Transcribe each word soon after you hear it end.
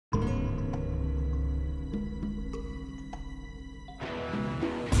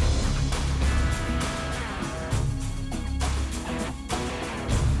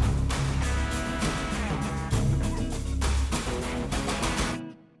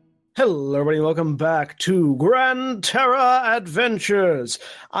Hello, everybody. Welcome back to Gran Terra Adventures.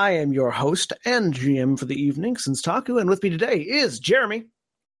 I am your host and GM for the evening, Taku, and with me today is Jeremy.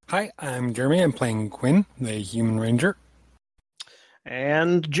 Hi, I'm Jeremy. I'm playing Quinn, the human ranger.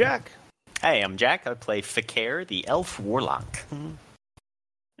 And Jack. Hey, I'm Jack. I play Fakir, the elf warlock.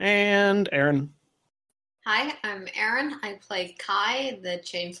 And Erin. Hi, I'm Erin. I play Kai, the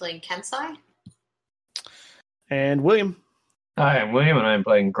Changeling Kensai. And William. Hi, I'm William, and I'm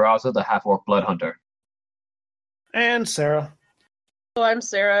playing Graza, the Half-Orc Blood Hunter. And Sarah. Hello, I'm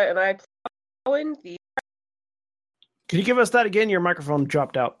Sarah, and I play Ariawyn, the... Can you give us that again? Your microphone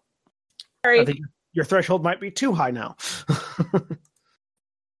dropped out. Sorry. I think your threshold might be too high now.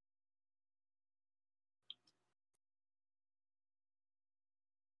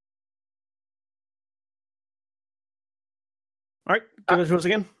 All right, give it to us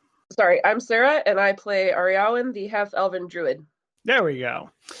again. Sorry, I'm Sarah, and I play Ariawyn, the half-elven druid. There we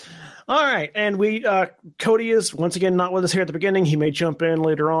go. All right, and Cody is once again not with us here at the beginning. He may jump in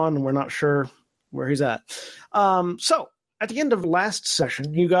later on, and we're not sure where he's at. So, at the end of last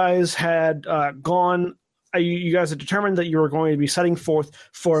session, you guys had you guys had determined that you were going to be setting forth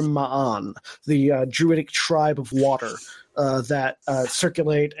for Ma'an, the druidic tribe of water that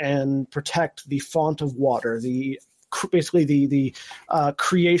circulate and protect the font of water, basically the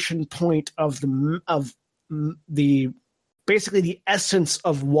creation point of the basically the essence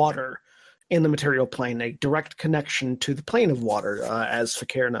of water in the material plane, a direct connection to the plane of water, as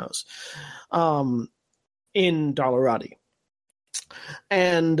Fakir knows, in Dalarati.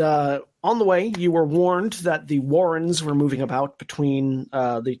 And on the way, you were warned that the Warrens were moving about between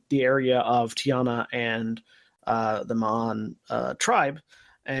the area of Tiana and the Ma'an tribe.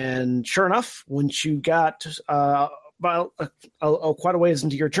 And sure enough, once you got about quite a ways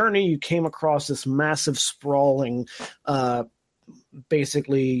into your journey, you came across this massive, sprawling,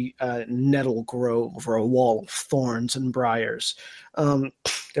 basically nettle grove or a wall of thorns and briars.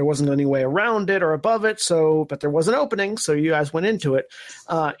 There wasn't any way around it or above it, but there was an opening, so you guys went into it,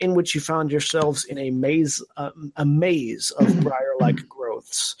 in which you found yourselves in a maze of briar-like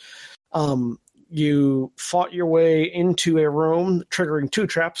growths. You fought your way into a room, triggering 2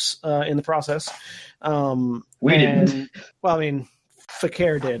 traps in the process. We didn't. Well, I mean,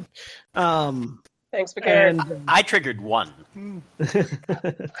 Fakir did. Thanks, Fakir. I triggered 1.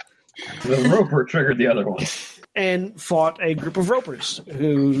 The roper triggered the other one. And fought a group of ropers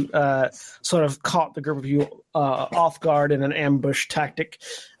who sort of caught the group of you off guard in an ambush tactic.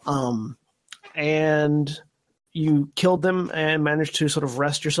 And you killed them and managed to sort of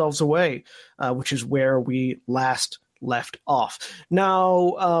wrest yourselves away, which is where we last left off.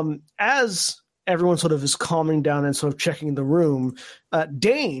 Now, as everyone sort of is calming down and sort of checking the room,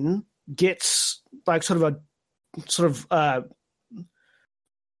 Dane gets like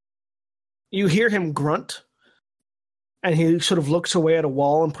you hear him grunt, and he sort of looks away at a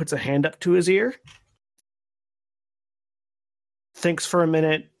wall and puts a hand up to his ear. Thinks for a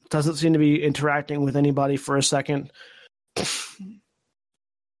minute. Doesn't seem to be interacting with anybody for a second.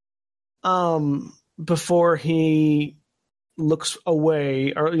 Before he looks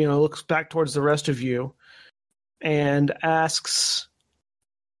away, or looks back towards the rest of you, and asks,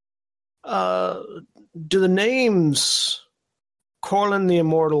 "Do the names Corlin the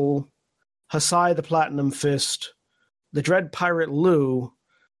Immortal, Hasai the Platinum Fist, the Dread Pirate Lou,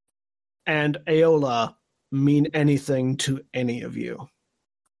 and Aola mean anything to any of you?"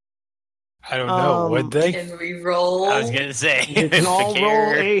 I don't know. Would they? Can we roll? I was going to say. You can all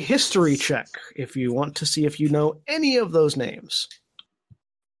roll a history check if you want to see if you know any of those names.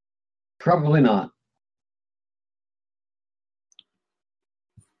 Probably not.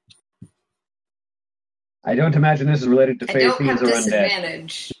 I don't imagine this is related to Fae, Fiends, or Undead.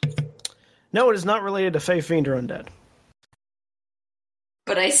 Disadvantage. No, it is not related to Fae, Fiend, or Undead.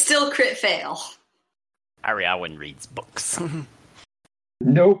 But I still crit fail. Ariawyn reads books.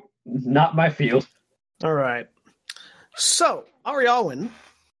 Nope, not my field. All right. So, Ariawyn,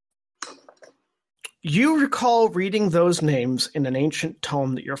 you recall reading those names in an ancient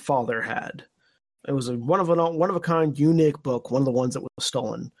tome that your father had. It was a one of a kind, unique book, one of the ones that was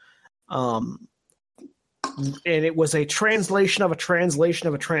stolen. And it was a translation of a translation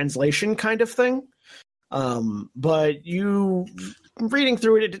of a translation kind of thing. But you, reading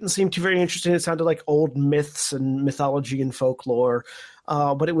through it, it didn't seem too very interesting. It sounded like old myths and mythology and folklore.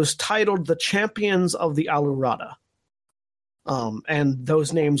 But it was titled The Champions of the Alurada. And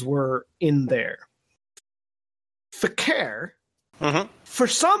those names were in there. Fakir, for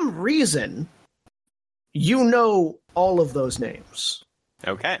some reason, you know all of those names.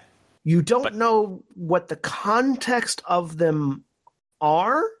 Okay. You don't know what the context of them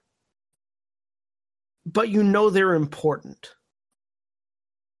are, but you know they're important.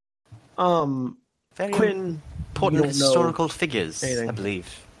 Very Quinn, important you don't know historical figures, anything. I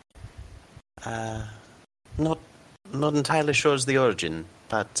believe. Not entirely sure as the origin,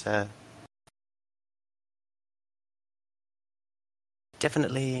 but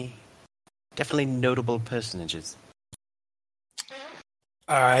definitely notable personages.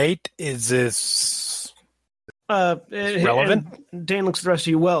 All right. Is this relevant? Dan looks at the rest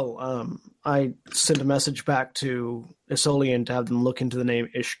of you well. I sent a message back to Isolian to have them look into the name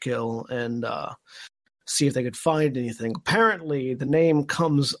Ishkil and see if they could find anything. Apparently, the name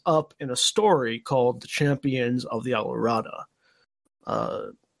comes up in a story called The Champions of the Alorada.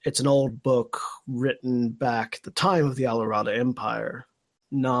 It's an old book written back at the time of the Alorada Empire.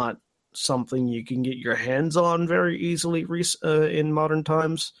 Not something you can get your hands on very easily in modern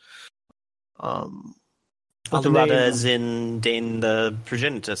times. But Alorada as in the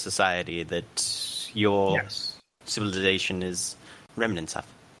progenitor society that your civilization is remnants of.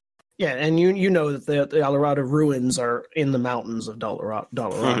 Yeah, and you know that the Alorada ruins are in the mountains of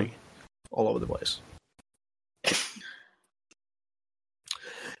Dolorani, all over the place.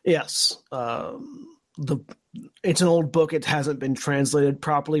 Yes, it's an old book. It hasn't been translated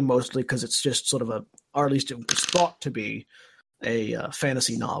properly, mostly because it's just sort of or at least it was thought to be a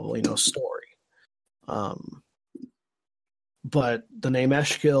fantasy novel, story. But the name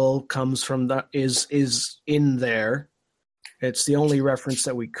Eshkil comes from is in there. It's the only reference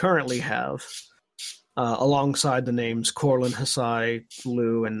that we currently have, alongside the names Corlin, Hasai,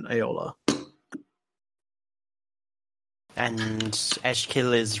 Lu, and Aola. And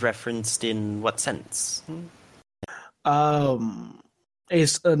Eshkil is referenced in what sense?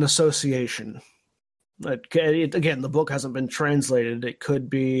 It's an association. Again, the book hasn't been translated. It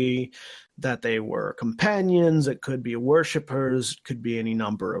could be that they were companions. It could be worshippers. It could be any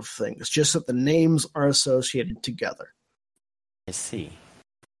number of things. Just that the names are associated together. I see.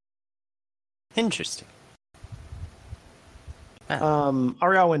 Interesting.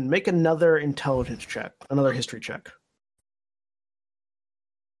 Ariawyn, make another intelligence check, another history check.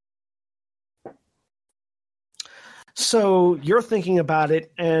 So you're thinking about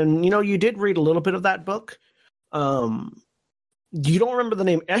it, and you did read a little bit of that book. You don't remember the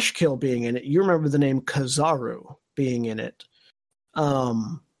name Eshkil being in it. You remember the name Kazaru being in it.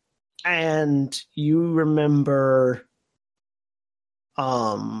 And you remember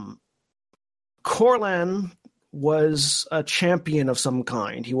Corlan was a champion of some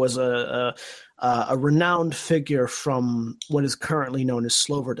kind. He was a renowned figure from what is currently known as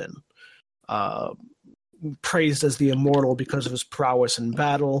Sloverden. Praised as the immortal because of his prowess in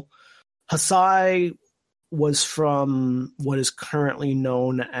battle. Hasai was from what is currently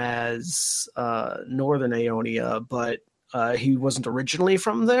known as Northern Aeonia, but he wasn't originally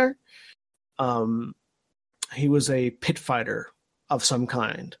from there. He was a pit fighter of some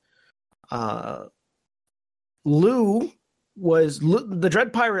kind. The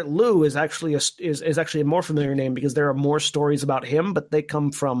Dread Pirate Lu is actually a more familiar name because there are more stories about him, but they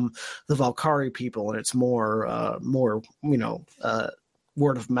come from the Valkyrie people, and it's more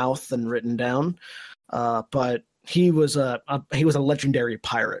word of mouth than written down. But he was a legendary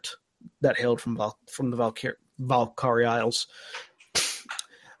pirate that hailed from the Valkyrie Isles.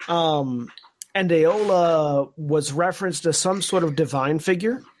 And Aola was referenced as some sort of divine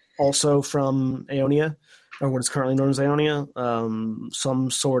figure, also from Aeonia, or what is currently known as Aeonia, some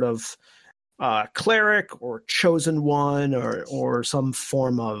sort of cleric or chosen one, or some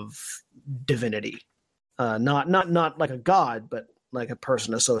form of divinity. Not like a god, but like a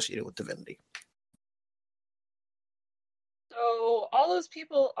person associated with divinity. So all those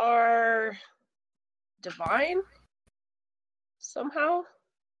people are divine somehow?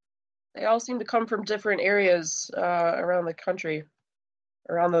 They all seem to come from different areas around the country,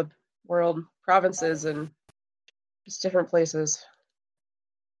 around the world, provinces, and just different places.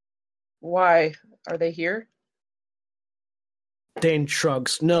 Why are they here? Dane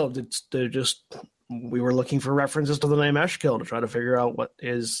shrugs. No, they're just. We were looking for references to the name Eshkil to try to figure out what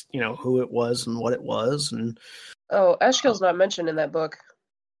is, who it was and what it was. And Eshkil's not mentioned in that book.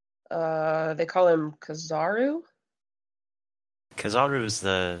 They call him Kazaru. Kazaru is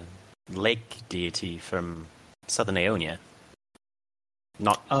the lake deity from Southern Aeonia.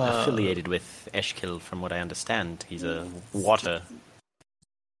 Not affiliated with Eshkil, from what I understand. He's a water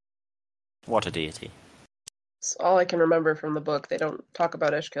deity. That's all I can remember from the book. They don't talk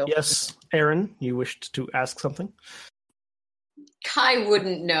about Eshkil. Yes, Erin, you wished to ask something? Kai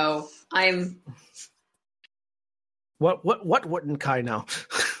wouldn't know. What wouldn't Kai know?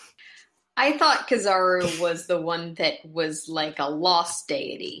 I thought Kazaru was the one that was like a lost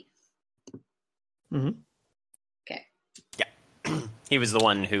deity. Mm-hmm. Okay. Yeah. He was the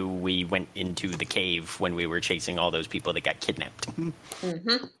one who we went into the cave when we were chasing all those people that got kidnapped.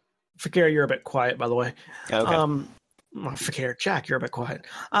 Mm-hmm. Fakir, you're a bit quiet, by the way. Okay. Fakir, Jack, you're a bit quiet.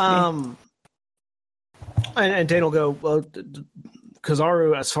 And Dane will go, well,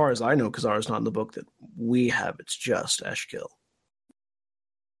 Kizaru, as far as I know, Kizaru's not in the book that we have. It's just Eshkil.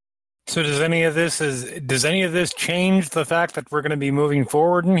 So does any of this change the fact that we're going to be moving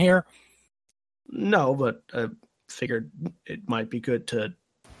forward in here? No, but I figured it might be good to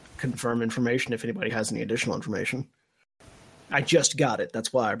confirm information if anybody has any additional information. I just got it.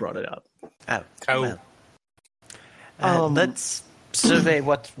 That's why I brought it up. Oh. Well. Let's survey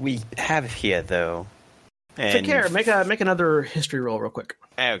what we have here, though. And Fakir, make another history roll real quick.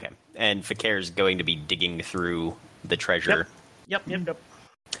 Okay. And Fakir's going to be digging through the treasure. Yep.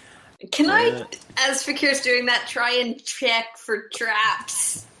 Can I, as Fakir's doing that, try and check for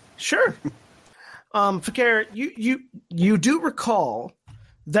traps? Sure. Fakir, you do recall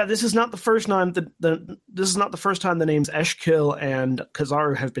that this is not the first time this is not the first time the names Eshkil and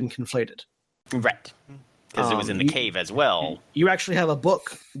Kizaru have been conflated. Right. Because it was in the cave as well. You actually have a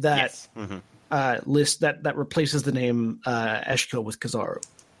book that Yes. Mm-hmm. lists that replaces the name Eshkil with Kizaru.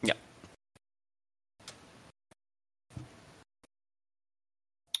 Yep.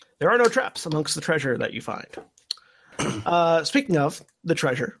 There are no traps amongst the treasure that you find. Speaking of the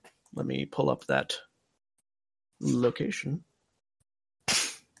treasure, let me pull up that location.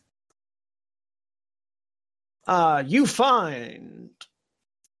 You find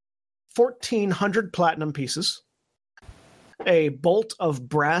 1,400 platinum pieces, a bolt of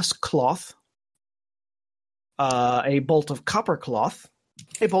brass cloth, a bolt of copper cloth,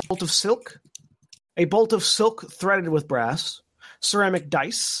 a bolt of silk threaded with brass, ceramic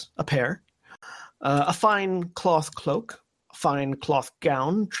dice, a pair, a fine cloth cloak, a fine cloth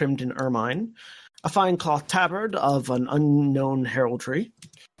gown trimmed in ermine, a fine cloth tabard of an unknown heraldry,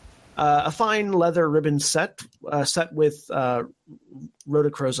 a fine leather ribbon set with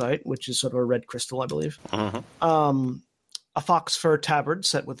rhodochrosite, which is sort of a red crystal, I believe. Mm-hmm. A fox fur tabard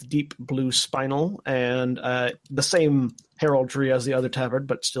set with deep blue spinel and the same heraldry as the other tabard,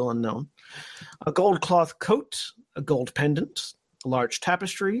 but still unknown. A gold cloth coat, a gold pendant, a large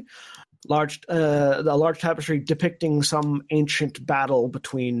tapestry, a large tapestry depicting some ancient battle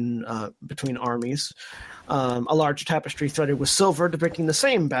between armies. A large tapestry threaded with silver depicting the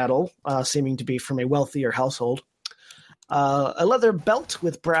same battle, seeming to be from a wealthier household. A leather belt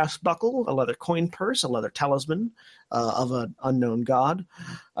with brass buckle, a leather coin purse, a leather talisman of an unknown god,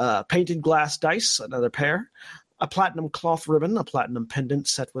 painted glass dice, another pair, a platinum cloth ribbon, a platinum pendant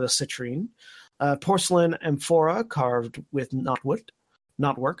set with a citrine, porcelain amphora carved with knotwork,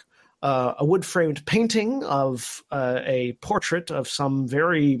 a wood-framed painting of a portrait of some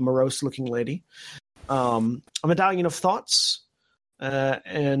very morose-looking lady, a medallion of thoughts,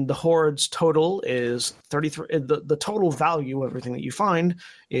 and the hoard's total is 33. The total value of everything that you find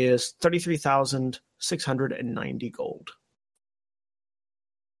is 33,690 gold.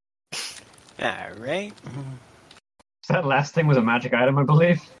 All right. That last thing was a magic item, I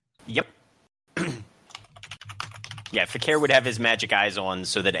believe. Yep. Yeah, Fakir would have his magic eyes on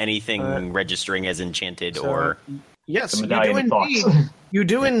so that anything registering as enchanted or... Yes, you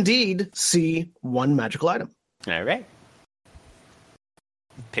do indeed see one magical item. All right.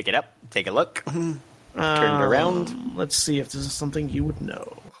 Pick it up, take a look, turn it around. Let's see if this is something you would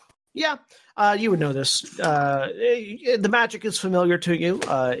know. Yeah, you would know this. The magic is familiar to you.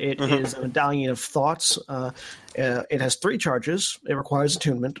 It is a medallion of thoughts. It has 3 charges. It requires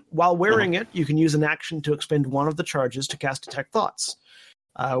attunement. While wearing it, you can use an action to expend one of the charges to cast Detect Thoughts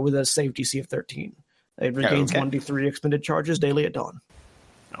with a save DC of 13. It regains 1d3 expended charges daily at dawn.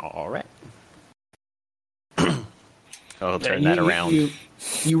 All right. I'll turn that around.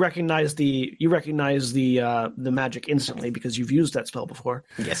 You recognize the magic instantly because you've used that spell before.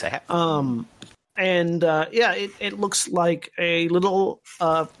 Yes, I have. It looks like a little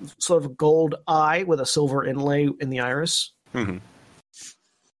sort of gold eye with a silver inlay in the iris. Mm-hmm.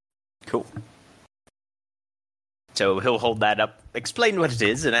 Cool. So he'll hold that up, explain what it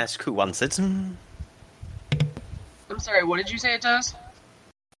is, and ask who wants it. I'm sorry, what did you say it does?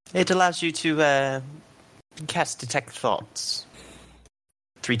 It allows you to cast Detect Thoughts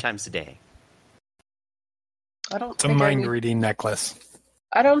 3 times a day. It's a mind-reading necklace.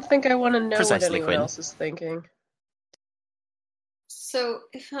 I don't think I want to know Precisely, what anyone Quinn. else is thinking. So,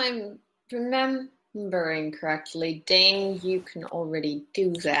 if I'm remembering correctly, Dane, you can already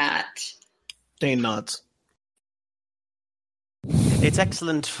do that. Dane nods. It's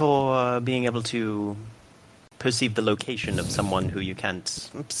excellent for being able to perceive the location of someone who you can't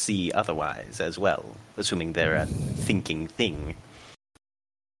see otherwise as well, assuming they're a thinking thing.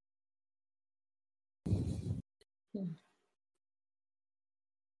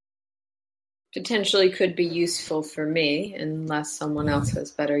 Potentially could be useful for me, unless someone else has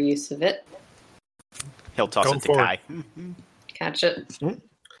better use of it. He'll toss Go it to for Kai. Catch it.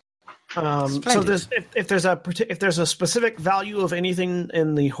 So if there's a specific value of anything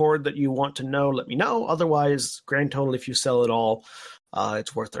in the hoard that you want to know, let me know. Otherwise, grand total, if you sell it all,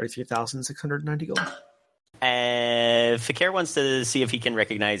 it's worth 33,690 gold. Fakir wants to see if he can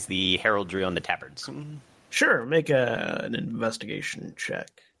recognize the heraldry on the tabards. Sure, make an investigation check.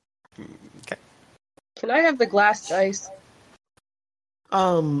 Okay. Can I have the glass dice?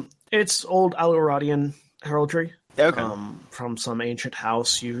 It's old Aluradian heraldry. Okay. From some ancient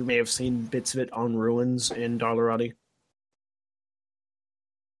house. You may have seen bits of it on ruins in Dalarati.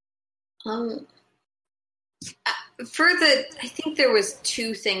 I think there was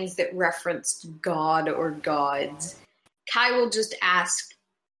two things that referenced god or gods. Kai will just ask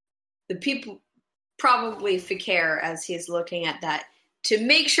the people, probably Fakir, as he's looking at that, to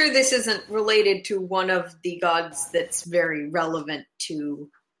make sure this isn't related to one of the gods that's very relevant to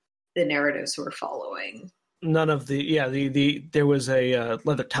the narratives we're following. None of there was a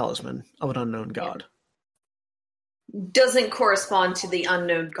leather talisman of an unknown god. Doesn't correspond to the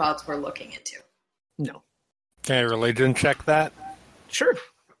unknown gods we're looking into. No. Can I religion check that? Sure.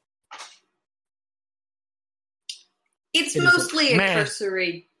 It's It is mostly a man.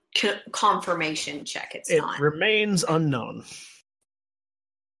 cursory confirmation check. It It remains unknown.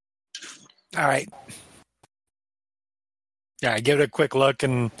 All right. Yeah, I give it a quick look,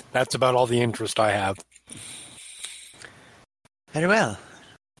 and that's about all the interest I have. Very well.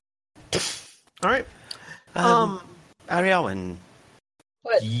 All right. Ariawyn.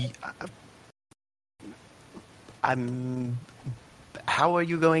 What? How are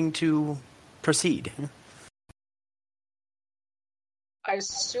you going to proceed? I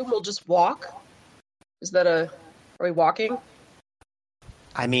assume we'll just walk. Are we walking?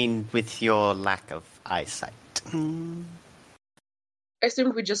 I mean, with your lack of eyesight. I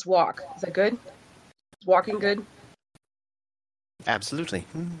assumed we just walk. Is that good? Is walking good? Absolutely.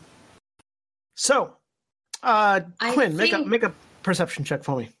 So, Quinn, make a perception check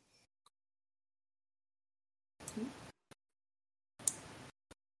for me.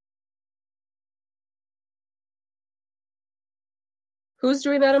 Who's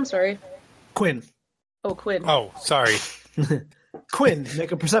doing that? I'm sorry. Quinn. Oh, Quinn. Oh, sorry. Quinn,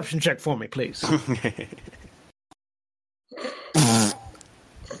 make a perception check for me, please.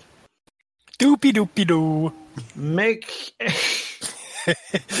 Doopy doopy doo. Make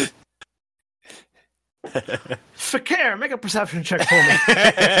Fakir, make a perception check for me.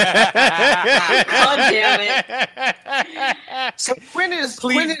 God damn it. So Quinn is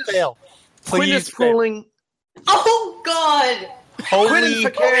fail. Quinn is pulling. Oh, God. Holy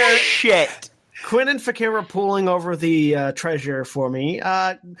shit! Quinn and Fakir are pulling over the treasure for me.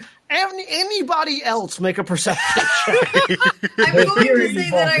 Anybody else make a perception check? I'm going to say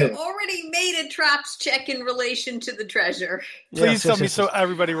that I already made a traps check in relation to the treasure. Please tell me so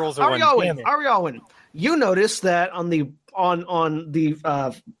everybody rolls a one. Damn it. Ariawyn, you notice that on the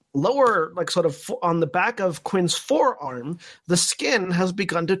lower, like sort of on the back of Quinn's forearm, the skin has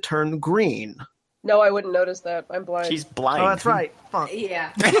begun to turn green. No, I wouldn't notice that. I'm blind. She's blind. Oh, that's right. Fuck.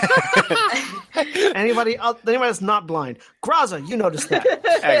 Yeah. Anybody that's not blind? Graza, you noticed that.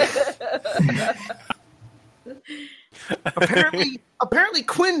 Apparently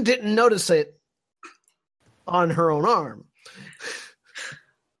Quinn didn't notice it on her own arm.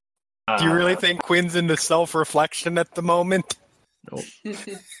 Do you really think Quinn's into self-reflection at the moment? Nope.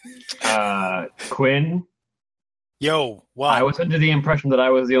 Quinn, Yo, what? I was under the impression that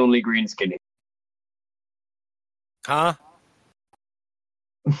I was the only green skinny. Huh?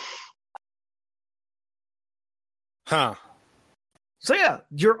 Huh. So yeah,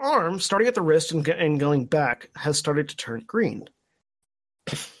 your arm, starting at the wrist and going back, has started to turn green.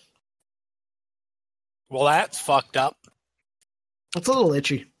 Well, that's fucked up. It's a little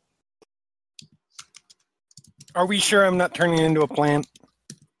itchy. Are we sure I'm not turning into a plant?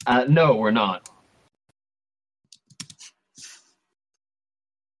 No, we're not.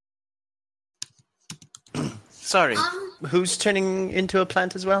 Sorry, who's turning into a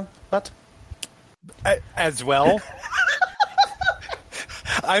plant as well? What? As well?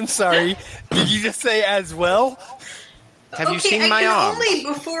 I'm sorry. Did you just say as well? Have you seen my arm? Only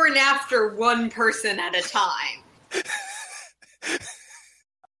before and after one person at a time.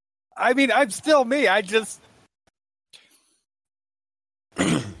 I mean, I'm still me. I just...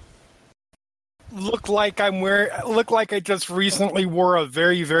 look like I just recently wore a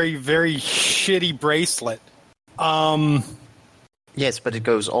very, very, very shitty bracelet. Yes, but it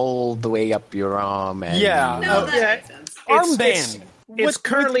goes all the way up your arm. And Yeah. No, that makes sense. Armband. It's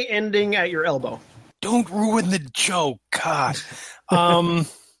currently ending at your elbow. Don't ruin the joke, God. I'm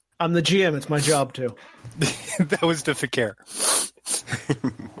the GM. It's my job to. That was the Fakir.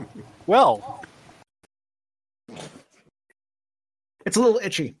 Well, It's a little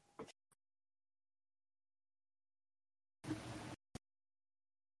itchy.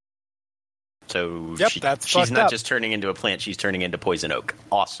 So Yep, she's that's not fucked up. just turning into a plant, she's turning into poison oak.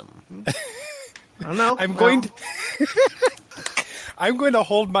 Awesome. I don't know. I'm going to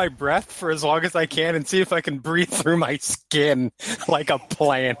hold my breath for as long as I can and see if I can breathe through my skin like a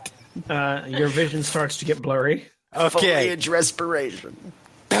plant. Your vision starts to get blurry. Okay. Foliage respiration.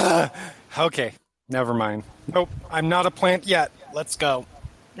 Okay. Never mind. Nope. I'm not a plant yet. Let's go.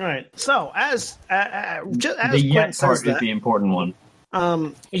 All right. So as The Quinn yet says part is that, the important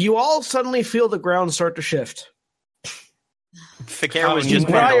one. you all suddenly feel the ground start to shift. Fakir was just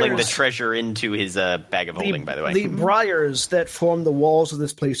bundling the treasure into his bag of holding, by the way. The briars that form the walls of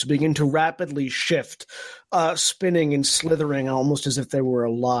this place begin to rapidly shift, spinning and slithering almost as if they were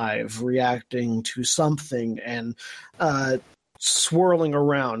alive, reacting to something and swirling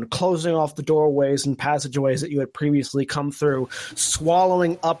around, closing off the doorways and passageways that you had previously come through,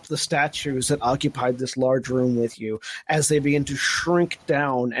 swallowing up the statues that occupied this large room with you as they begin to shrink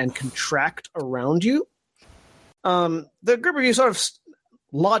down and contract around you. The group of you sort of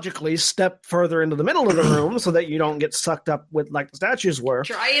logically step further into the middle of the room so that you don't get sucked up with like the statues were.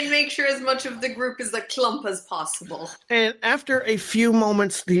 Try and make sure as much of the group is a clump as possible. And after a few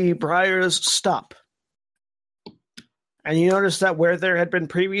moments, the briars stop. And you notice that where there had been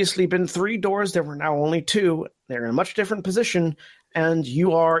previously been 3 doors, there were now only 2. They're in a much different position, and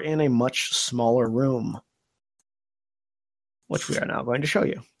you are in a much smaller room, which we are now going to show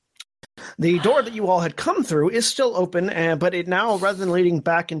you. The door that you all had come through is still open, but it now, rather than leading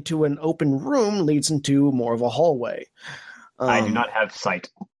back into an open room, leads into more of a hallway. I do not have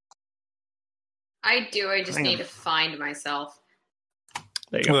sight. I do, I just Hang need on. to find myself.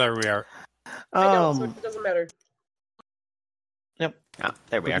 There you Well, go. there we are. I know, so it doesn't matter. Yep. Ah,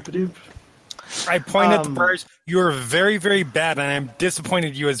 there we are. I point at the bars. You're very, very bad, and I'm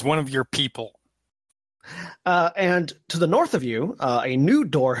disappointed you as one of your people. And to the north of you, a new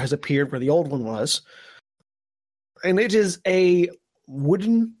door has appeared where the old one was. And it is a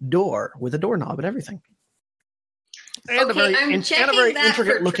wooden door with a doorknob and everything. And Okay, I'm checking that for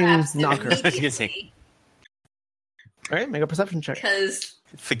intricate-looking traps knocker. immediately. All right, make a perception check. Because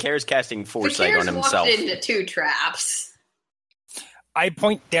Fakir's casting foresight on Fakir's himself. walked into 2 traps. I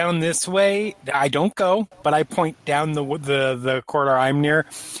point down this way. I don't go, but I point down the corridor I'm near.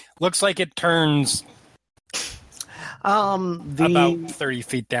 Looks like it turns The about 30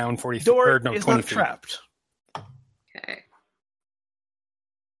 feet down, 40 feet. door Or, no, is 20 not feet. trapped. Okay.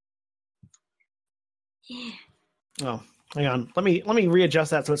 Oh, hang on. Let me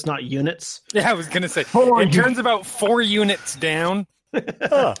readjust that so it's not units. Yeah, I was going to say. Four It turns about 4 units down.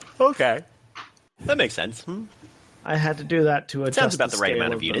 Oh, okay. That makes sense. I had to do that to adjust Sounds about the right scale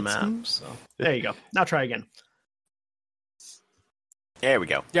amount of the units. map, so there you go. Now try again. There we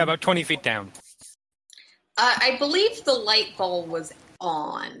go. Yeah, about 20 feet down. I believe the light bulb was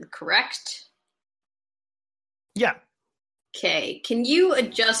on, correct? Yeah. Okay, can you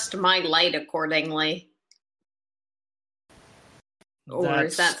adjust my light accordingly? Or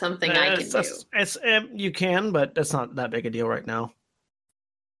is that something I can do? It's you can, but that's not that big a deal right now.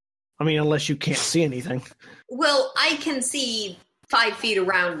 I mean, unless you can't see anything. Well, I can see 5 feet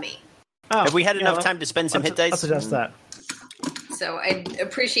around me, Oh, Have we had enough well, time to spend some let's- hit dice? Let's adjust that. so I'd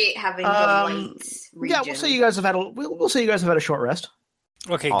appreciate having the light region. Yeah, we'll say you guys have had we'll say you guys have had a short rest.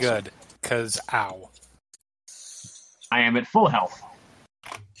 Okay, Awesome. good. Because, ow. I am at full health.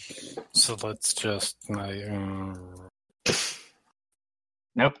 So let's just...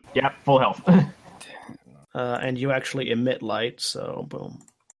 Nope. Yep, full health. And you actually emit light, so boom.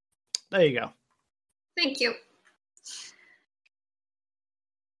 There you go. Thank you.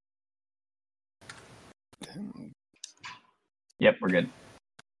 Yep, we're good.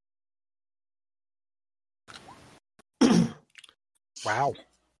 Wow.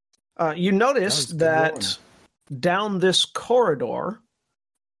 You notice that down this corridor,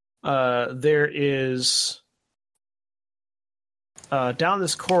 there is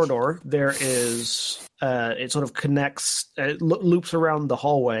it sort of connects, it loops around the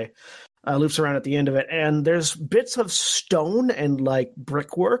hallway, loops around at the end of it, and there's bits of stone and like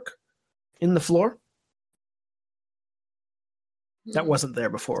brickwork in the floor that wasn't there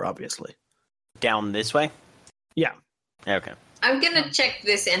before, obviously. down this way? Yeah. Okay. I'm gonna check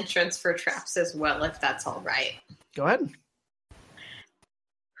this entrance for traps as well, if that's all right. Go ahead.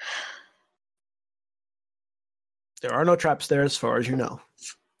 There are no traps there as far as you know.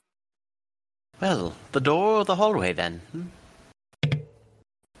 Well, the door or the hallway then?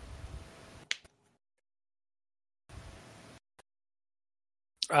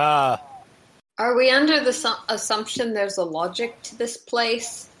 Are we under the assumption there's a logic to this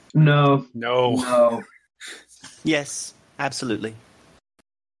place? No. No. Yes, absolutely.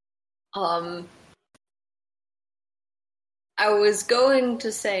 I was going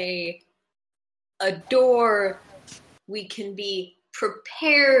to say a door, we can be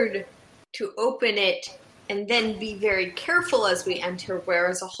prepared to open it and then be very careful as we enter,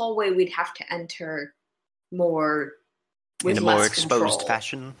 whereas a hallway we'd have to enter more with in a less more exposed control.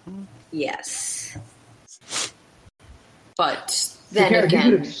 fashion. Yes. But then Kara,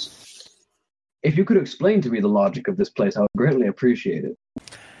 again... if you could explain to me the logic of this place, I would greatly appreciate it.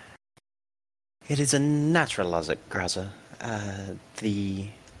 It is a natural logic, Graza. The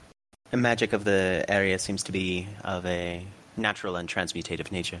magic of the area seems to be of a natural and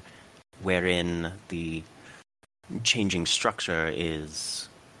transmutative nature, wherein the changing structure is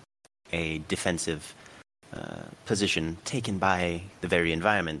a defensive position taken by the very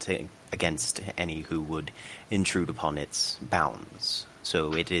environment against any who would intrude upon its bounds.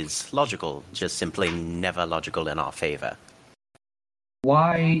 So it is logical, just simply never logical in our favor.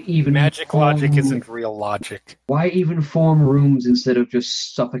 Why even Magic logic isn't real logic. Why even form rooms instead of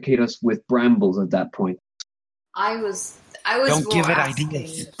just suffocate us with brambles at that point? I was Don't more give it asking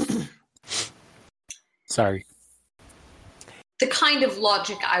ideas. Sorry. the kind of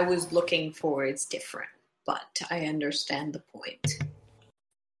logic I was looking for is different, but I understand the point.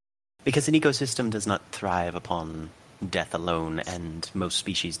 Because an ecosystem does not thrive upon death alone, and most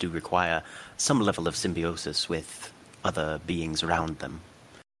species do require some level of symbiosis with other beings around them.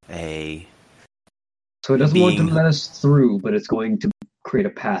 So it doesn't want to let us through, but it's going to create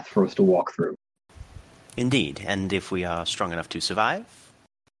a path for us to walk through. Indeed, and if we are strong enough to survive,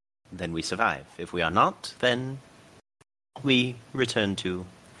 then we survive. If we are not, then we return to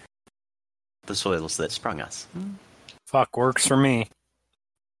the soils that sprung us. Fuck, works for me.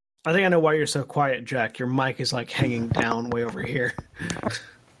 I think I know why you're so quiet, Jack. Your mic is like hanging down way over here.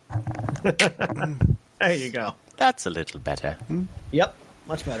 There you go. That's a little better. Yep,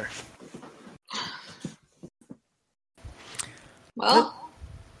 much better. Well,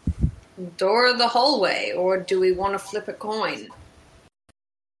 door of the hallway, or do we want to flip a coin?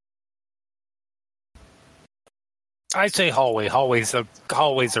 I'd say hallway. Hallways are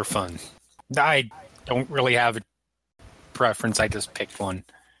fun. I don't really have a preference. I just picked one.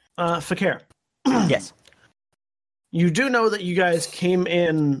 Fakir, Yes. you do know that you guys came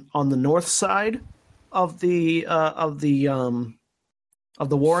in on the north side of the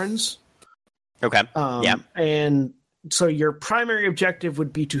Warrens. Okay. Yeah. And so your primary objective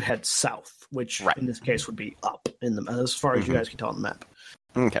would be to head south, which Right. in this case would be up in the as far as you guys can tell on the map.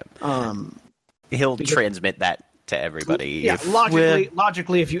 Okay. He'll transmit that to everybody. Yeah, if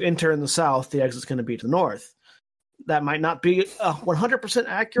logically, if you enter in the south, the exit's going to be to the north. That might not be 100%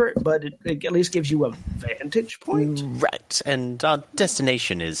 accurate, but it at least gives you a vantage point. Right, and our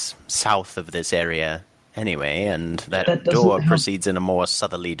destination is south of this area anyway, and that That doesn't door help. proceeds in a more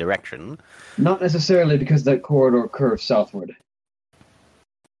southerly direction. Not necessarily because that corridor curves southward.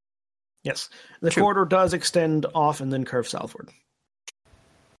 Yes, the True. corridor does extend off and then curve southward.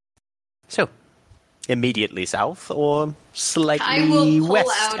 So, immediately south, or I will slightly pull west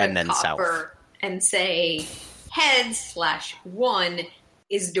out and a then south. copper and say, heads/1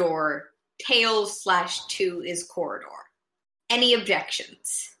 is door, tails/2 is corridor. Any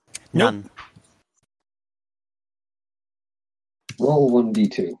objections? None. Roll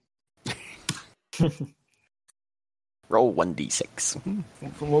 1d2. Roll 1d6.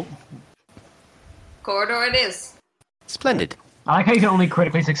 Well, Corridor it is. Splendid. I like how you can only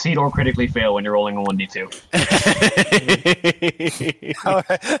critically succeed or critically fail when you're rolling a 1d2.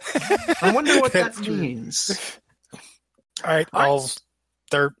 I wonder what that means. All right, I'll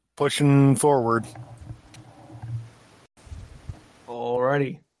start pushing forward.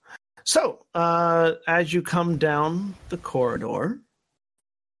 Alrighty. So, as you come down the corridor,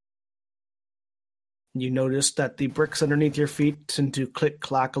 you notice that the bricks underneath your feet tend to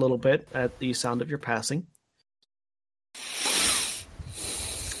click-clack a little bit at the sound of your passing.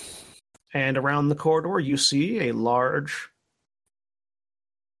 And around the corridor, you see a large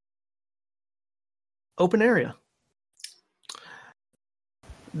open area.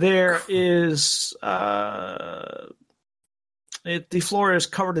 There is The floor is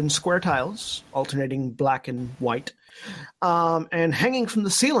covered in square tiles, alternating black and white. And hanging from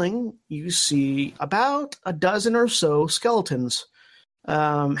the ceiling, you see about a dozen or so skeletons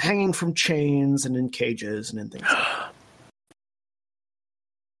hanging from chains and in cages and in things like that.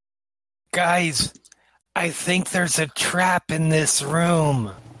 Guys, I think there's a trap in this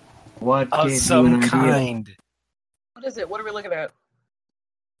room. What Of gave you some an idea? kind. What is it? What are we looking at?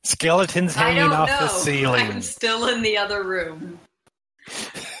 Skeletons I hanging don't off know. the ceiling. I'm still in the other room.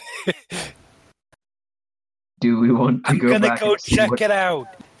 Do we want to I'm go gonna back go and see check what... it out.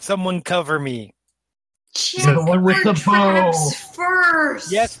 Someone cover me. Check You're the one with for the bow. traps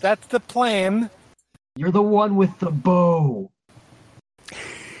first. Yes, that's the plan. You're the one with the bow.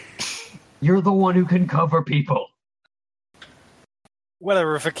 You're the one who can cover people.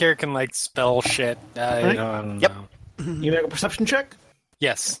 Whatever, if a character can, spell shit. I Right. don't Yep. know. You make a perception check.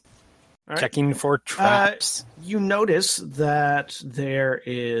 Yes. All right. Checking for traps. You notice that there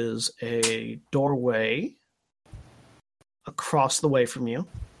is a doorway across the way from you.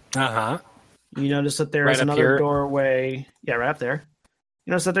 Uh-huh. You notice that there Right is up another here? doorway. Yeah, right up there.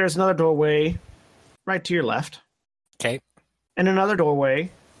 You notice that there's another doorway right to your left, Okay. and another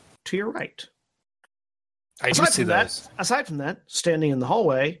doorway to your right. I do see those. Aside from that, standing in the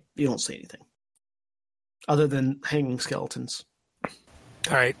hallway, you don't see anything other than hanging skeletons.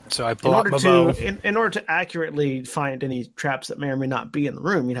 All right, so I pull out my bow. In order to accurately find any traps that may or may not be in the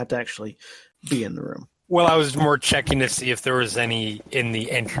room, you'd have to actually be in the room. Well, I was more checking to see if there was any in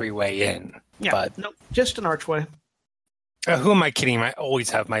the entryway in. Yeah, But no, just an archway. who am I kidding? I always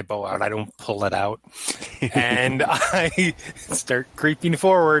have my bow out. I don't pull it out. And I start creeping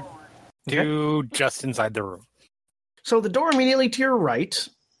forward to just inside the room. So the door immediately to your right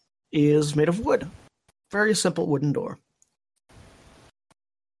is made of wood. Very simple wooden door.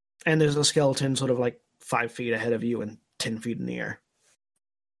 And there's a skeleton sort of 5 feet ahead of you and 10 feet in the air.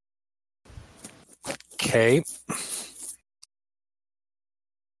 Okay.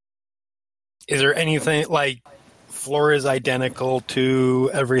 Is there anything floor is identical to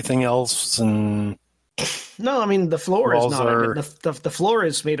everything else and No, I mean the floor is Walls not. are- The floor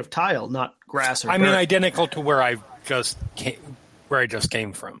is made of tile, not grass or I mean dirt. identical to where I just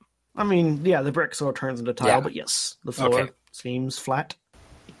came from. I mean, yeah, the brick sort of turns into tile, Yeah. but yes, the floor Okay. seems flat.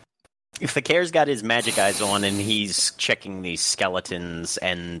 If the care's got his magic eyes on and he's checking these skeletons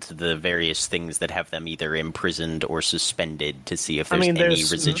and the various things that have them either imprisoned or suspended to see if there's any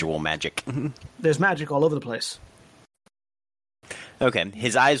there's- residual magic. There's magic all over the place. Okay,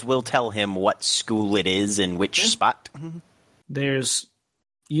 his eyes will tell him what school it is and which spot. There's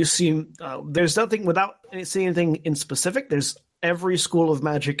nothing without seeing anything in specific. There's every school of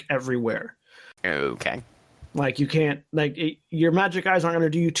magic everywhere. Okay. You can't your magic eyes aren't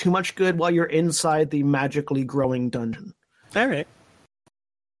going to do you too much good while you're inside the magically growing dungeon. All right.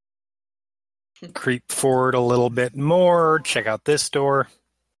 Creep forward a little bit more. Check out this door.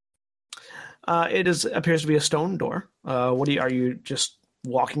 It appears to be a stone door. Are you just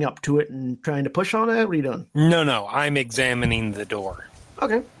walking up to it and trying to push on it? What are you doing? No, I'm examining the door.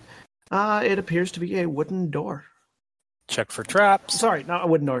 Okay. It appears to be a wooden door. Check for traps. Sorry, not a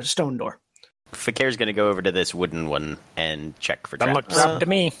wooden door, a stone door. Fakir's going to go over to this wooden one and check for Doesn't traps. look trap to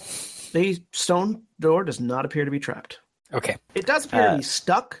me. The stone door does not appear to be trapped. Okay. It does appear to be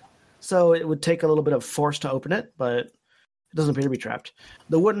stuck, so it would take a little bit of force to open it, but it doesn't appear to be trapped.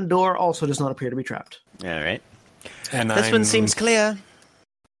 The wooden door also does not appear to be trapped. All right. And This one seems clear.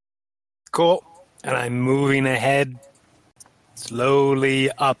 cool. And I'm moving ahead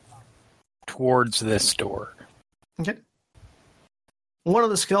slowly up towards this door. Okay. One of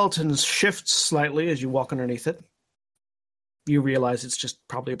the skeletons shifts slightly as you walk underneath it. You realize it's just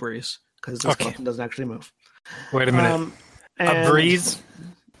probably a breeze, because the Okay. skeleton doesn't actually move. Wait a minute. A and- breeze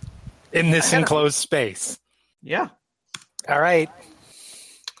in this I gotta- enclosed space. Yeah. All right.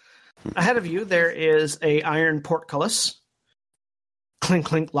 Ahead of you, there is a iron portcullis. Clink,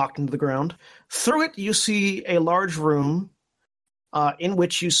 clink, locked into the ground. Through it, you see a large room in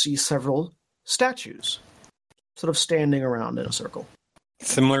which you see several statues, sort of standing around in a circle.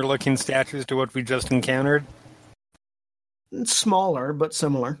 Similar looking statues to what we just encountered. Smaller, but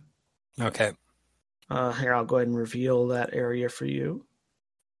similar. Okay. Here, I'll go ahead and reveal that area for you.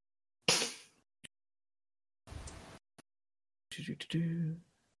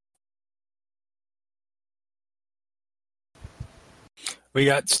 We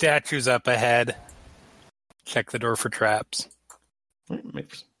got statues up ahead. Check the door for traps.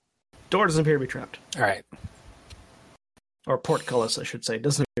 Door doesn't appear to be trapped. All right. Or portcullis, I should say.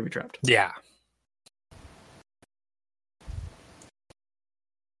 Doesn't appear to be trapped. Yeah.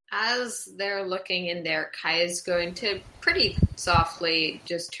 As they're looking in there, Kai is going to pretty softly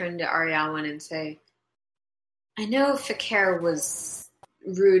just turn to Ariawyn and say, I know Fakir was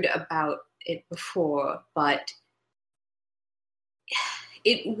rude about it before, but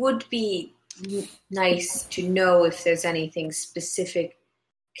it would be nice to know if there's anything specific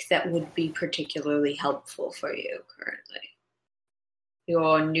that would be particularly helpful for you currently.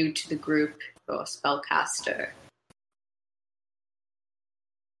 You're new to the group, you're a spellcaster.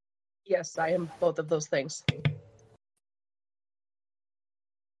 Yes, I am both of those things.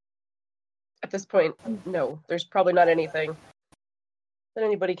 At this point, no, there's probably not anything that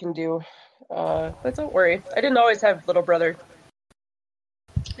anybody can do. But don't worry, I didn't always have little brother.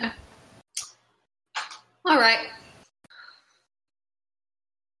 Yeah. All right.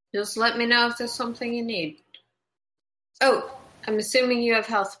 Just let me know if there's something you need. Oh, I'm assuming you have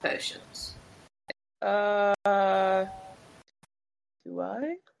health potions. Do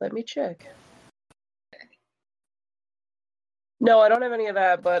I? Let me check. No, I don't have any of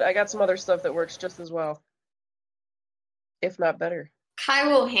that, but I got some other stuff that works just as well. If not better. Kai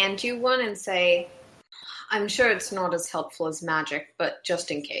will hand you one and say, I'm sure it's not as helpful as magic, but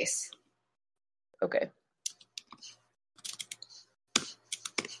just in case. Okay.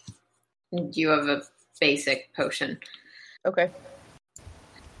 You have a basic potion. Okay.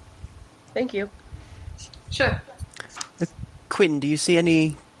 Thank you. Sure. Quinn, do you see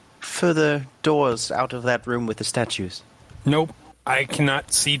any further doors out of that room with the statues? Nope. I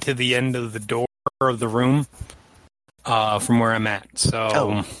cannot see to the end of the door of the room from where I'm at.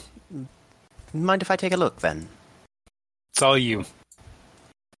 So, mind if I take a look then? It's all you.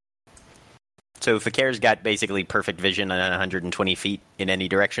 So Fakir's got basically perfect vision at 120 feet in any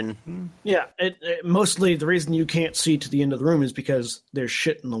direction? Yeah, mostly the reason you can't see to the end of the room is because there's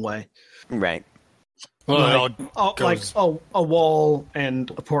shit in the way. Right. Well, like a wall and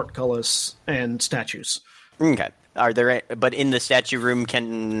a portcullis and statues. Okay. Are there? But in the statue room,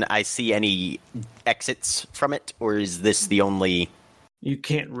 can I see any exits from it, or is this the only? You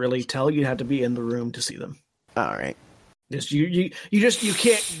can't really tell. You have to be in the room to see them. All right. You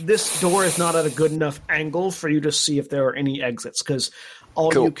can't. This door is not at a good enough angle for you to see if there are any exits, because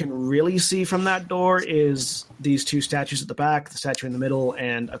all you can really see from that door is these two statues at the back, the statue in the middle,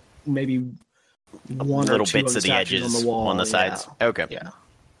 and maybe one little or two bits of the edges on the wall, on the sides. Yeah. Okay. Yeah.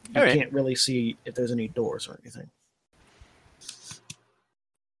 You can't really see if there's any doors or anything.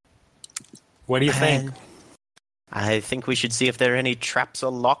 What do you think? I think we should see if there are any traps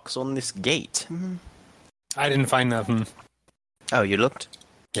or locks on this gate. I didn't find nothing. Oh, you looked?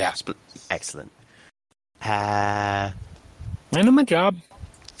 Yeah. Excellent. I know my job.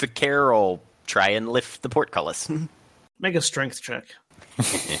 Fakir will try and lift the portcullis. Make a strength check.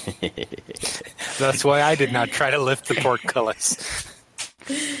 That's why I did not try to lift the portcullis.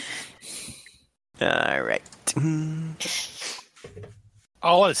 All right.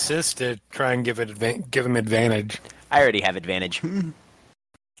 I'll assist to try and give him advantage. I already have advantage.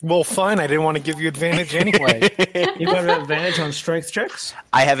 Well, fine. I didn't want to give you advantage anyway. You have an advantage on strength checks?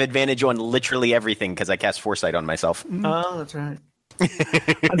 I have advantage on literally everything because I cast Foresight on myself. Oh, that's right.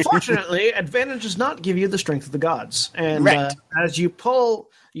 Unfortunately, advantage does not give you the strength of the gods. And as you pull,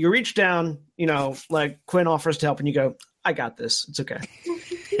 you reach down, like Quinn offers to help, and you go, I got this. It's okay.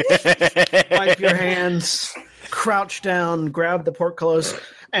 Wipe your hands, crouch down, grab the portcullis,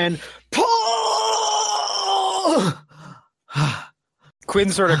 and pull!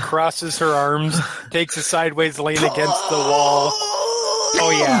 Quinn sort of crosses her arms, takes a sideways lane against the wall.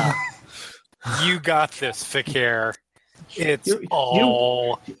 Oh, yeah. You got this, Fakir. It's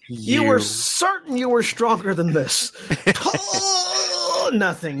all you. You were certain you were stronger than this. Pull!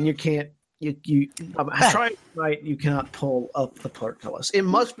 Nothing. You can't. You try it right. You cannot pull up the portcullis. It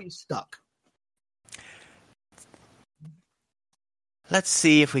must be stuck. Let's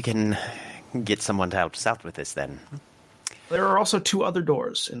see if we can get someone to help us out with this then. There are also two other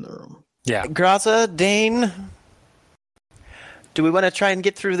doors in the room. Yeah. Graza, Dane, do we want to try and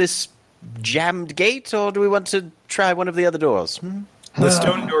get through this jammed gate, or do we want to try one of the other doors? The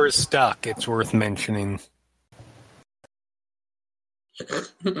stone door is stuck. It's worth mentioning.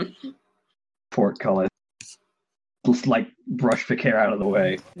 Portcullis. Just brush Fakir out of the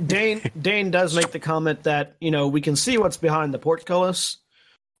way. Dane does make the comment that, we can see what's behind the portcullis.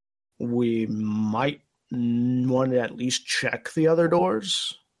 We might want to at least check the other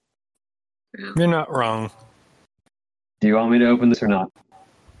doors. You're not wrong. Do you want me to open this or not?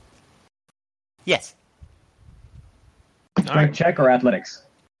 Yes. Strength check or athletics?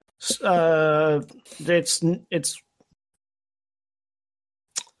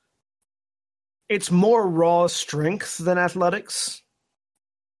 It's more raw strength than athletics.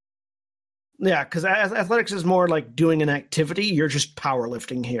 Yeah, because athletics is more like doing an activity. You're just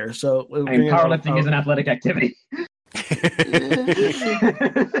powerlifting here. So powerlifting is an athletic activity.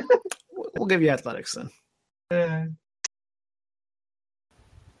 We'll give you athletics then.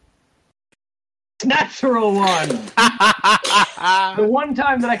 Natural one. The one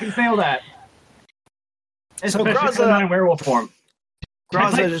time that I can fail that. Especially Graza, not in werewolf form.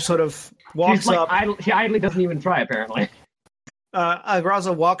 Graza just sort of walks up. She idly doesn't even try, apparently.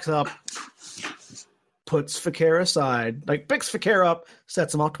 Graza walks up, puts Fakir aside, like picks Fakir up,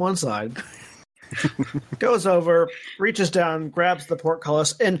 sets him off to one side, goes over, reaches down, grabs the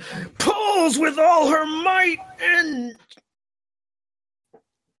portcullis, and pulls with all her might, and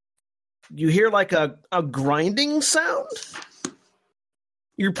you hear like a grinding sound.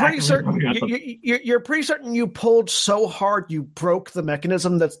 You're pretty certain. You're pretty certain you pulled so hard you broke the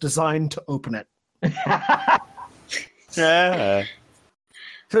mechanism that's designed to open it. Yeah.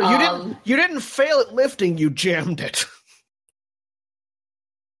 So you didn't fail at lifting. You jammed it.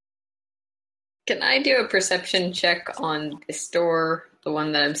 Can I do a perception check on this door, the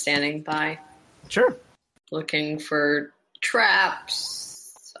one that I'm standing by? Sure. Looking for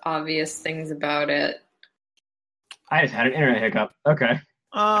traps, obvious things about it. I just had an internet hiccup. Okay.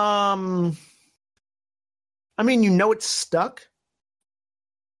 I mean, you know it's stuck.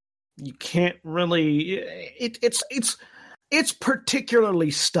 You can't really. It's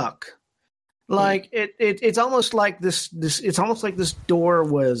particularly stuck. Like it's almost like this. It's almost like this door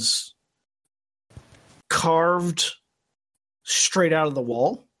was carved straight out of the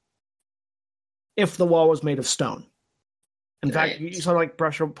wall. If the wall was made of stone. In fact, you sort of like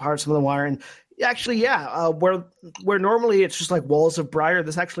brush apart some of the wire, and actually, yeah, where normally it's just like walls of briar,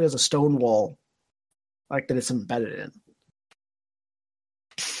 this actually has a stone wall, like that it's embedded in.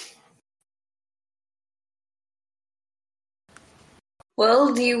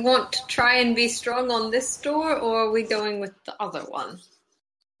 Well, do you want to try and be strong on this door, or are we going with the other one?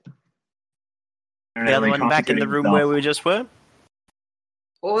 The other one back in the room where we just were?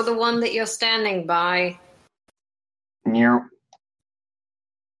 Or the one that you're standing by? Yeah.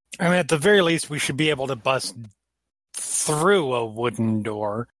 I mean, at the very least, we should be able to bust through a wooden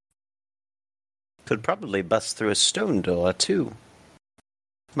door. Could probably bust through a stone door, too.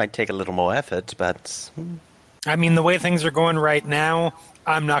 Might take a little more effort, but... I mean, the way things are going right now,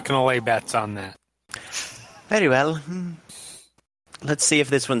 I'm not going to lay bets on that. Very well. Let's see if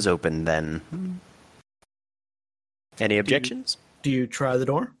this one's open, then. Any objections? Do you try the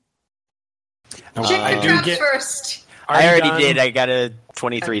door? Check the traps first. I already did. I got a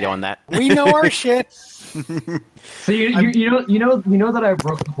 23 on that. We know our shit. So you know that I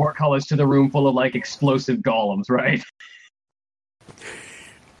broke the portcullis to the room full of like explosive golems, right?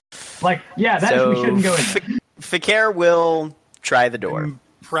 Like, yeah, we shouldn't go in there. Fakir will try the door. I'm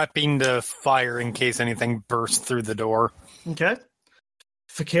prepping to fire in case anything bursts through the door. Okay.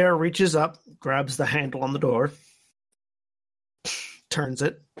 Fakir reaches up, grabs the handle on the door, turns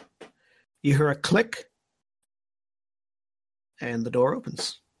it. You hear a click, and the door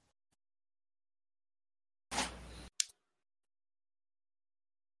opens.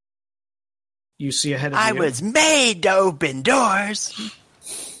 You see ahead of you. I was made to open doors.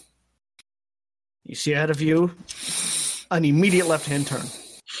 You see ahead of you an immediate left-hand turn.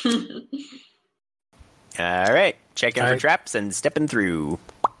 All right. Checking for traps and stepping through.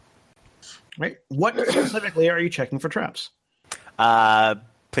 Right. What specifically are you checking for traps?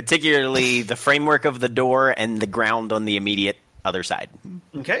 Particularly the framework of the door and the ground on the immediate other side.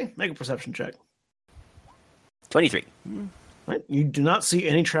 Okay. Make a perception check. 23. Right. You do not see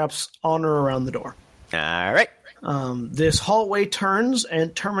any traps on or around the door. All right. This hallway turns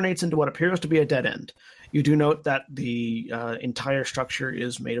and terminates into what appears to be a dead end. You do note that the entire structure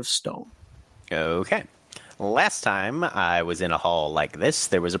is made of stone. Okay. Last time I was in a hall like this,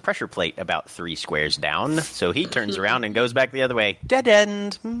 there was a pressure plate about 3 squares down, so he turns around and goes back the other way. Dead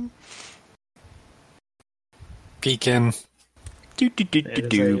end. Peek in.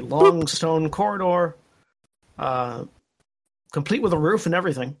 It is a long stone corridor, complete with a roof and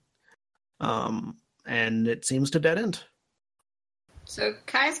everything. And it seems to dead end. So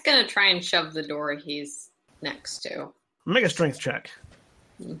Kai's gonna try and shove the door he's next to. Make a strength check.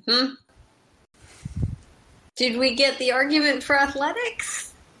 Mm-hmm. Did we get the argument for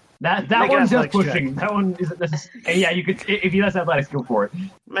athletics? That one's just pushing. Check. That one is yeah. You could if you have athletics, go for it.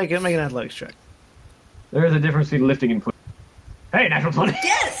 Make an athletics check. There is a difference between lifting and pushing. Hey, natural 20.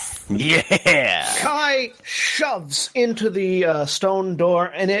 Yes. Yeah. Kai shoves into the stone door,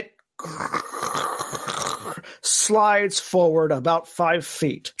 and it slides forward about 5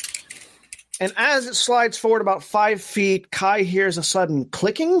 feet. And as it slides forward about 5 feet, Kai hears a sudden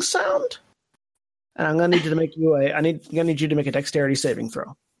clicking sound. And I'm gonna need you to make a dexterity saving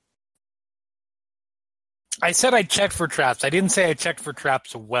throw. I said I checked for traps. I didn't say I checked for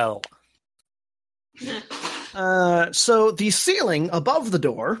traps well. So the ceiling above the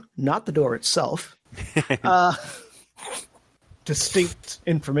door, not the door itself, distinct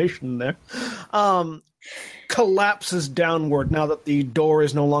information there, collapses downward now that the door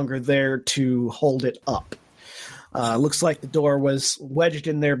is no longer there to hold it up. Looks like the door was wedged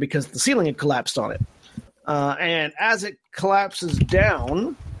in there because the ceiling had collapsed on it. And as it collapses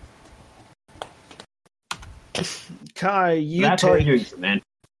down, Kai, you That's take... arguing, man.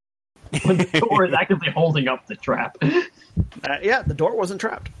 When the door is actively holding up the trap. Yeah, the door wasn't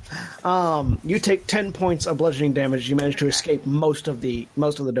trapped. You take 10 points of bludgeoning damage. You manage to escape most of the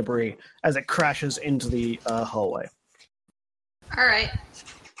debris as it crashes into the hallway. All right.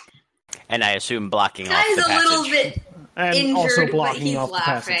 And I assume blocking off Kai's the passage. a little bit And injured, also but blocking he's off the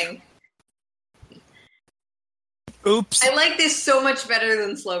passage. laughing. Oops. I like this so much better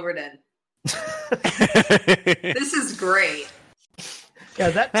than Sloverden. This is great. Yeah,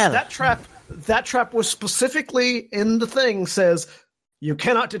 that trap was specifically in the thing, says you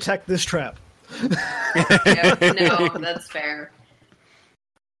cannot detect this trap. Yep, no, that's fair.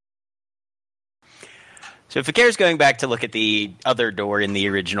 So Fakir's going back to look at the other door in the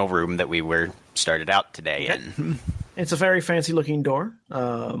original room that we were started out today in. It's a very fancy looking door,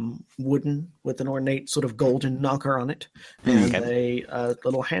 wooden with an ornate sort of golden knocker on it, and a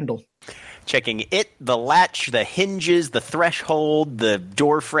little handle. Checking it, the latch, the hinges, the threshold, the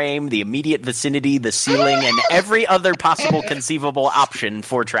door frame, the immediate vicinity, the ceiling, and every other possible conceivable option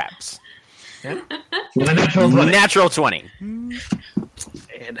for traps. Yeah. With a natural 20. Natural 20.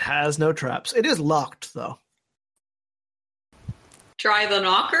 It has no traps. It is locked, though. Try the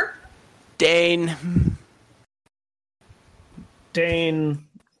knocker. Dane. Dane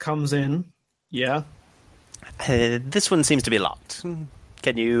comes in. Yeah. This one seems to be locked.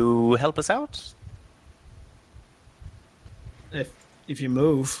 Can you help us out? If you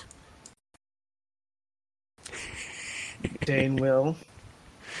move, Dane will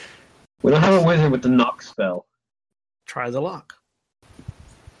We don't have a wizard with the knock spell. try the lock.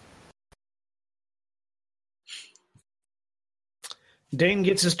 Dane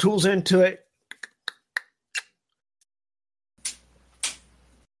gets his tools into it.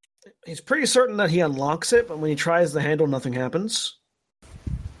 He's pretty certain that he unlocks it, but when he tries the handle, nothing happens.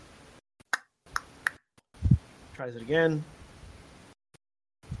 Tries it again.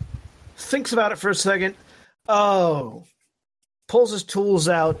 Thinks about it for a second. Oh. Pulls his tools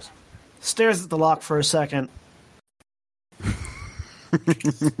out. Stares at the lock for a second.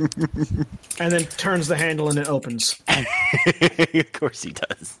 And then turns the handle and it opens. Of course he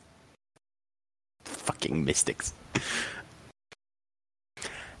does. Fucking mystics.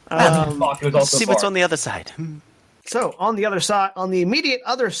 See what's on the other side. So, on the other side, on the immediate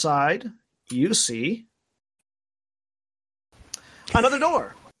other side, you see another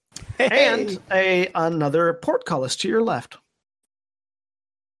door. Hey. And another portcullis to your left.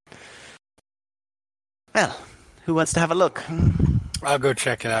 Well, who wants to have a look? I'll go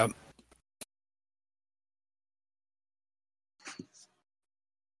check it out.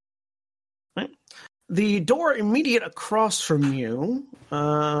 The door immediate across from you,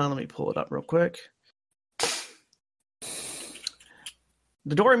 let me pull it up real quick.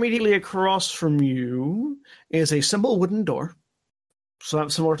 The door immediately across from you is a simple wooden door, so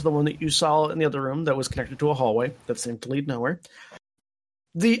similar to the one that you saw in the other room that was connected to a hallway that seemed to lead nowhere.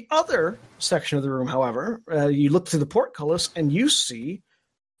 The other section of the room, however, you look through the portcullis and you see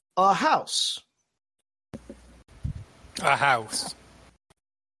a house. A house.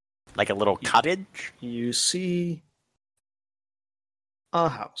 Like a little cottage? You see a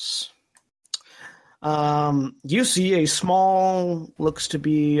house. You see a small, looks to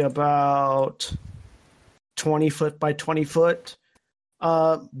be about 20 foot by 20 foot,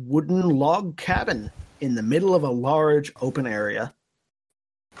 wooden log cabin in the middle of a large open area.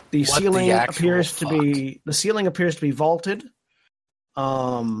 The ceiling appears to be vaulted.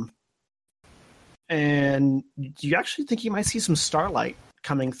 And you actually think you might see some starlight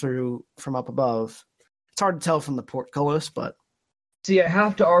coming through from up above. It's hard to tell from the portcullis, but... See, I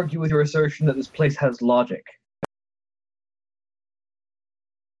have to argue with your assertion that this place has logic.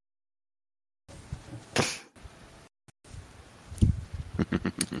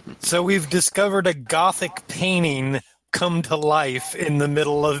 So we've discovered a Gothic painting come to life in the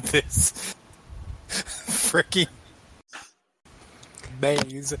middle of this freaking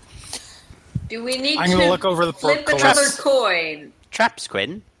maze. Do we need I'm going to to look over the flip portcullis. another coin? Traps,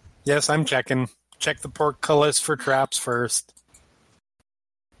 Quinn. Yes, I'm checking. Check the portcullis for traps first.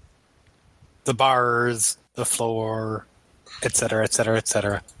 the bars, the floor, etc., etc.,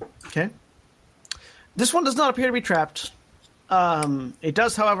 etc. Okay. This one does not appear to be trapped. It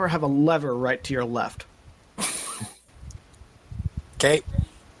does, however, have a lever right to your left. Okay.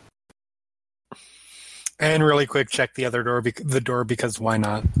 And really quick, check the other door, because why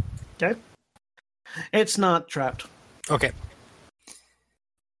not? Okay. It's not trapped. Okay.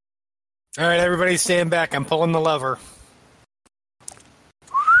 All right, everybody stand back. I'm pulling the lever.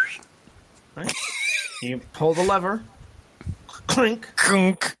 Right. You pull the lever. Clink.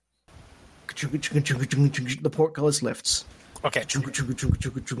 Kunk. The portcullis lifts. Okay.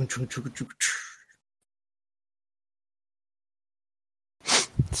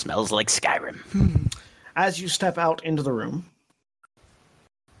 Smells like Skyrim. As you step out into the room,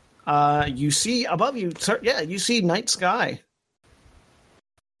 you see above you, you see night sky.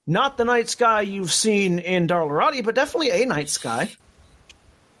 Not the night sky you've seen in Darlarati, but definitely a night sky.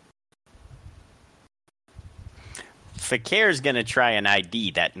 Fakir's gonna try and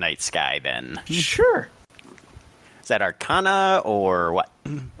ID that night sky then. Sure. Is that Arcana or what?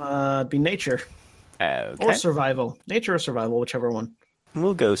 Be nature. Okay. Or survival. Nature or survival, whichever one.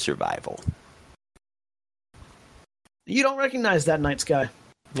 We'll go survival. You don't recognize that night sky.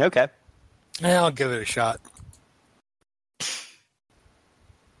 Okay. Yeah, I'll give it a shot.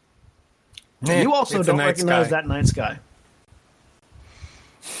 You also don't recognize that night sky.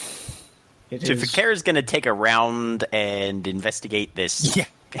 So Fakir's going to take a round and investigate this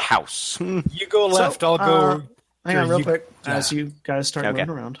house. You go left, I'll go... Hang on real quick as you guys start moving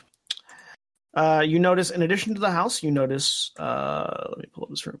around. You notice, in addition to the house, let me pull up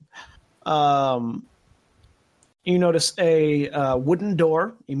this room. You notice a wooden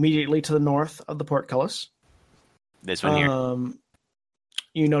door immediately to the north of the portcullis. This one here.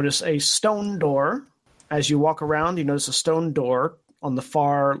 You notice a stone door. As you walk around, you notice a stone door on the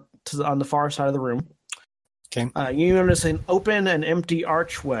far side of the room. Okay. You notice an open and empty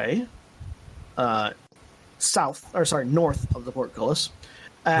archway, north of the portcullis,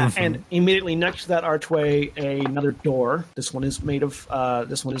 and immediately next to that archway, another door. This one is made of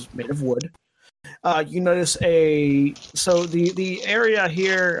wood. You notice the area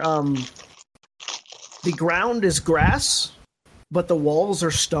here. The ground is grass, but the walls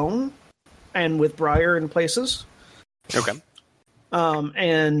are stone and with briar in places. Okay.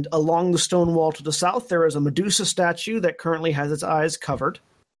 And along the stone wall to the south, there is a Medusa statue that currently has its eyes covered.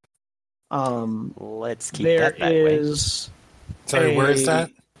 Let's keep that way. Sorry, where is that?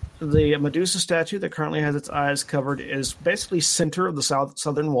 The Medusa statue that currently has its eyes covered is basically center of the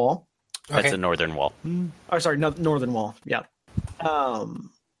southern wall. That's the northern wall. Northern wall. Yeah.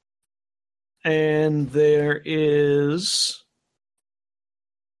 And there is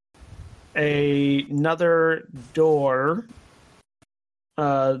another door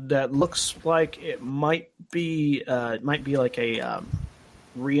that looks like it might be like a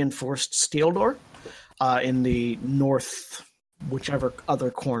reinforced steel door in the north, whichever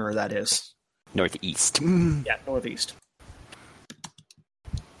other corner that is. Northeast. Yeah, northeast.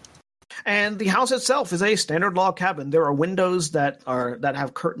 And the house itself is a standard log cabin. There are windows that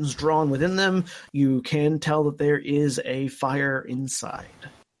have curtains drawn within them. You can tell that there is a fire inside.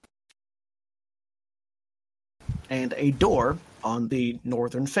 And a door on the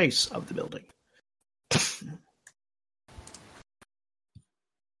northern face of the building.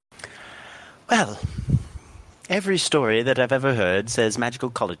 Well, every story that I've ever heard says magical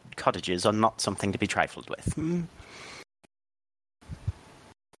cottages are not something to be trifled with.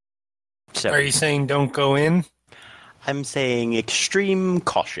 So, are you saying don't go in? I'm saying extreme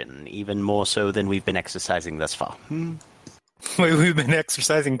caution, even more so than we've been exercising thus far. Wait, we've been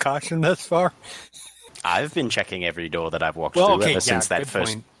exercising caution thus far? I've been checking every door that I've walked through ever since that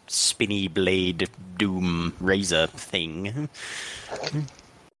first point. spinny blade doom razor thing.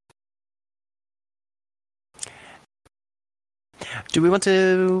 Do we want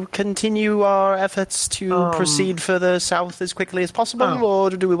to continue our efforts to proceed further south as quickly as possible, or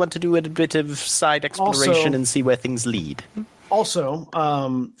do we want to do a bit of side exploration and see where things lead? Also,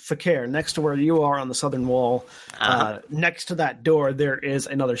 Fakir, next to where you are on the southern wall, next to that door, there is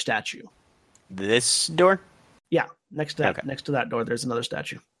another statue. This door? Yeah, next to that door, there's another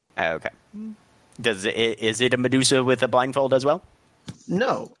statue. Okay. Is it a Medusa with a blindfold as well?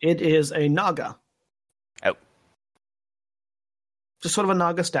 No, it is a Naga. Oh. Just sort of a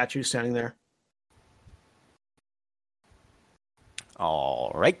Naga statue standing there.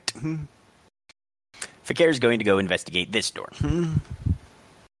 All right. Fakir's going to go investigate this door.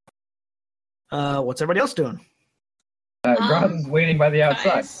 What's everybody else doing? Graza's waiting by the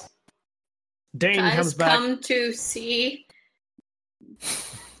outside. Dane comes back. Come to see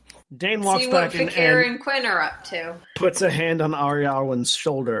Dane walks See what back in Fakir and and Quinn are up to. puts a hand on Ariawyn's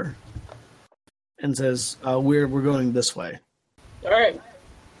shoulder and says, we're going this way. All right.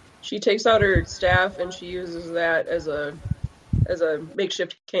 She takes out her staff and she uses that as a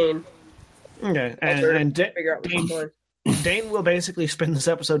makeshift cane. Okay, and figure out where she's going. Dane will basically spend this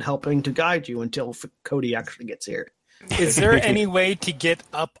episode helping to guide you until Cody actually gets here. Is there any way to get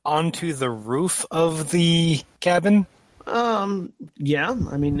up onto the roof of the cabin? Yeah.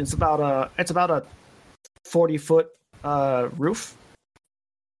 I mean, it's about a 40-foot roof.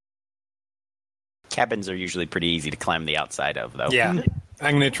 Cabins are usually pretty easy to climb the outside of, though. Yeah,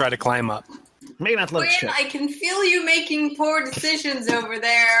 I'm going to try to climb up. Make an athletics Quinn, check. I can feel you making poor decisions over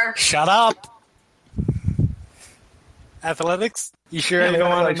there. Shut up! Athletics? You sure I don't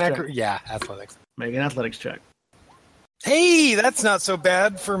want to Yeah, athletics. Make an athletics check. Hey, that's not so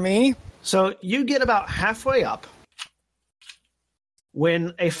bad for me. So you get about halfway up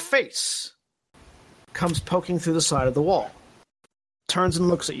when a face comes poking through the side of the wall, turns and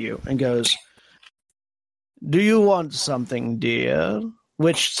looks at you and goes, "Do you want something, dear?"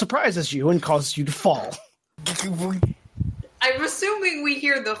 Which surprises you and causes you to fall. I'm assuming we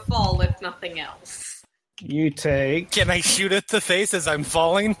hear the fall, if nothing else. You take... Can I shoot at the face as I'm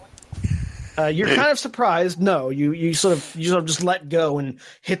falling? You're kind of surprised. No, you sort of just let go and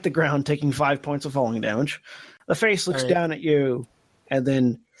hit the ground, taking 5 points of falling damage. The face looks down at you and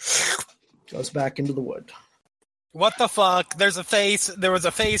then goes back into the wood. What the fuck? There's a face. There was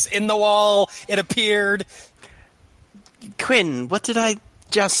a face in the wall. It appeared. Quinn, what did I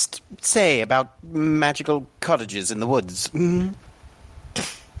just say about magical cottages in the woods? Mm-hmm.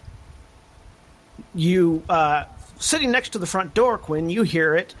 You, sitting next to the front door, Quinn, you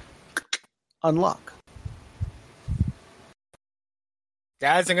hear it unlock.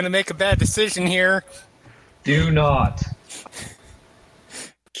 Guys, I'm going to make a bad decision here. Do not.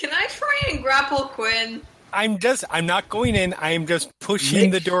 Can I try and grapple Quinn? I'm not going in. I am just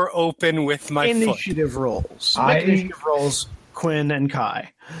pushing the door open with my foot. Initiative rolls. Initiative rolls, Quinn and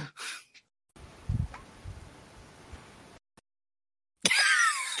Kai.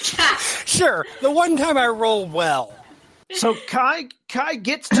 Sure, the one time I roll well. So Kai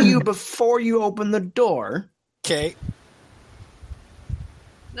gets to you before you open the door. Okay.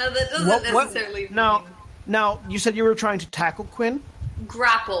 No, that doesn't necessarily mean... Now, you said you were trying to tackle Quinn?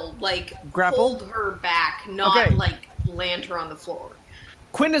 Grapple, hold her back, not, land her on the floor.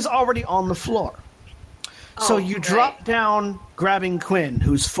 Quinn is already on the floor. So you drop down, grabbing Quinn,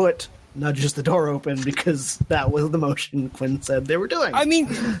 whose foot nudges the door open because that was the motion Quinn said they were doing. I mean,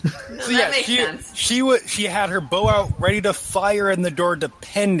 that makes sense. She had her bow out, ready to fire in the door,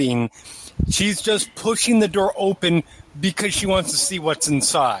 depending. She's just pushing the door open because she wants to see what's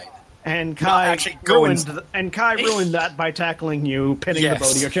inside. And Kai ruined that by tackling you, pinning the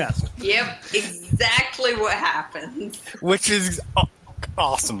bow to your chest. Yep, exactly what happened. Which is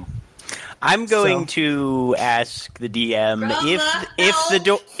awesome. I'm going to ask the DM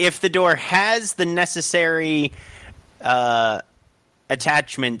if the door has the necessary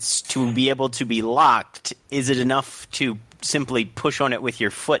attachments to be able to be locked. Is it enough to simply push on it with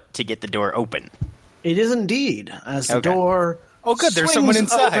your foot to get the door open? It is indeed, as the door. Oh, good. There's someone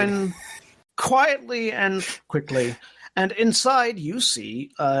inside. Open quietly and quickly, and inside you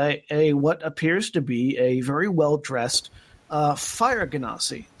see a what appears to be a very well dressed. Fire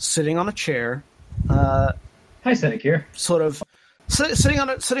Ganassi sitting on a chair. Hi, Senekir. Sort of sitting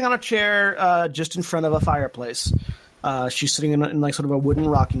on a chair just in front of a fireplace. She's sitting in like sort of a wooden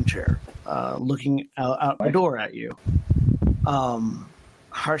rocking chair, looking out the door at you.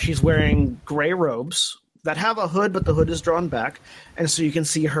 She's wearing gray robes that have a hood, but the hood is drawn back, and so you can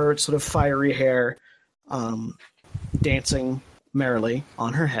see her sort of fiery hair dancing merrily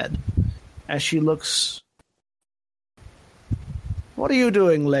on her head as she looks. What are you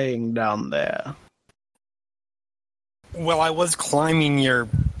doing laying down there? Well, I was climbing your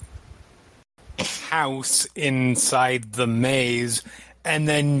house inside the maze, and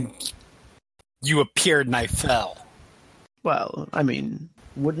then you appeared and I fell. Well, I mean,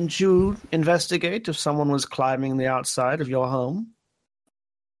 wouldn't you investigate if someone was climbing the outside of your home?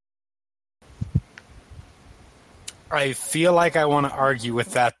 I feel like I want to argue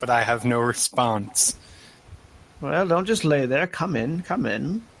with that, but I have no response. Well, don't just lay there. Come in.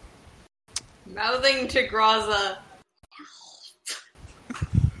 Mouthing to Graza.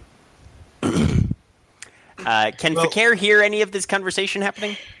 Can Fakir hear any of this conversation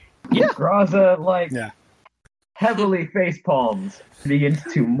happening? Yeah. Graza, heavily face palms, begins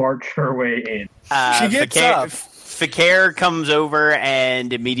to march her way in. She gets up. Fakir comes over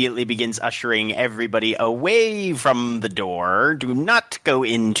and immediately begins ushering everybody away from the door. Do not go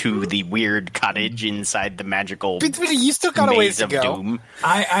into the weird cottage inside the magical You still got a ways to go. Doom.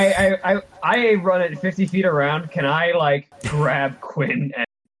 I run it 50 feet around. Can I, grab Quinn and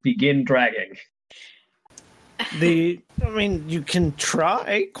begin dragging? You can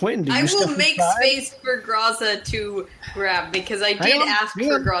try. Quinn, do you I will step make inside? space for Graza to grab, because I did ask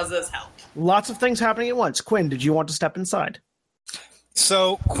for Graza's help. Lots of things happening at once. Quinn, did you want to step inside?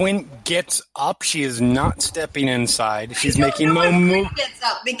 So Quinn gets up. She is not stepping inside. She's I making don't know no if move. Quinn gets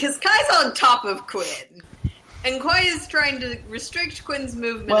up, because Kai's on top of Quinn. And Kai is trying to restrict Quinn's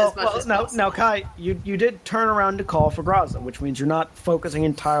movement as much as possible. Now, Kai, you did turn around to call for Graza, which means you're not focusing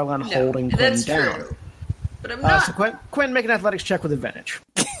entirely on holding Quinn that's down. true. But I'm not. So Quinn, make an athletics check with advantage.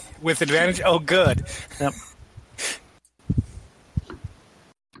 With advantage? Oh, good. Yep.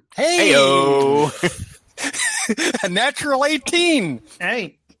 Hey! Heyo! A natural 18!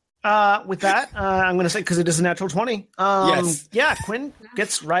 Hey, with that, I'm going to say, because it is a natural 20. Yes. Yeah, Quinn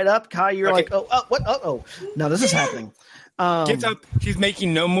gets right up. Kai, you're Okay. like, what? Oh. Now this is happening. Gets up. She's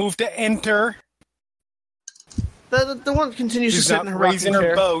making no move to enter. The one continues She's to sit not in her raising rocking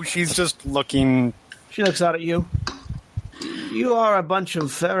her chair. bow. She's just looking. She looks out at you. You are a bunch of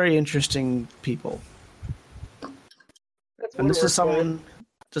very interesting people. That's And this is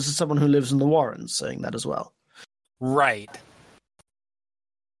someone who lives in the Warrens saying that as well. Right.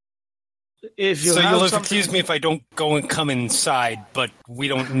 If you So have you'll something- excuse me if I don't go and come inside, but we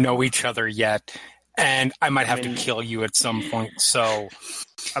don't know each other yet. And I might have to kill you at some point, so...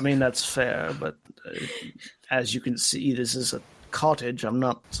 that's fair, but as you can see, this is a cottage. I'm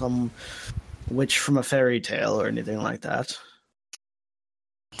not some witch from a fairy tale or anything like that.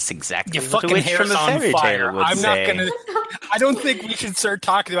 It's exactly Your what a fucking witch hair's from a on fairy fire. tale would I'm say. not gonna... I don't think we should start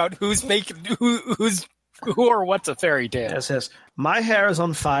talking about who or what's a fairy tale. Yes. My hair is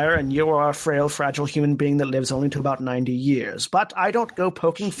on fire, and you are a frail, fragile human being that lives only to about 90 years. But I don't go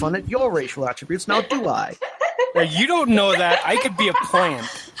poking fun at your racial attributes, now do I? Now, you don't know that. I could be a plant.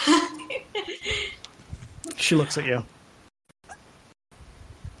 She looks at you.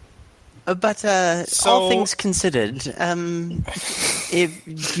 But all things considered,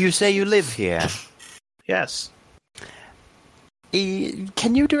 if you say you live here, Yes.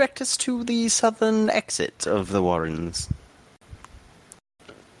 can you direct us to the southern exit of the Warrens?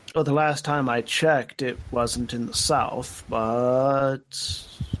 Well, the last time I checked, it wasn't in the south, but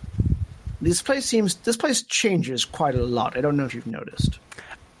this place changes quite a lot. I don't know if you've noticed.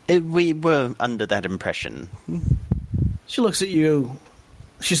 We were under that impression. She looks at you.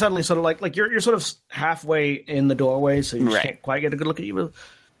 She suddenly sort of like you're sort of halfway in the doorway, so you Right. can't quite get a good look at you.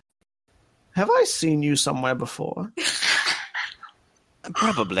 Have I seen you somewhere before?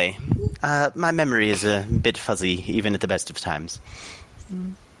 Probably. My memory is a bit fuzzy, even at the best of times.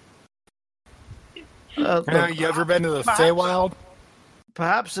 Look, You ever been to the Feywild?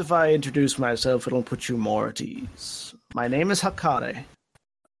 perhaps if I introduce myself, it'll put you more at ease. My name is Hakare.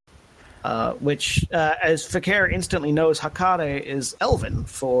 Which, as Fakir instantly knows, Hakare is Elven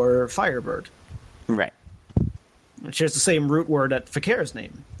for Firebird. Right. It shares the same root word that Fakir's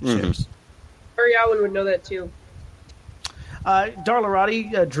name shares. Ariawyn would know that too.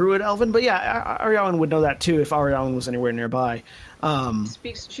 Darlarati, Druid Elven, but yeah, Ariawyn would know that too if Ariawyn was anywhere nearby.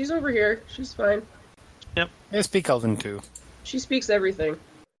 She's over here. She's fine. I speak Elven too. She speaks everything.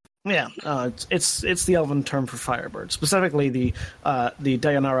 Yeah, it's the Elven term for Firebird, specifically the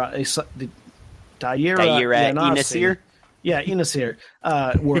Dayanara, the Daira Enasir? Yeah, Enasir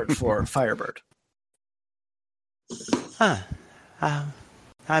word for Firebird.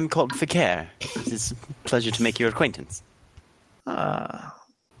 I'm called Fakir. It's a pleasure to make your acquaintance.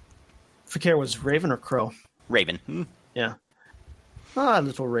 Fakir was Raven or Crow? Raven. Yeah.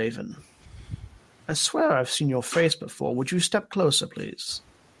 Little Raven. I swear I've seen your face before. Would you step closer, please?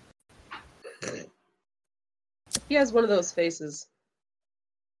 He has one of those faces.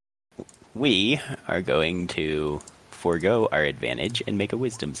 We are going to forego our advantage and make a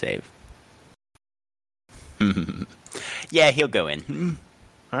wisdom save. Yeah, he'll go in.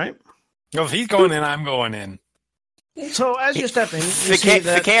 All right. Well, if he's going in, I'm going in. So as you're stepping, you see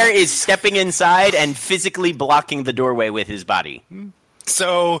that... Fakir is stepping inside and physically blocking the doorway with his body.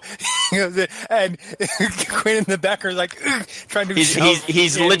 So, and Quinn in the back are like trying to.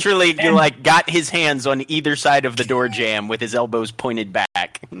 He's literally got his hands on either side of the door jamb with his elbows pointed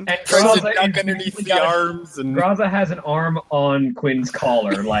back. trying to duck underneath the arms. And Graza has an arm on Quinn's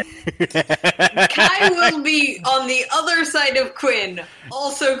collar, like. Kai will be on the other side of Quinn,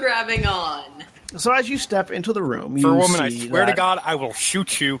 also grabbing on. So as you step into the room, you for a woman, I see swear to that- God, I will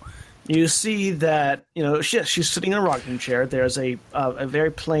shoot you. You see that, she's sitting in a rocking chair. There's a very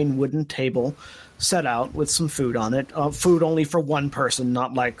plain wooden table set out with some food on it. Food only for one person,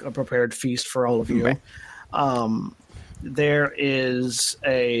 not like a prepared feast for all of you. Okay. There is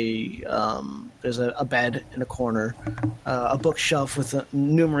there's a bed in a corner, a bookshelf with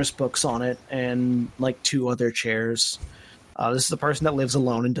numerous books on it, and like 2 other chairs. This is the person that lives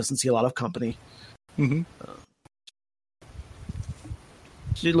alone and doesn't see a lot of company. Mm-hmm.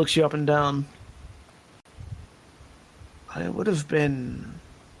 She looks you up and down. It would have been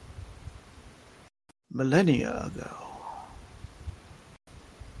millennia ago.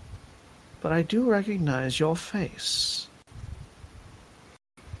 But I do recognize your face.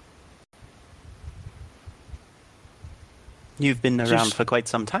 You've been around for quite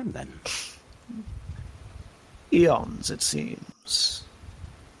some time, then. Eons, it seems.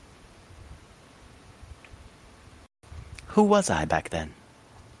 Who was I back then?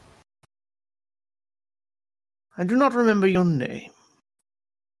 I do not remember your name.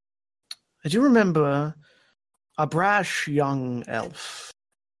 I do remember a brash young elf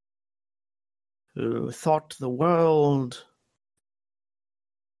who thought the world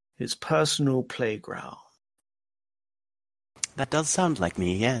his personal playground. That does sound like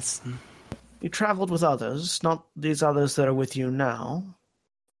me, yes. You traveled with others, not these others that are with you now.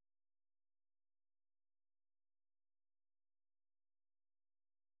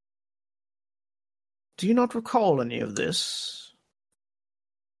 Do you not recall any of this?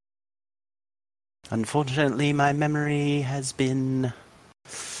 Unfortunately, my memory has been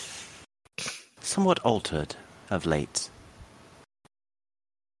somewhat altered of late.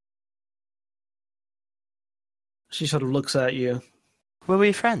 She sort of looks at you. Were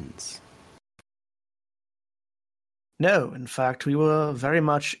we friends? No, in fact, we were very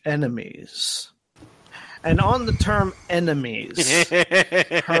much enemies. And on the term enemies,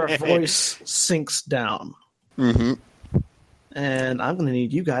 her voice sinks down. Mm-hmm. And I'm going to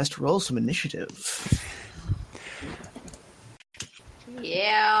need you guys to roll some initiative.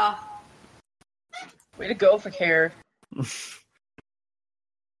 Yeah. Way to go, Fakir.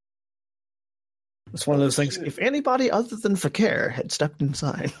 It's one of those things, if anybody other than Fakir had stepped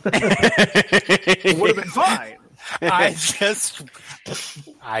inside, it would have been fine.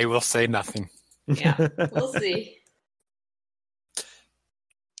 I will say nothing. Yeah, we'll see.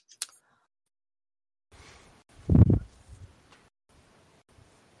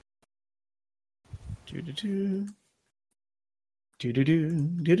 Do-do-do. Do-do-do.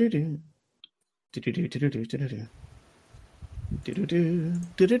 Do-do-do. Do-do-do. Do-do-do. Do-do-do. Do-do-do.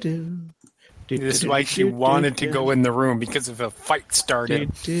 Do-do-do. This is why she wanted to go in the room, because if a fight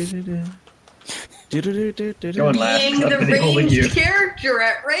started. Going last. Being the They holding you. ranged character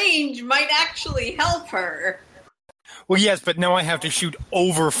at range might actually help her. Well, yes, but now I have to shoot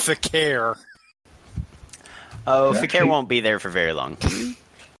over Fakir. Oh, Actually- Fakir won't be there for very long.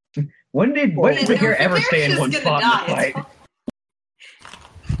 When did Fakir ever stay in one Fakir's spot in gonna the fight?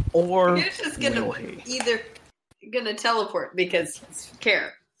 Or You're just gonna either gonna teleport because he's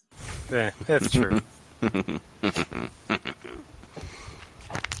Fakir. Yeah, that's true.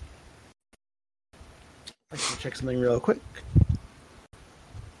 I can check something real quick.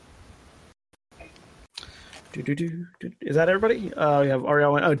 Is that everybody? We have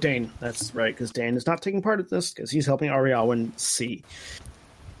Ariawyn. Oh, Dane. That's right, because Dane is not taking part of this because he's helping Ariawyn see.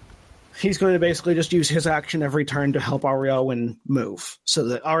 He's going to basically just use his action every turn to help Ariawyn move, so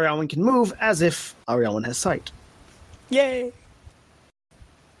that Ariawyn can move as if Ariawyn has sight. Yay!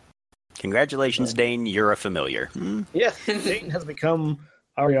 Congratulations, Dane. You're a familiar. Yeah, Dane has become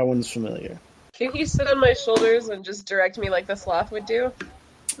Ariawyn's familiar. Can he sit on my shoulders and just direct me like the sloth would do?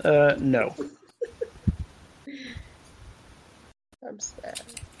 No. I'm sad.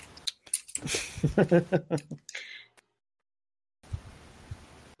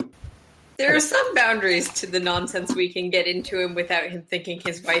 There are some boundaries to the nonsense we can get into him without him thinking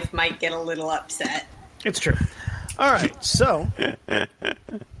his wife might get a little upset. It's true. All right, so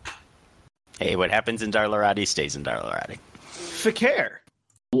Hey, what happens in Darlarati stays in Darlarati. Fakir,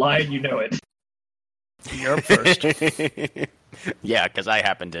 Lied, you know it. you're up first. Yeah, because I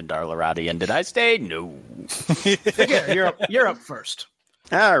happened in Darlarati, and did I stay? No. Fakir, you're up first.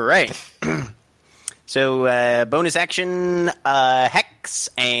 All right. So, bonus action, Hex,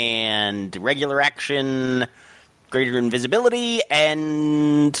 and regular action, greater invisibility,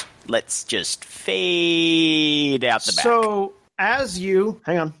 and let's just fade out the back. So, as you...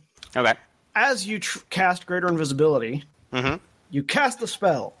 Hang on. Okay. As you cast Greater Invisibility, you cast the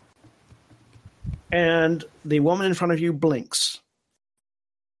spell, and the woman in front of you blinks.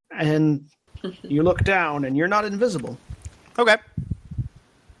 And you look down, and you're not invisible. Okay.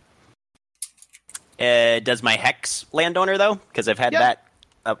 Does my hex land on her, though? Because I've had that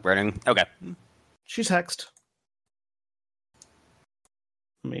up running. Okay. She's hexed.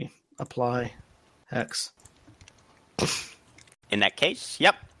 Let me apply hex. In that case,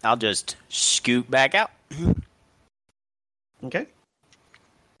 yep. I'll just scoot back out. Okay.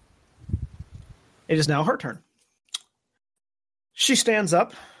 It is now her turn. She stands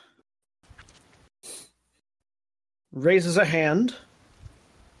up, raises a hand,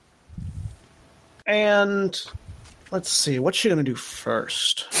 and let's see, what's she going to do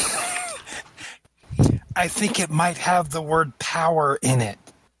first? I think it might have the word power in it.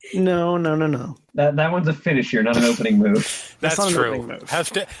 No. That one's a finisher, not an opening move. That's not an true. opening move. Has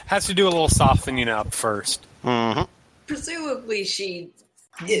to do a little softening up first. Mm-hmm. Presumably she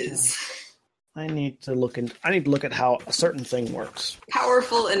is I need to look at how a certain thing works.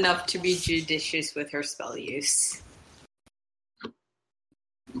 powerful enough to be judicious with her spell use.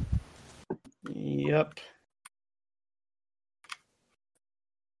 Yep.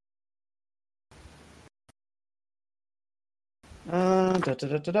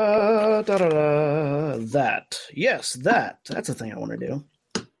 That. Yes, that. That's a thing I want to do.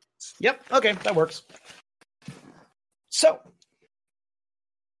 Yep, okay, that works. So,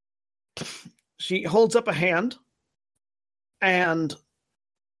 she holds up a hand, and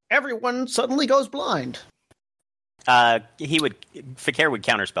everyone suddenly goes blind. Fakir would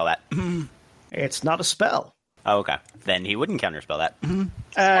counterspell that. It's not a spell. Oh, okay. Then he wouldn't counterspell that.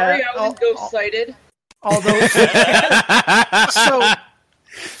 Ariawyn ghost-sighted. Although, so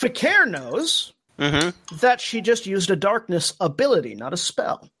Fakir knows that she just used a darkness ability, not a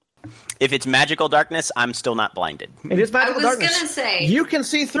spell. If it's magical darkness, I'm still not blinded. It is magical darkness. I was gonna say you can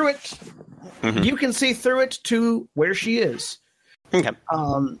see through it. You can see through it to where she is. Okay.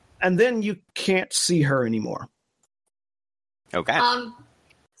 And then you can't see her anymore. Okay.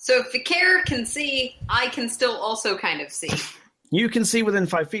 So if Fakir can see, I can still also kind of see. You can see within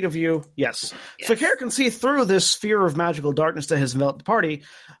 5 feet of you, yes. Fakir can see through this sphere of magical darkness that has enveloped the party,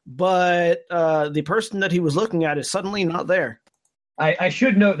 but the person that he was looking at is suddenly not there. I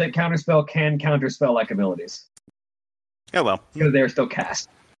should note that Counterspell can counterspell-like abilities. Oh, well. Because they are still cast.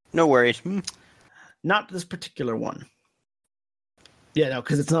 No worries. Not this particular one. Yeah, no,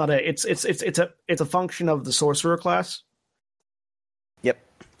 because it's not it's a function of the sorcerer class. Yep.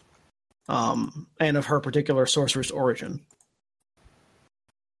 And of her particular sorcerer's origin.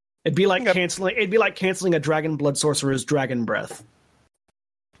 It'd be like canceling a dragon blood sorcerer's dragon breath.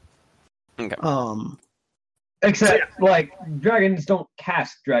 Okay. Except, dragons don't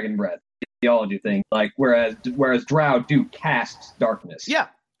cast dragon breath. Theology thing. Whereas drow do cast darkness. Yeah,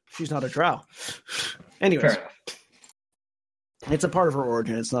 she's not a drow. Anyways, Fair enough. it's a part of her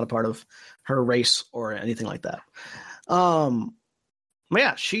origin. It's not a part of her race or anything like that.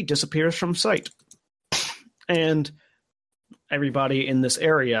 Yeah, she disappears from sight, and everybody in this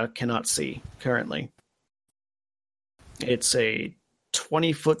area cannot see currently. It's a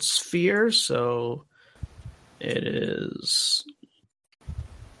 20-foot sphere, so it is...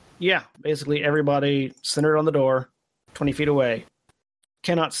 Yeah, basically everybody centered on the door, 20 feet away,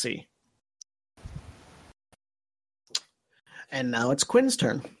 cannot see. And now it's Quinn's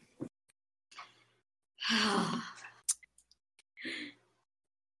turn.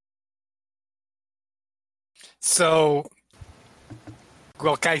 So,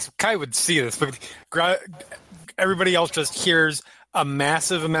 well, Kai would see this, but everybody else just hears a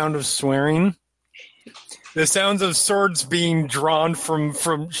massive amount of swearing. The sounds of swords being drawn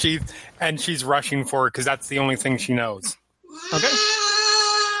from sheath, and she's rushing for it because that's the only thing she knows. Okay.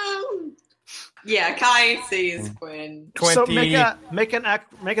 Yeah, Kai sees Quinn. 20. So make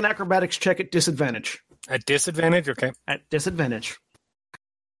an acrobatics check at disadvantage. At disadvantage? Okay. At disadvantage.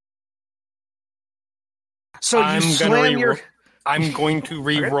 So I'm you slam your... I'm going to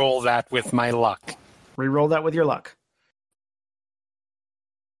re-roll that with my luck. Re-roll that with your luck.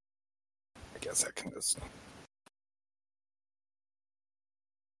 I guess I can just...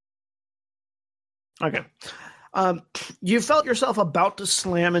 Okay. You felt yourself about to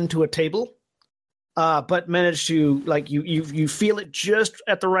slam into a table, but managed to, you feel it just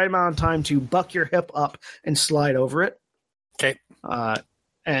at the right amount of time to buck your hip up and slide over it. Okay.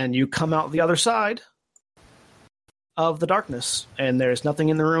 And you come out the other side of the darkness, and there's nothing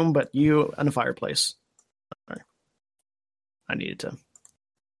in the room but you and a fireplace. Sorry. I needed to...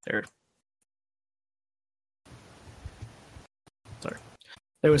 There. Sorry.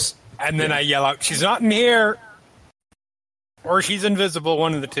 There was... And then I yell out, she's not in here! Or she's invisible,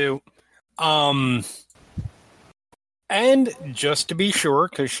 one of the two. And just to be sure,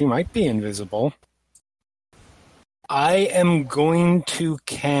 because she might be invisible, I am going to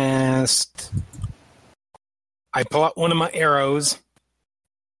cast I pull out one of my arrows,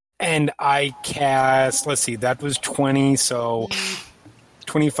 and I cast, let's see, that was 20, so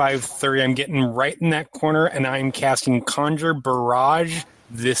 25, 30. I'm getting right in that corner, and I'm casting Conjure Barrage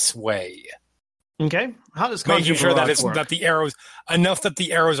this way. Okay. How does Conjure Making sure Barrage work? that the arrows, enough that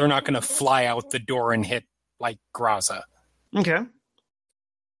the arrows are not going to fly out the door and hit, like, Graza. Okay.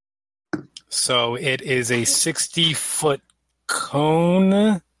 So it is a 60-foot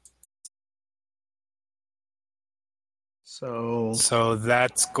cone. So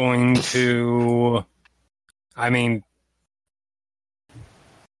that's going to,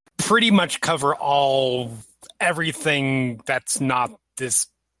 pretty much cover everything that's not this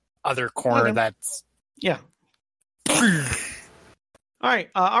other corner. Okay. That's yeah. All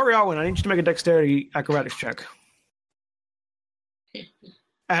right, Ariawyn, I need you to make a dexterity acrobatics check.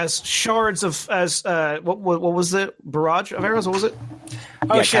 As shards of what was it? Barrage of arrows? What was it?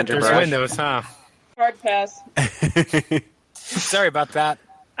 Oh Yeah, shit! There's barrage. windows, huh? Hard pass. Sorry about that.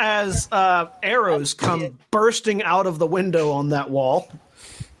 As arrows come bursting out of the window on that wall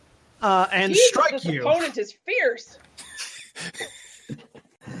and Jesus, strike this you. opponent is fierce.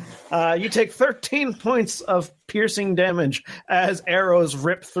 You take 13 points of piercing damage as arrows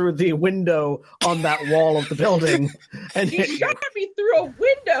rip through the window on that wall of the building and He hit you. shot me through a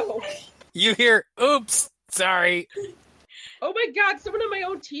window. You hear, oops, sorry. Oh my god, someone on my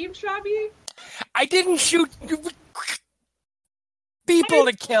own team shot me? I didn't shoot people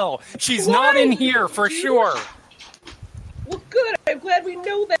to kill. She's not in here for sure. Well, good. I'm glad we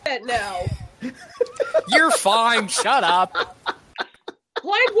know that now. You're fine. Shut up.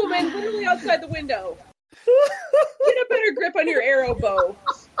 Blind woman, literally outside the window. Get a better grip on your arrow bow,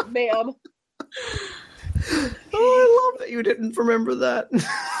 ma'am. Oh, I love that you didn't remember that.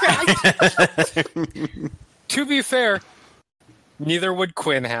 To be fair, neither would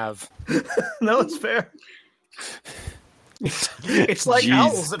Quinn have. No, it's fair. It's like Jeez.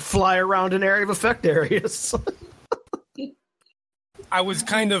 owls that fly around in area of effect areas. I was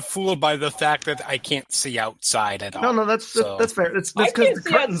kind of fooled by the fact that I can't see outside at all. No, that's fair. That's I because can't the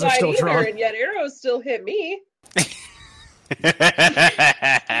see curtains are outside still either, drawn. and yet arrows still hit me.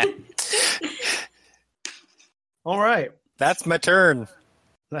 All right, That's my turn.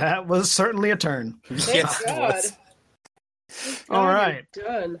 that was certainly a turn. Thank Yes, it God. was. All right,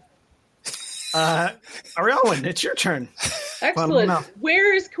 Done. Ariawyn, it's your turn. Excellent. enough.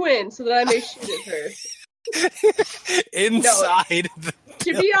 Where is Quinn so that I may shoot at her? Inside.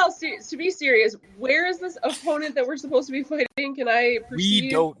 To be serious, where is this opponent that we're supposed to be fighting? Can I perceive? We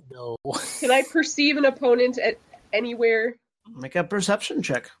don't know. Can I perceive an opponent at anywhere? Make a perception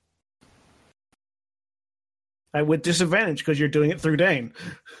check. With disadvantage because you're doing it through Dane.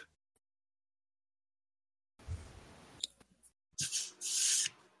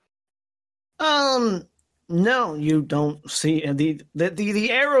 No, you don't see the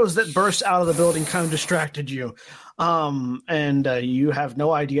arrows that burst out of the building kind of distracted you, and you have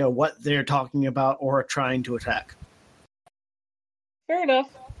no idea what they're talking about or trying to attack. Fair enough.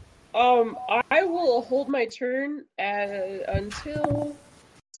 I will hold my turn until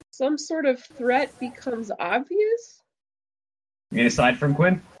some sort of threat becomes obvious. You mean aside from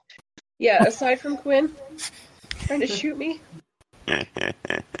Quinn? Yeah, aside from Quinn trying to shoot me.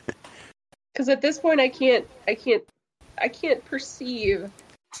 Because at this point, I can't perceive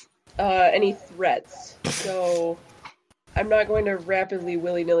any threats. So I'm not going to rapidly,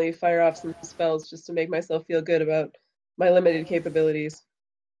 willy-nilly fire off some spells just to make myself feel good about my limited capabilities.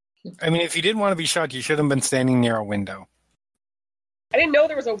 I mean, if you didn't want to be shot, you should have been standing near a window. I didn't know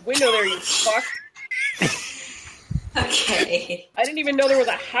there was a window there, you fuck. Okay. I didn't even know there was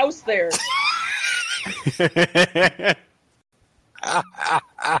a house there.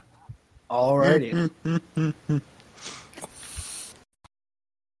 Alrighty.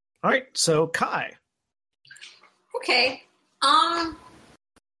 All right, so Kai. Okay.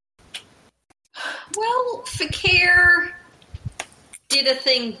 Well, Fakir did a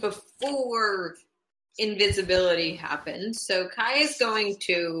thing before invisibility happened, so Kai is going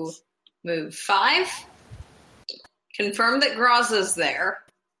to move 5. Confirm that Graza's there.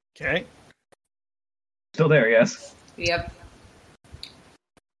 Okay. Still there, yes. Yep.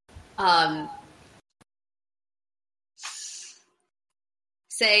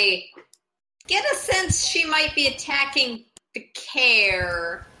 Say, get a sense she might be attacking the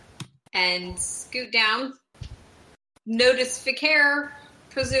care and scoot down. Notice Fakir,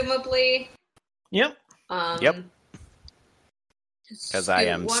 presumably. Yep. Yep. Because I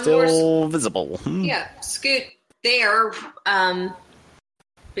am one still visible. Yeah, scoot there,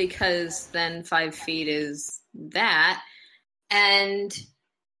 because then 5 feet is that. And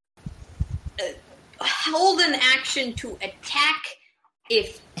hold an action to attack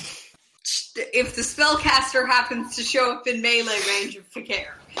if the spellcaster happens to show up in melee range of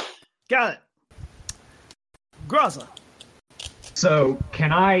Fakir. Got it. Graza. So,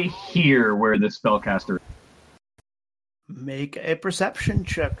 can I hear where the spellcaster is? Make a perception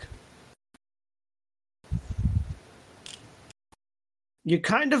check. You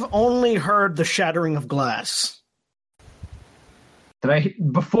kind of only heard the shattering of glass.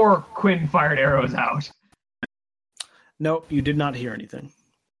 Before Quinn fired arrows out? Nope, you did not hear anything.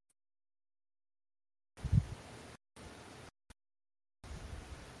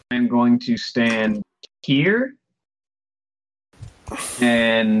 I'm going to stand here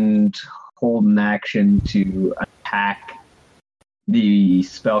and hold an action to attack the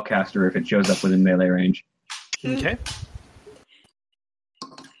spellcaster if it shows up within melee range. Okay.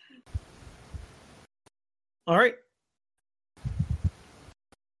 All right.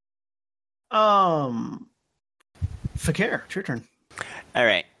 Fakir, it's your turn. All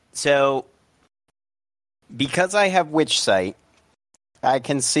right. So, because I have Witch Sight, I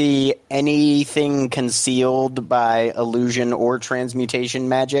can see anything concealed by illusion or transmutation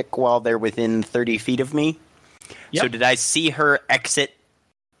magic while they're within 30 feet of me. Yep. So did I see her exit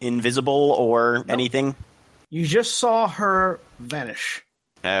invisible or anything? You just saw her vanish.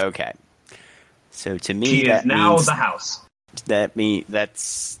 Okay. So to me, she that is now means, the house. To me,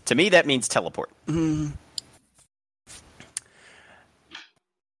 that means teleport.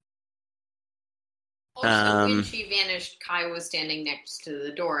 Also, when she vanished, Kai was standing next to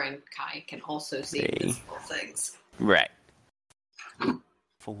the door, and Kai can also see invisible things. Right.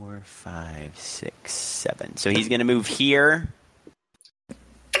 4, 5, 6, 7. So he's going to move here.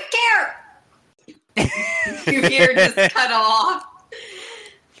 Care! Your ear just cut off.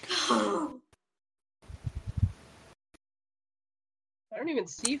 I don't even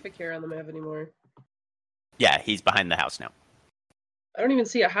see Fakir on the map anymore. Yeah, he's behind the house now. I don't even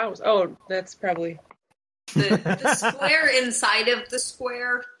see a house. Oh, that's probably... The square inside of the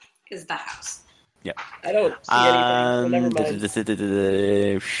square is the house. Yep. I don't see anything. So never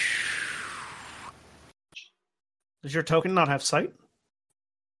mind. Does your token not have sight?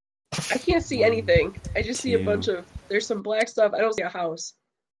 I can't see anything. I just see a bunch of... There's some black stuff. I don't see a house.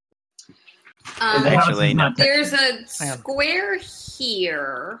 Actually, no. There's a square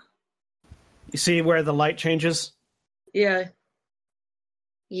here. You see where the light changes? Yeah.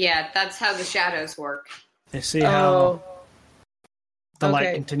 Yeah, that's how the shadows work. You see how the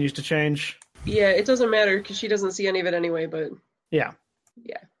light continues to change? Yeah, it doesn't matter because she doesn't see any of it anyway, but... Yeah.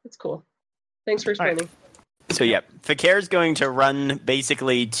 Yeah, it's cool. Thanks for explaining. Right. So, yeah, Fakir's going to run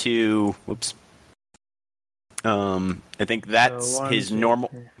basically to... Whoops. I think that's his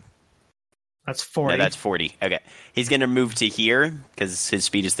normal... That's 40. No, that's 40. Okay. He's going to move to here because his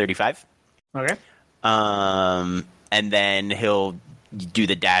speed is 35. Okay. And then he'll do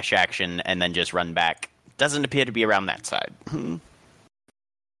the dash action and then just run back. Doesn't appear to be around that side.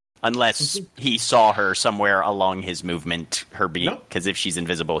 Unless he saw her somewhere along his movement, because if she's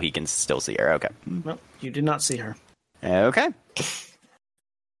invisible, he can still see her. Okay. No, you did not see her. Okay.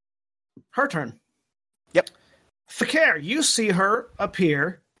 Her turn. Yep. Fakir, you see her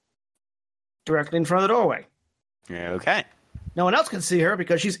appear directly in front of the doorway. Okay. No one else can see her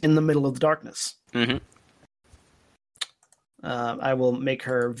because she's in the middle of the darkness. Mm-hmm. I will make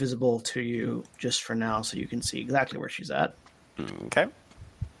her visible to you just for now so you can see exactly where she's at. Okay.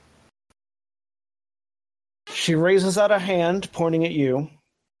 She raises out a hand pointing at you.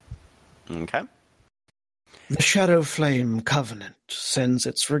 Okay. The Shadow Flame Covenant sends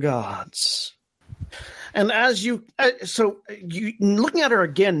its regards. And as you looking at her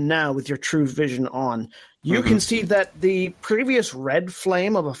again now with your true vision on, you can see that the previous red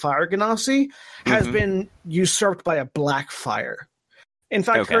flame of a fire ganassi has been usurped by a black fire. In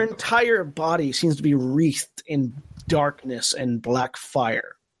fact, her entire body seems to be wreathed in darkness and black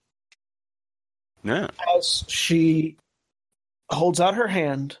fire. Yeah. As she holds out her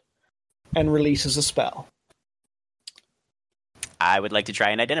hand and releases a spell. I would like to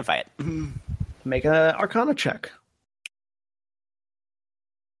try and identify it. Make an Arcana check.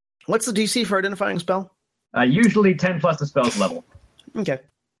 What's the DC for identifying a spell? Usually 10 plus the spell's level. Okay.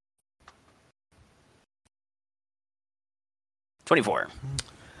 24.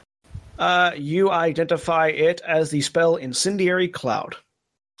 You identify it as the spell Incendiary Cloud.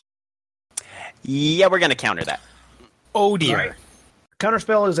 Yeah, we're going to counter that. Oh, dear. Right.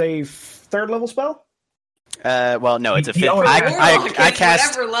 Counterspell is a third level spell? Well, no, it's a fifth. I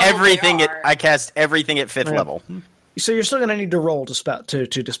cast everything. I cast everything at fifth level. So you're still going to need to roll to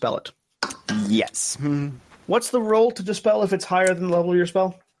dispel it. Yes. What's the roll to dispel if it's higher than the level of your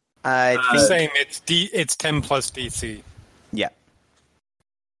spell? I think... Same. It's 10 plus DC. Yeah.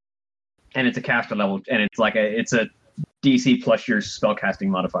 And it's a caster level, and it's a DC plus your spellcasting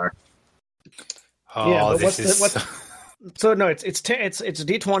modifier. Oh, but this is... So no, it's a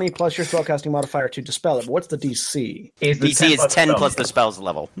D20 plus your spellcasting modifier to dispel it. But what's the DC? DC is 10 plus the spell's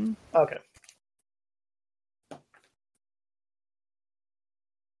level. Okay.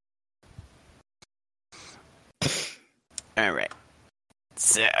 All right.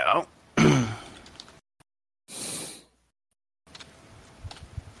 So...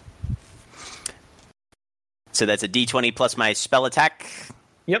 So that's a D20 plus my spell attack?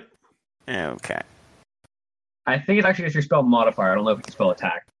 Yep. Okay. I think it's actually just your spell modifier. I don't know if it's spell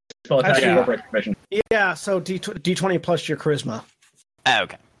attack. Spell attack Actually, incorporates proficiency. Yeah, so D20 plus your charisma.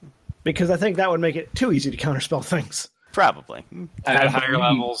 Okay. Because I think that would make it too easy to counterspell things. Probably. At higher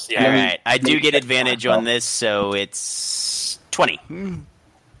levels, yeah. All right. I do get advantage on this, so it's 20.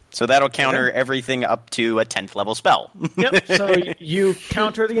 So that'll counter everything up to a 10th level spell. Yep, so you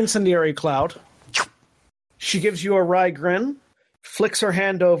counter the incendiary cloud. She gives you a wry grin, flicks her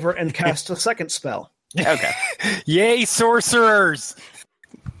hand over, and casts a second spell. Okay. Yay, sorcerers!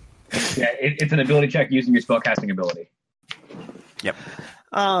 Yeah, it's an ability check using your spellcasting ability. Yep.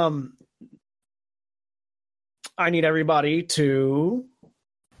 I need everybody to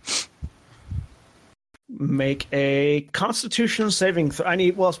make a Constitution saving throw. I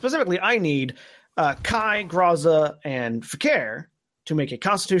need Kai, Graza, and Fakir to make a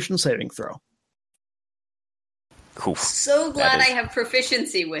Constitution saving throw. Cool. So glad I have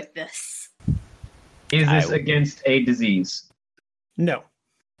proficiency with this. Is this against a disease? No.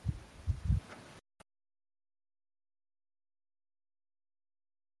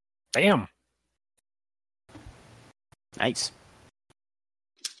 Damn. Nice.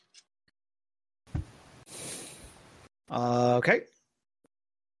 Okay.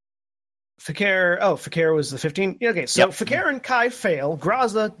 Fakir was the 15. Okay, so Yep. Fakir and Kai fail.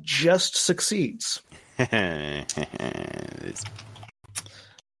 Graza just succeeds.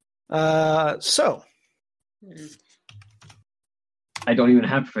 So. I don't even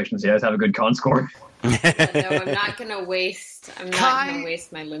have proficiency. I just have a good con score. No, I'm not gonna waste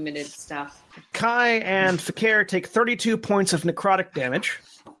my limited stuff. Kai and Fakir take 32 points of necrotic damage.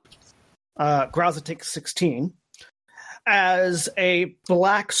 Graza takes 16. As a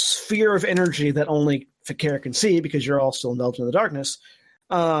black sphere of energy that only Fakir can see, because you're all still enveloped in the darkness,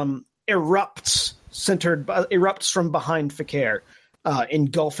 erupts from behind Fakir,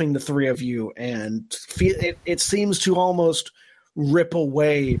 engulfing the three of you, and it seems to almost rip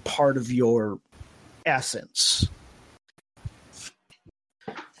away part of your essence.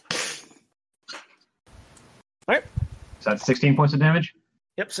 All right. So that's 16 points of damage?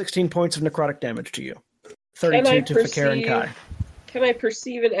 Yep, 16 points of necrotic damage to you. 32 to Fakir and Kai. Can I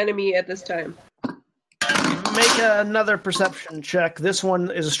perceive an enemy at this time? Make another perception check. This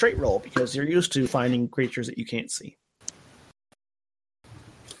one is a straight roll because you're used to finding creatures that you can't see.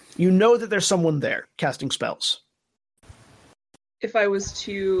 You know that there's someone there casting spells. If I was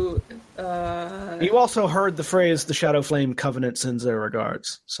to... You also heard the phrase, the Shadow Flame Covenant sends their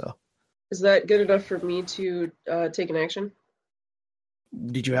regards. So, is that good enough for me to take an action?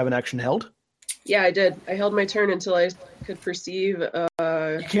 did you have an action held? Yeah, I did. I held my turn until I could perceive...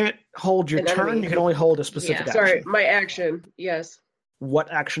 You can't hold your turn, enemy. you can only hold a specific action. Sorry, my action, yes.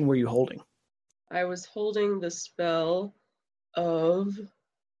 What action were you holding? I was holding the spell of...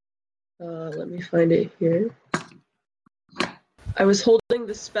 let me find it here. I was holding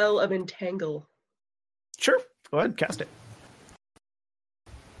the spell of Entangle. Sure, go ahead, cast it.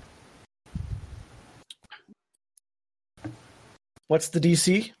 What's the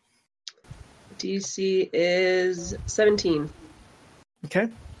DC? DC is 17. Okay.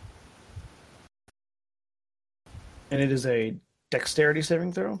 And it is a dexterity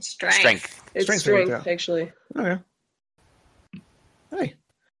saving throw? Strength. It's Strength saving strength, throw. actually. Okay. Hey,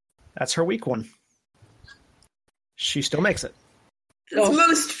 that's her weak one. She still makes it. It's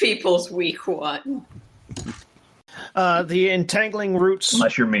most people's weak one. The entangling roots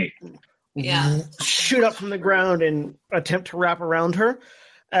Unless you're me. Yeah. shoot up from the ground and attempt to wrap around her.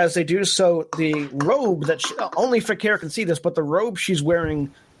 As they do so, the robe that only Fakir can see this, but the robe she's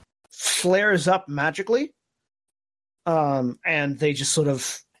wearing flares up magically, and they just sort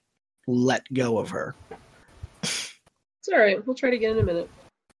of let go of her. It's all right. We'll try it again in a minute.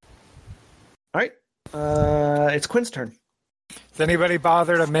 All right, it's Quinn's turn. Does anybody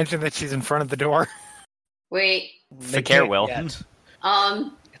bother to mention that she's in front of the door? Wait. Fakir will. Yet.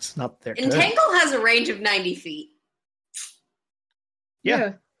 It's not there. Entangle has a range of 90 feet.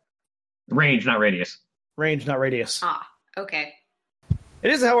 Yeah. Range, not radius. Range, not radius. Ah, okay.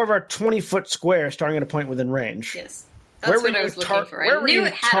 It is, however, a 20-foot square starting at a point within range. Yes. That's what I was looking for. I knew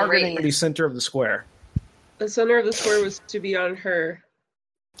it had a targeting radius. the center of the square? The center of the square was to be on her.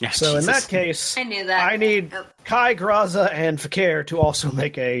 So in that case, I knew that. I need Kai, Graza, and Fakir to also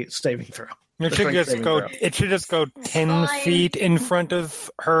make a saving throw. It should just go 10 feet in front of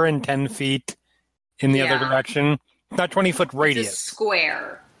her and 10 feet in the other direction. Not 20-foot radius. It's a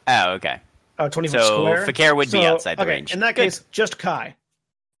square. Oh, okay. Oh, 20-foot square? So Fakir would be outside the range. In that case, just Kai.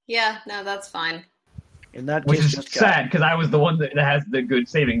 Yeah, no, that's fine. In that Which case, is just sad, because I was the one that has the good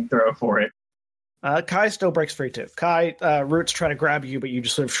saving throw for it. Kai still breaks free, too. Kai, Roots try to grab you, but you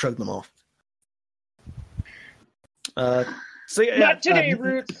just sort of shrug them off. Not today,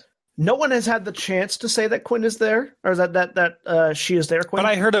 Roots! No one has had the chance to say that Quinn is there, or is that she is there, Quinn? But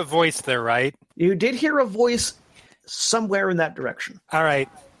I heard a voice there, right? You did hear a voice somewhere in that direction. All right.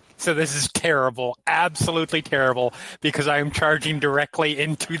 So this is terrible, absolutely terrible, because I am charging directly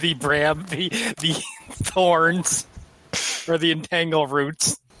into the the thorns, or the entangle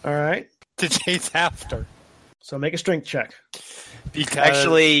roots. All right. To chase after. So make a strength check. Because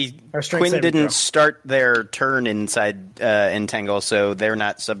actually, Quinn didn't throw. start their turn inside entangle, so they're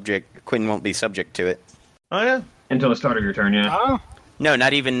not subject. Quinn won't be subject to it. Oh yeah, until the start of your turn. Yeah. Oh. No,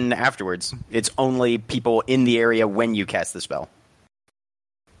 not even afterwards. It's only people in the area when you cast the spell.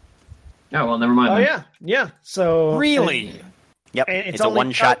 Oh, well, never mind. Oh, then. yeah. So really? Yep. It's a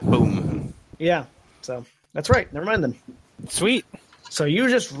one-shot boom. Yeah. So that's right. Never mind then. Sweet. So you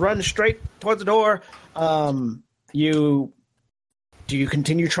just run straight towards the door. Do you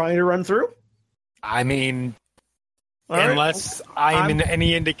continue trying to run through? I mean, there's unless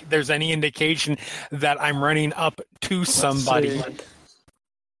there's any indication that I'm running up to somebody.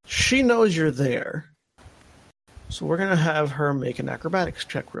 She knows you're there. So we're going to have her make an acrobatics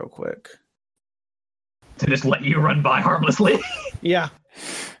check real quick. To just let you run by harmlessly? Yeah.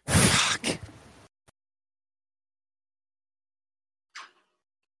 Fuck.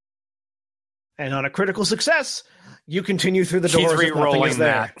 And on a critical success, you continue through the door. She's re-rolling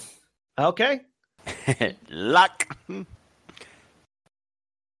that. Okay. Luck.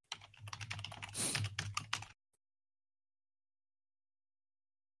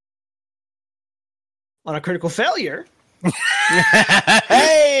 On a critical failure,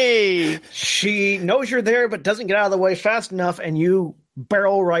 hey! She knows you're there, but doesn't get out of the way fast enough, and you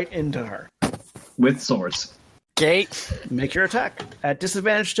barrel right into her. With swords. Okay. Make your attack. At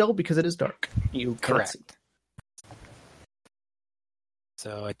disadvantage still, because it is dark. You correct. See.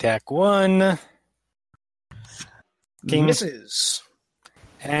 So attack 1. King. Misses.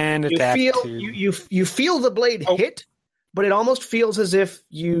 And attack 2. You feel the blade hit, but it almost feels as if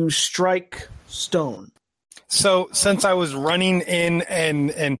you strike stone. So since I was running in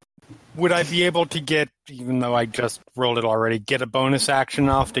and would I be able to get, even though I just rolled it already, get a bonus action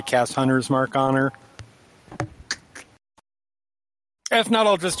off to cast Hunter's Mark on her? If not,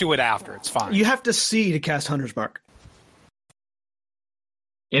 I'll just do it after. It's fine. You have to see to cast Hunter's Mark.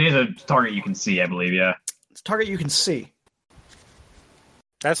 It is a target you can see, I believe, yeah. It's a target you can see.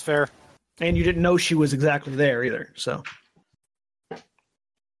 That's fair. And you didn't know she was exactly there either, so...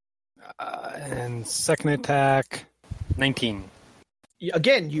 And second attack, 19.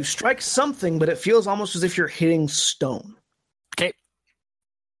 Again, you strike something, but it feels almost as if you're hitting stone. Okay.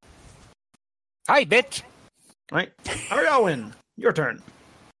 Hi, bitch. All right. Ariawyn, your turn.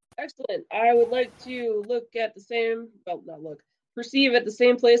 Excellent. I would like to perceive at the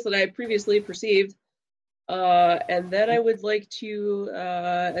same place that I previously perceived. And then I would like to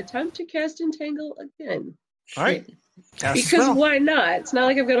attempt to cast Entangle again. All right. Because why not? It's not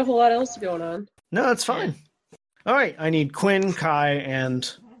like I've got a whole lot else going on. No, that's fine. All right. I need Quinn, Kai, and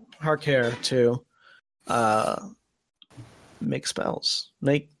Harkhair to make spells.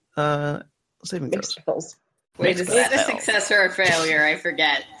 Make saving throws. Spells. Wait, is that a success or a failure? I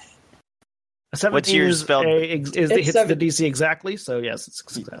forget. A 17 What's your spell? hits the DC exactly, so yes, it's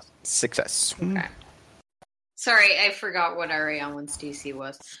a success. Success. Okay. Sorry, I forgot what Ariawyn's DC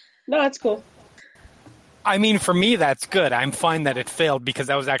was. No, it's cool. I mean, for me, that's good. I'm fine that it failed because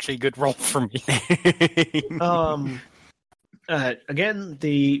that was actually a good roll for me. Again,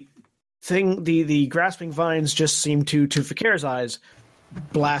 the grasping vines just seem to Fakir's eyes,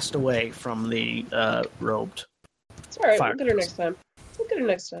 blast away from the robed. It's all right. fire. We'll get her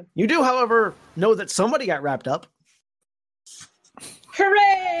next time. You do, however, know that somebody got wrapped up.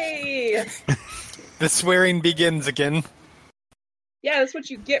 Hooray! The swearing begins again. Yeah, that's what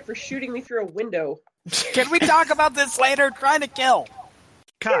you get for shooting me through a window. Can we talk about this later? Trying to kill.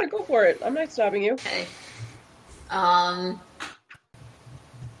 Yeah, go for it. I'm not stopping you. Okay.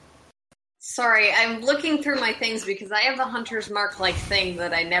 Sorry, I'm looking through my things because I have a hunter's mark-like thing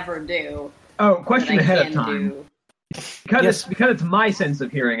that I never do. Oh, question ahead of time. Do. Because it's my sense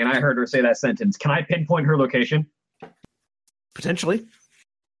of hearing, and I heard her say that sentence, can I pinpoint her location? Potentially.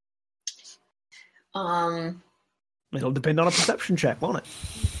 It'll depend on a perception check, won't it?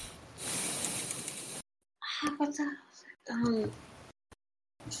 How about that?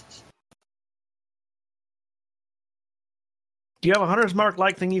 Do you have a hunter's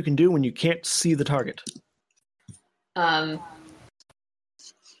mark-like thing you can do when you can't see the target? Well,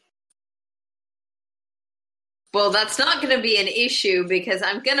 that's not going to be an issue because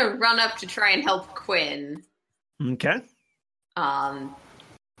I'm going to run up to try and help Quinn. Okay.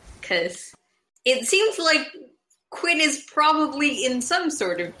 Because it seems like Quinn is probably in some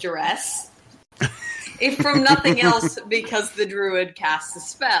sort of duress. If from nothing else, because the Druid cast a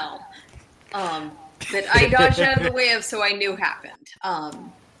spell. That I dodged out of the way of, so I knew happened.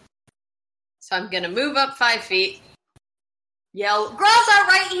 So I'm going to move up 5 feet, yell, Graza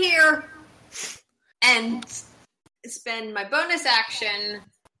right here! And spend my bonus action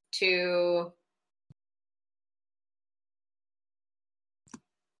to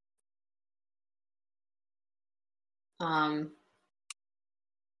I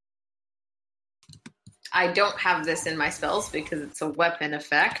don't have this in my spells because it's a weapon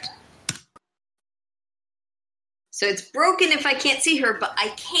effect. So it's broken if I can't see her, but I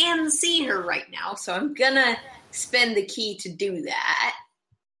can see her right now, so I'm gonna spend the key to do that.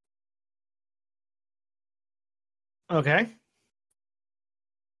 Okay.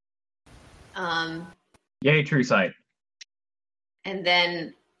 Yay, true sight. And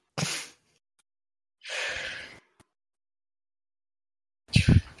then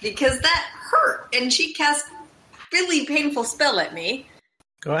because that hurt, and she cast really painful spell at me.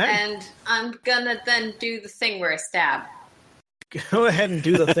 Go ahead. And I'm gonna then do the thing where I stab. Go ahead and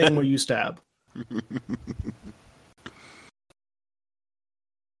do the thing where you stab.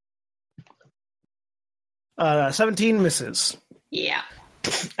 17 misses. Yeah.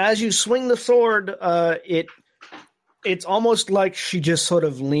 As you swing the sword, it's almost like she just sort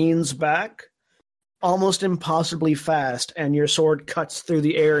of leans back, almost impossibly fast, and your sword cuts through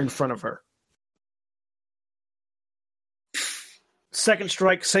the air in front of her. Second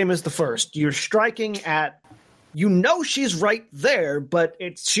strike, same as the first. You're striking at... You know she's right there, but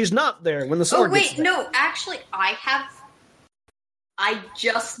she's not there when the sword gets there. No, actually, I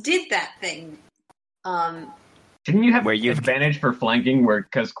just did that thing. Didn't you have advantage for flanking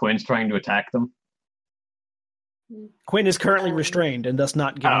because Quinn's trying to attack them? Quinn is currently restrained and thus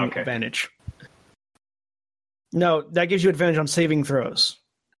not getting advantage. No, that gives you advantage on saving throws.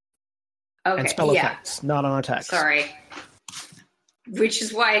 Okay, and spell effects, not on attacks. Sorry. Which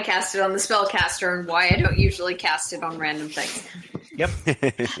is why I cast it on the spellcaster and why I don't usually cast it on random things. Yep.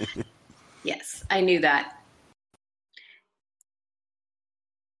 Yes, I knew that.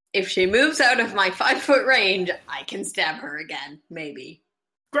 If she moves out of my 5-foot range, I can stab her again. Maybe.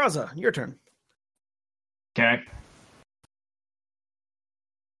 Graza, your turn. Okay.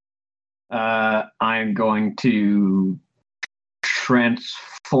 I'm going to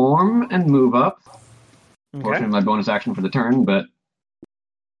transform and move up. Unfortunately, my bonus action for the turn, but...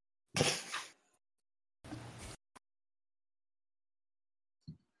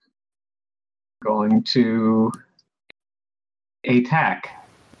 Going to attack.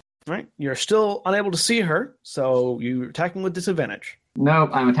 Right. You're still unable to see her, so you're attacking with disadvantage. Nope,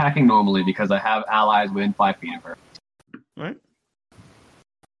 I'm attacking normally because I have allies within 5 feet of her. Right.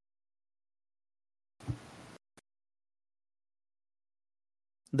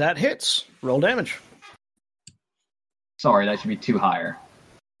 That hits. Roll damage. Sorry, that should be 2 higher.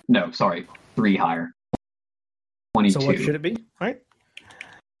 No, sorry, 3 higher. 22. So what should it be? Right.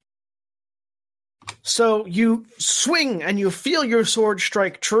 So you swing and you feel your sword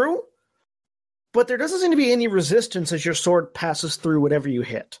strike true, but there doesn't seem to be any resistance as your sword passes through whatever you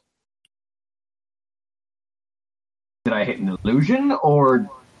hit. Did I hit an illusion, or...?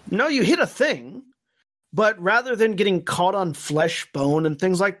 No, you hit a thing, but rather than getting caught on flesh, bone, and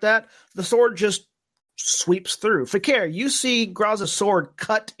things like that, the sword just sweeps through. Fakir, you see Graza's sword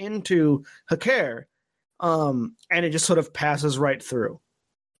cut into Hakir, and it just sort of passes right through.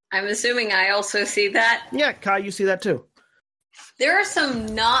 I'm assuming I also see that. Yeah, Kai, you see that too. There are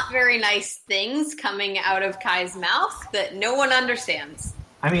some not very nice things coming out of Kai's mouth that no one understands.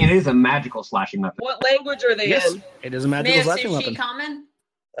 I mean, it is a magical slashing weapon. What language are they in? It is a magical slashing weapon. Common?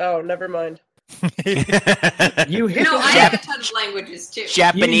 Oh, never mind. You hit I have a ton of languages too.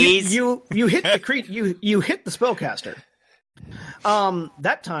 Japanese. You hit the you hit the spellcaster.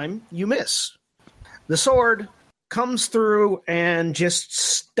 That time you miss. The sword comes through and just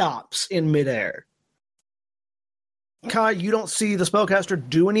stops in midair. Kai, you don't see the spellcaster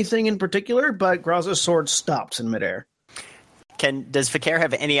do anything in particular, but Graza's sword stops in midair. Does Fakir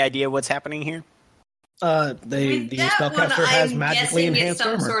have any idea what's happening here? The spellcaster has magically enhanced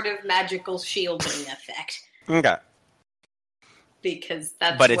some armor. sort of magical shielding effect. Okay. Because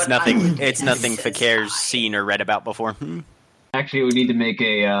that's But it's what nothing. I would It's guess nothing is Fakir's high. seen or read about before. Actually, we need to make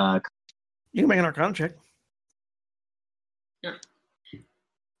a. You can make an Arcana check.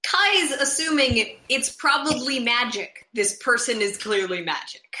 Kai's assuming it's probably magic. This person is clearly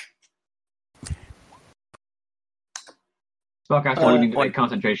magic. Spellcaster, we need to make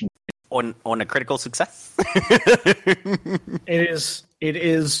concentration. On a critical success. It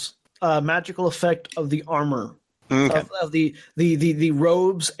is a magical effect of the armor, Okay. of the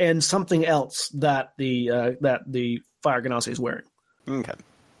robes and something else that the Fire Ganassi is wearing. Okay.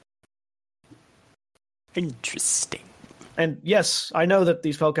 Interesting. And yes, I know that the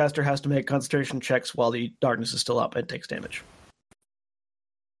spellcaster has to make concentration checks while the darkness is still up and takes damage.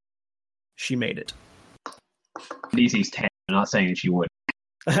 She made it. DC's 10. I'm not saying she would.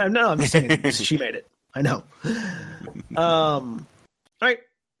 No, I'm just saying she made it. I know. All right.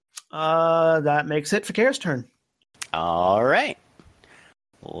 That makes it for Kara's turn. All right.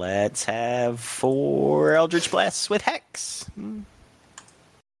 Let's have 4 Eldritch Blasts with Hex.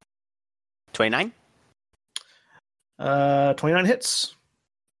 29? 29 hits.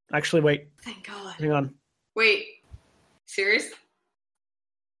 Actually, wait. Thank God. Hang on. Wait. Serious?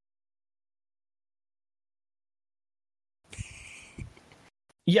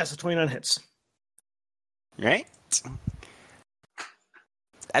 Yes, 29 hits. Right?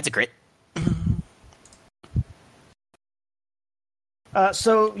 That's a crit.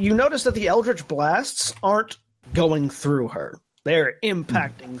 So you notice that the Eldritch Blasts aren't going through her. They're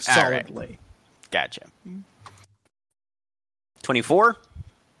impacting solidly. Gotcha. 24?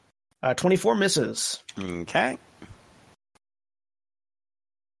 24 misses. Okay.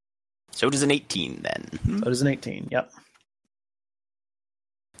 So does an 18 then. So does an 18, yep.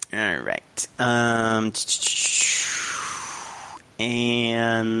 All right. And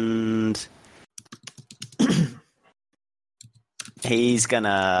he's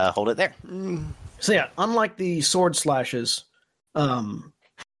gonna hold it there. So yeah, unlike the sword slashes,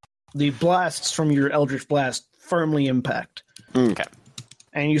 the blasts from your Eldritch Blast firmly impact. Okay.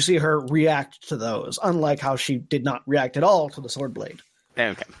 And you see her react to those, unlike how she did not react at all to the sword blade.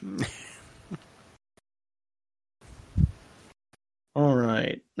 Okay. All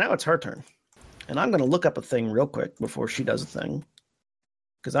right. Now it's her turn. And I'm going to look up a thing real quick before she does a thing.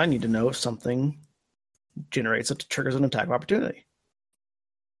 Because I need to know if something generates it, triggers an attack of opportunity.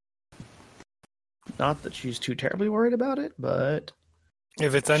 Not that she's too terribly worried about it, but...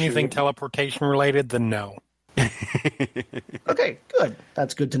 If it's anything Shoot. teleportation related, then no. Okay, good.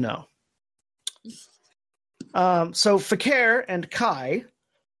 That's good to know. So Fakir and Kai,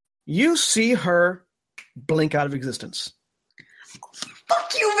 you see her blink out of existence.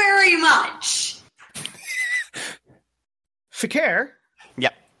 Fuck you very much! Fakir,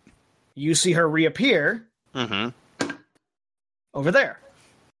 Yep. you see her reappear Mm-hmm. over there.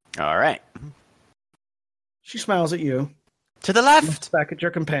 All right. She smiles at you, To the left. looks back at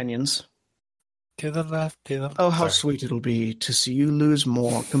your companions. To the left, to the Oh, how sorry. sweet it'll be to see you lose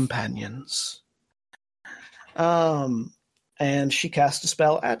more companions. And she casts a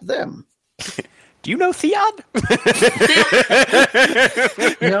spell at them. Do you know Theod?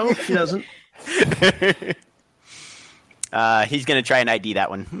 No, she doesn't. He's going to try and ID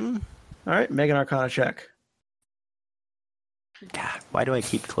that one. All right, make an Arcana check. God, why do I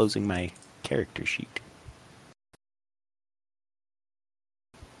keep closing my character sheet?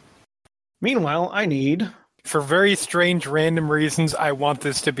 Meanwhile, I need... For very strange random reasons, I want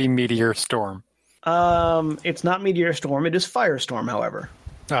this to be Meteor Storm. It's not Meteor Storm, it is Firestorm, however.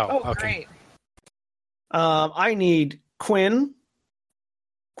 Oh, okay. Great. I need Quinn,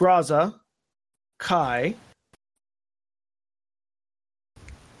 Graza, Kai,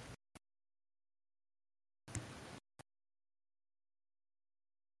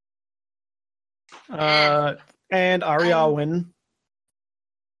 and Ariawyn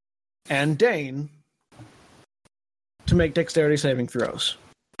and Dane to make dexterity saving throws.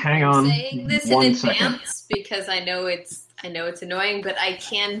 Hang on. Saying this in one second. advance because I know it's annoying, but I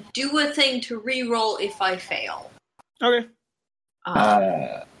can do a thing to re-roll if I fail. Okay.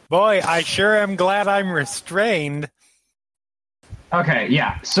 Boy, I sure am glad I'm restrained. Okay,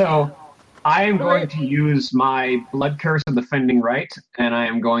 yeah. So I am going to use my Blood Curse of Defending Right, and I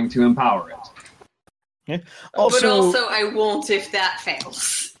am going to empower it. Okay. But Also, also I won't if that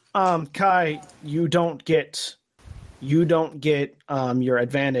fails. Kai, you don't get you don't get your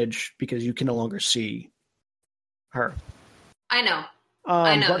advantage because you can no longer see her. I know.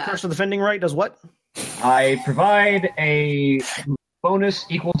 I know Blood that. Curse of Defending Right does what? I provide a bonus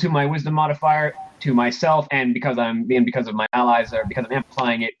equal to my wisdom modifier to myself, and because of my allies, or because I'm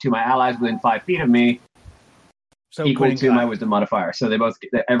amplifying it to my allies within 5 feet of me, So equal Quinn and to Kai. my wisdom modifier. So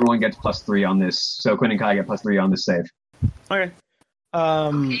everyone gets +3 on this. So Quinn and Kai get +3 on this save. Okay.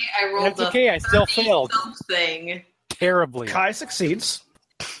 Okay, I rolled That's okay, I still failed. something. Terribly. Kai succeeds.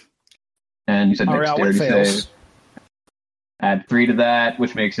 And you said Ariawyn dexterity fails. save. Add 3 to that,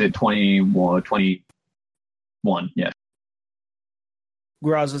 which makes it 21. Yes.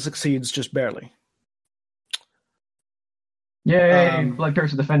 Graza succeeds just barely. Yay! Blood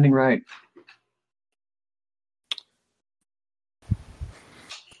Curse of Defending Right.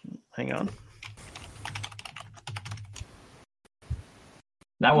 Hang on.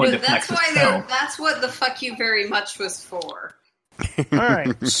 That one No, deflects that's the why spell. that's what the fuck you very much was for. All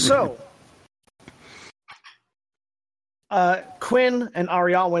right. So, Quinn and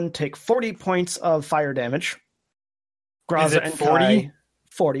Ariawyn take 40 points of fire damage. Graza Is it and 40? Kai,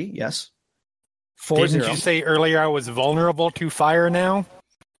 40, yes. 40. Didn't you say earlier I was vulnerable to fire now?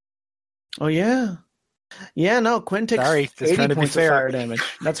 Oh, yeah. Yeah, no, Quinn takes Sorry, just 80 trying to be points of fair. fire damage.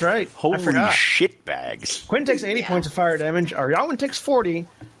 That's right. I Holy forgot. shit bags. Quinn takes 80 points of fire damage. Ariawyn takes 40.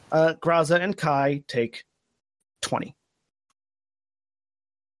 Graza and Kai take 20.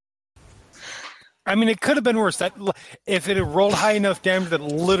 I mean, it could have been worse. That if it had rolled high enough damage, that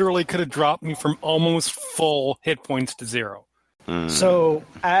literally could have dropped me from almost full hit points to 0. So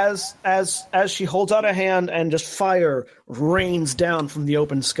as she holds out a hand and just fire rains down from the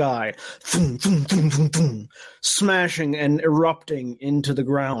open sky, thum, thum, thum, thum, thum, smashing and erupting into the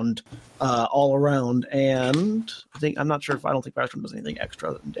ground all around. And I don't think Firestone does anything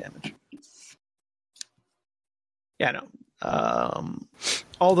extra other than damage. Yeah, no.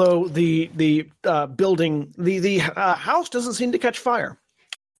 Although the building, the house doesn't seem to catch fire,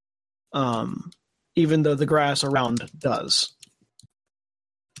 even though the grass around does.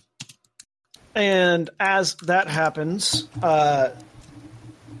 And as that happens,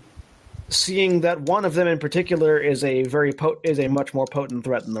 seeing that one of them in particular is a much more potent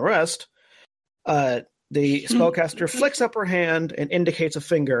threat than the rest, the spellcaster flicks up her hand and indicates a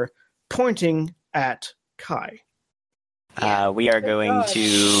finger, pointing at Kai. We are going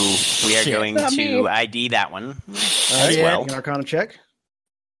to ID that one All right, as well. an Arcana check.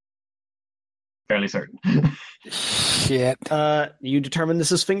 Fairly certain. Shit. You determine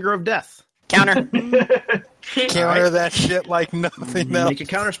this is Finger of Death. Counter. Counter that shit like nothing else. Make a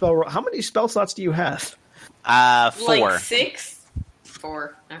counterspell roll. How many spell slots do you have? 4. Like 6?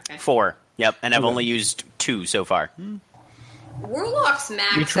 4. Okay. 4. Yep, and I've Okay. only used 2 so far. Warlock's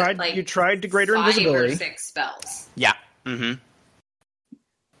max You tried. at like You tried to greater 5 invisibility. or 6 spells. Yeah. Mm-hmm.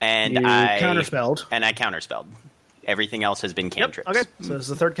 And You I counterspelled. And I counterspelled. Everything else has been Yep. cantrips. Okay. So this is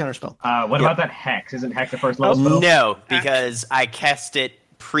the third counterspell. What about that Hex? Isn't Hex the first level spell? No, because I cast it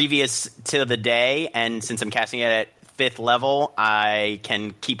previous to the day, and since I'm casting it at 5th level, I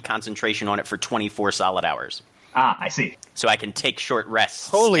can keep concentration on it for 24 solid hours. Ah, I see. So I can take short rests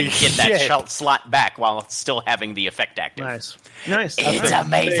Holy and get that shit. slot back while still having the effect active. Nice. Nice. It's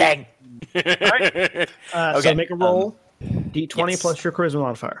amazing. So Okay, make a roll. D20 yes. plus your charisma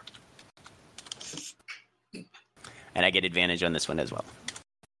modifier. And I get advantage on this one as well.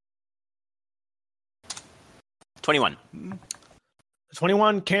 21.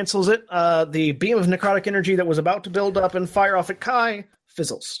 21 cancels it. The beam of necrotic energy that was about to build up and fire off at Kai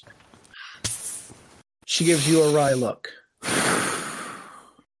fizzles. She gives you a wry look.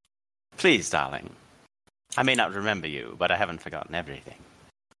 Please, darling. I may not remember you, but I haven't forgotten everything.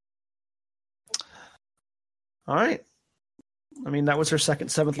 All right. I mean, that was her second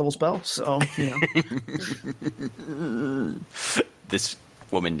 7th level spell, so, you know. This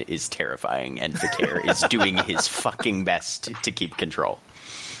woman is terrifying, and Vicaire is doing his fucking best to keep control.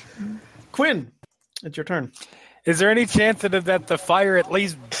 Quinn, it's your turn. Is there any chance that the fire at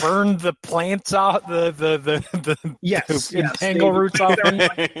least burned the plants off, the Yes. entangle roots off?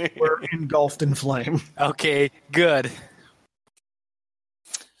 We're engulfed in flame. Okay, good.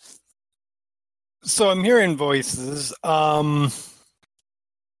 So I'm hearing voices, and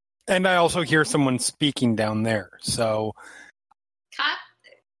I also hear someone speaking down there. So Cut.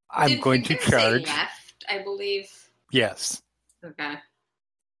 I'm Did going to Victor say charge. left, I believe. Yes. Okay.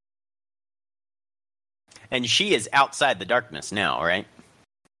 And she is outside the darkness now, right?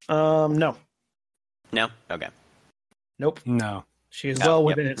 No. No? Okay. Nope. No. She is Oh, well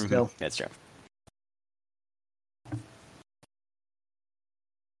yep. within it Mhm. still. That's true.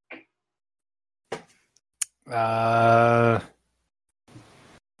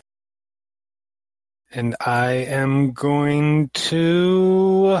 And I am going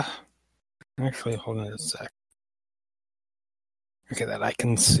to... Actually, hold on a sec. Okay, that I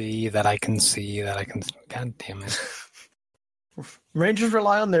can see. God damn it. Rangers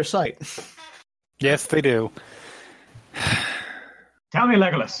rely on their sight. Yes, they do. Tell me,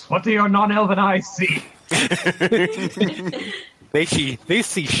 Legolas, what do your non-elven eyes see? They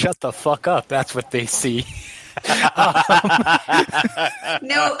see shut the fuck up. That's what they see.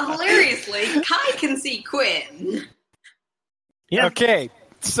 No, hilariously, Kai can see Quinn. Yeah. Okay,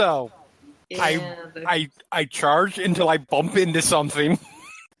 so I charge until I bump into something.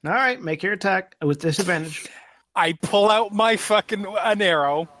 All right, make your attack with disadvantage. I pull out my fucking an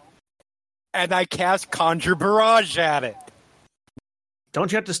arrow, and I cast Conjure Barrage at it. Do you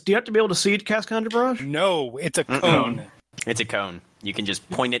have to be able to see to cast Conjure Barrage? No, it's a cone. It's a cone. You can just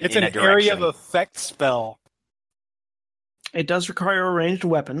point it It's in an a direction. area of effect spell. It does require a ranged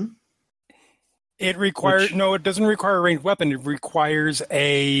weapon. It requires no. It doesn't require a ranged weapon. It requires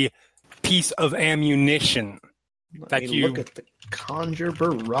a piece of ammunition Let me look at the Conjure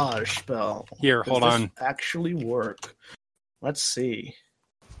Barrage spell. Here, hold on. Does this actually work? Let's see.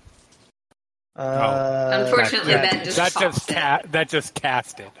 Unfortunately, that just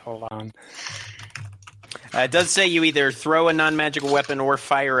cast it. Hold on. It does say you either throw a non-magical weapon or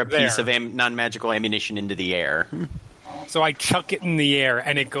fire a piece of non-magical ammunition into the air. So I chuck it in the air,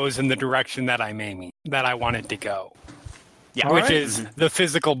 and it goes in the direction that I'm aiming, that I want it to go. Yeah, which is the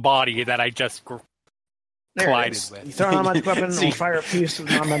physical body that I just collided with. You throw a non-magical weapon or fire a piece of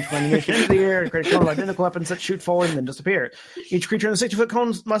non-magical ammunition into the air, create a cone of identical weapons that shoot forward and then disappear. Each creature in the 60-foot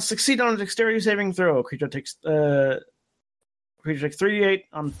cone must succeed on a dexterity saving throw. Creature takes 3d8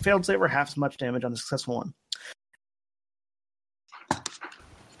 on failed save or half as much damage on a successful one.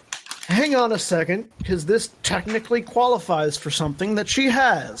 Hang on a second, because this technically qualifies for something that she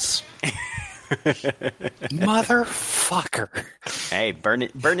has. Motherfucker. Hey,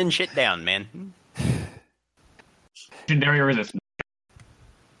 burning shit down, man. Legendary resistance.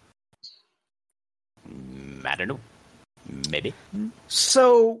 I don't know. Maybe.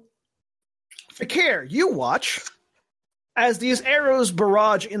 So, Fakir, you watch as these arrows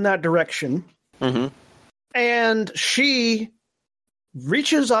barrage in that direction, and she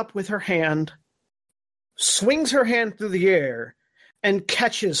reaches up with her hand, swings her hand through the air, and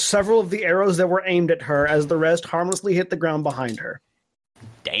catches several of the arrows that were aimed at her as the rest harmlessly hit the ground behind her.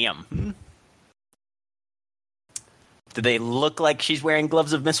 Damn. Do they look like she's wearing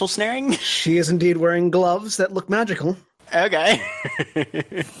gloves of missile snaring? She is indeed wearing gloves that look magical. Okay.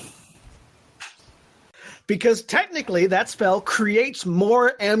 Because technically that spell creates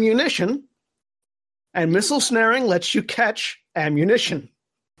more ammunition, and missile snaring lets you catch ammunition.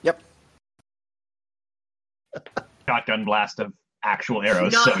 Yep. Shotgun blast of actual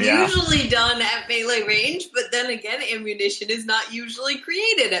arrows. Not so, yeah. usually done at melee range, but then again, ammunition is not usually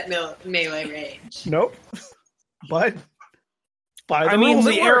created at melee range. Nope. But by the rules,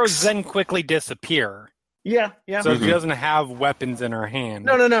 the it arrows works. then quickly disappear. Yeah. So she doesn't have weapons in her hand.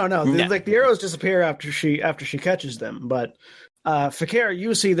 No. The arrows disappear after she catches them. But Fakir,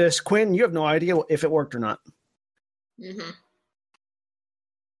 you see this. Quinn, you have no idea if it worked or not. Mm-hmm.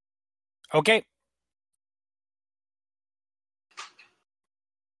 Okay.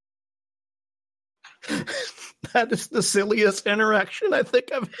 That is the silliest interaction I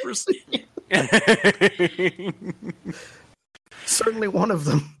think I've ever seen. Certainly one of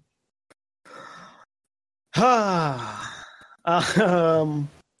them.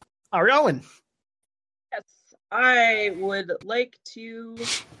 Ariawyn. Yes, I would like to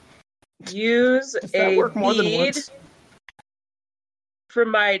use Does that a work more than bead once? for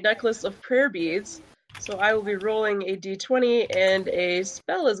my necklace of prayer beads. So I will be rolling a d20, and a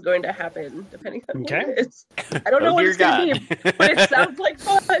spell is going to happen, depending on what it is. I don't know what it's going to be, but it sounds like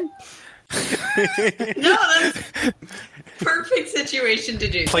fun. No, that's perfect situation to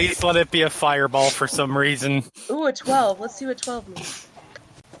do. Please let it be a fireball for some reason. Ooh, a 12. Let's see what 12 means.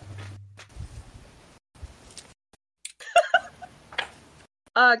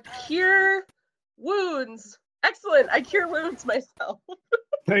 Cure wounds. Excellent. I cure wounds myself.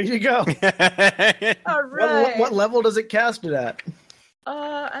 There you go. All right. What level does it cast it at?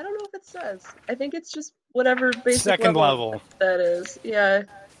 I don't know if it says. I think it's just whatever basic Second level. that is. Yeah.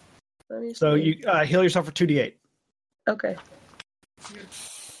 Let me So see. you heal yourself for 2d8. Okay.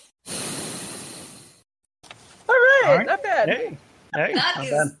 All right. Not bad. Hey, That not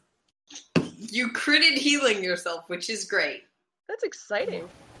is, bad. you critted healing yourself, which is great. That's exciting.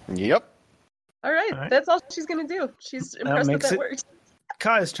 Yep. All right. All right. That's all she's going to do. She's impressed that makes that it- worked.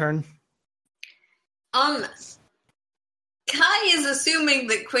 Kai's turn. Kai is assuming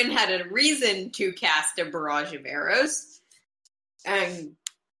that Quinn had a reason to cast a barrage of arrows, and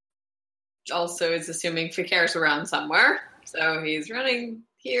also is assuming Faker's around somewhere, so he's running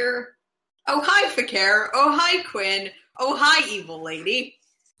here. Oh, hi, Faker. Oh, hi, Quinn. Oh, hi, evil lady.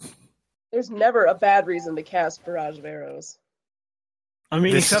 There's never a bad reason to cast barrage of arrows. I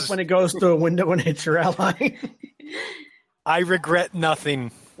mean, except when it goes through a window and hits your ally. I regret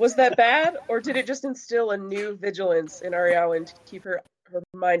nothing. Was that bad, or did it just instill a new vigilance in Ariawyn to keep her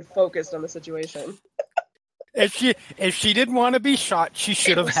mind focused on the situation? If she didn't want to be shot, she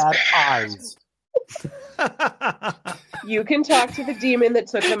should have had eyes. You can talk to the demon that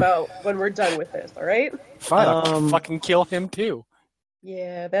took him out when we're done with this, all right? Fine, I'll fucking kill him too.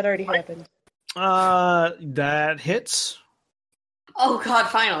 Yeah, that already happened. That hits. Oh god,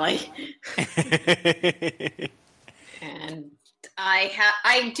 finally. And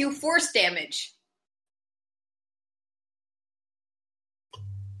I do force damage.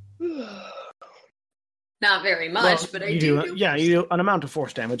 Not very much, but I do. Yeah, you do an amount of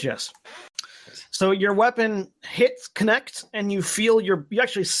force damage, yes. So your weapon hits, connects, and you feel you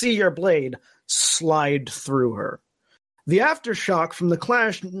actually see your blade slide through her. The aftershock from the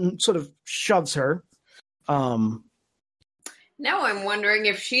clash sort of shoves her. Now I'm wondering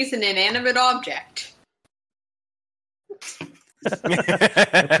if she's an inanimate object.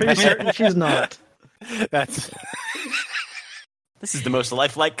 I'm pretty certain she's not. That's... This is the most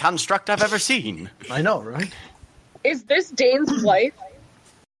lifelike construct I've ever seen. I know, right? Is this Dane's wife?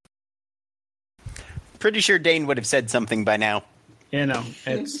 Pretty sure Dane would have said something by now. Yeah, no.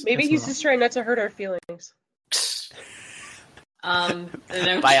 Maybe he's just trying not to hurt our feelings.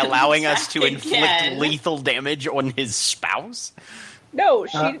 By allowing us to inflict lethal damage on his spouse? No,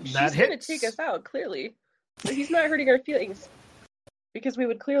 she's going to hits. take us out, clearly. But he's not hurting our feelings. Because we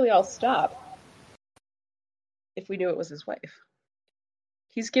would clearly all stop if we knew it was his wife.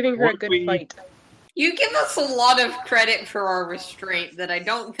 He's giving her a good fight. You give us a lot of credit for our restraint that I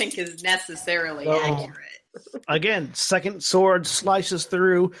don't think is necessarily accurate. Again, second sword slices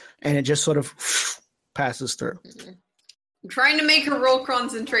through, and it just sort of passes through. I'm trying to make her roll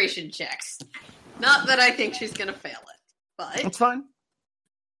concentration checks. Not that I think she's going to fail it, but... That's fine.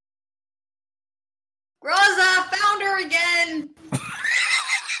 Graza, found her again!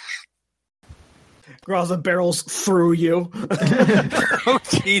 Graza barrels through you. Oh,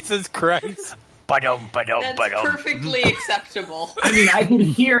 Jesus Christ. That's perfectly acceptable. I mean, I can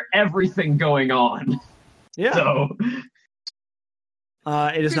hear everything going on. Yeah. So...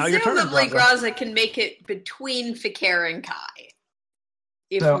 it is now your turn. Presumably, Graza can make it between Faker and Kai,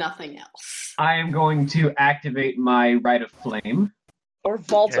 if nothing else. I am going to activate my Rite of Flame. Or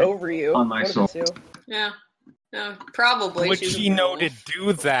vault over you. On my sword. Yeah. No, probably. Would she know to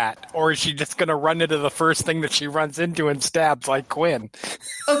do that? Or is she just going to run into the first thing that she runs into and stabs like Quinn?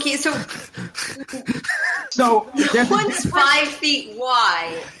 Okay, so Quinn's 5 feet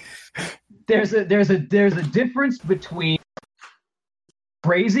wide. There's a difference between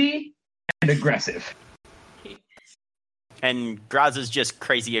crazy and aggressive. And Graza's just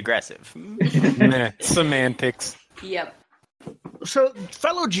crazy aggressive. Semantics. Yep. So,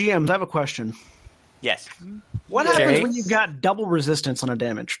 fellow GMs, I have a question. Yes. What happens when you've got double resistance on a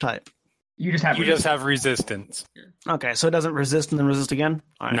damage type? You just have resistance. Okay, so it doesn't resist and then resist again?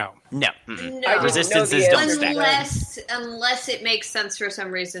 Right. No. Resistances don't stack. Unless it makes sense for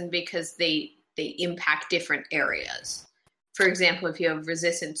some reason because they impact different areas. For example, if you have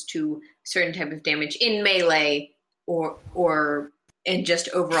resistance to certain type of damage in melee or in just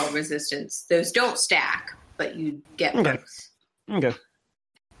overall resistance, those don't stack, but you get both. Okay.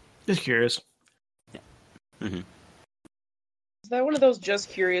 Just curious. Mm-hmm. Is that one of those just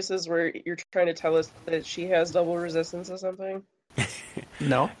curiouses where you're trying to tell us that she has double resistance or something?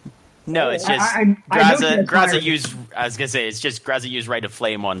 No. No, it's just Graza used. I was gonna say it's just Graza used Rite of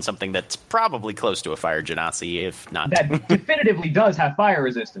Flame on something that's probably close to a fire genasi, if not. That definitively does have fire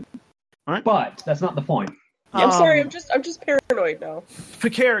resistance, right. But that's not the point. I'm sorry, I'm just paranoid now.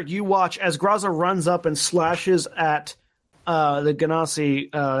 Faker, you watch as Graza runs up and slashes at the genasi.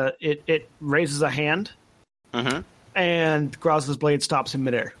 It raises a hand, and Graza's blade stops in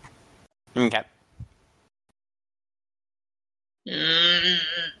midair. Okay.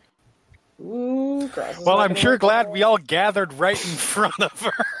 Ooh, well, I'm sure glad we all gathered right in front of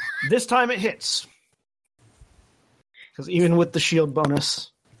her. This time it hits. Because even with the shield bonus.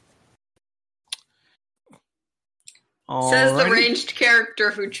 Says the ranged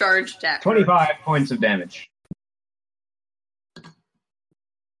character who charged at 25 points of damage.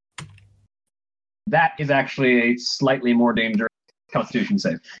 That is actually a slightly more dangerous Constitution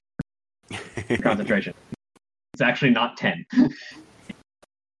save. Concentration. It's actually not 10.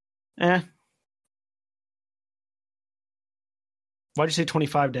 Why'd you say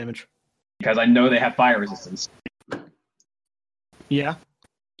 25 damage? Because I know they have fire resistance. Yeah.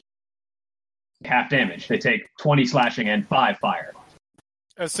 Half damage. They take 20 slashing and 5 fire.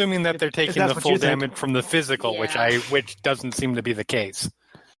 Assuming that they're taking the full damage from the physical, which doesn't seem to be the case.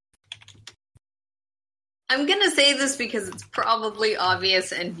 I'm going to say this because it's probably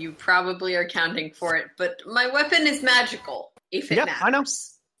obvious and you probably are counting for it, but my weapon is magical, if it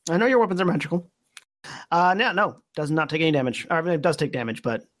matters. I know your weapons are magical. No, does not take any damage. I mean, it does take damage,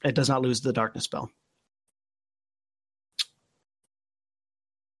 but it does not lose the darkness spell.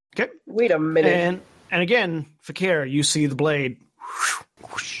 Okay. Wait a minute. And again, Fakir, you see the blade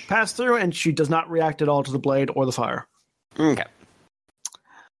pass through, and she does not react at all to the blade or the fire. Okay.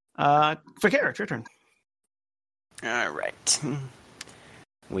 Fakir, it's your turn. All right.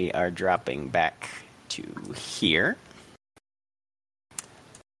 We are dropping back to here.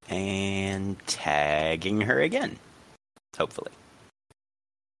 And tagging her again. Hopefully.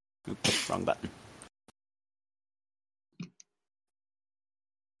 Oops, wrong button.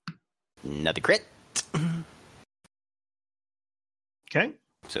 Another crit. Okay.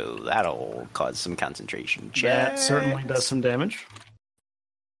 So that'll cause some concentration checks. That certainly does some damage.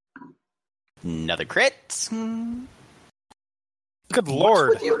 Another crit. Good lord.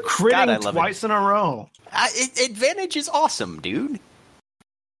 What's with you critting twice in a row? Advantage is awesome, dude.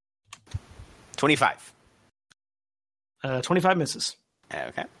 25. 25 misses.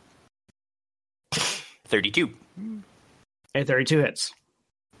 Okay. 32. And 32 hits.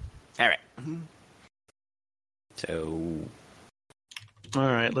 All right. So... All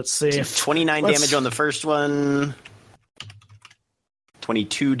right, let's see. 29 damage on the first one.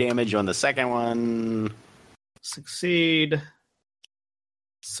 22 damage on the second one. Succeed.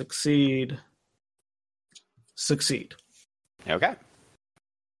 Okay.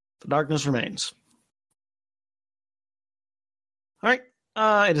 The darkness remains. All right.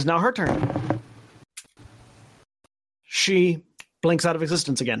 It is now her turn. She blinks out of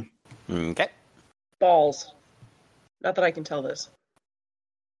existence again. Okay. Balls. Not that I can tell this.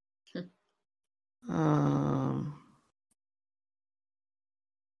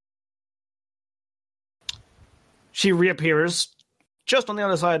 She reappears just on the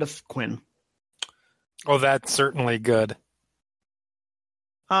other side of Quinn. Oh, that's certainly good.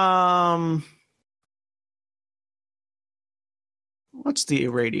 What's the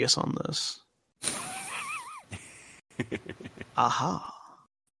radius on this? Aha.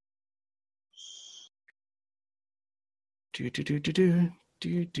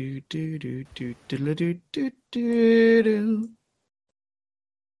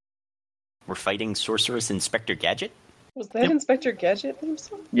 We're fighting Sorceress Inspector Gadget? Was that Inspector Gadget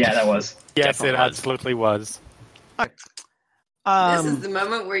himself? Yeah, that was. Yes, it absolutely was. Right. This is the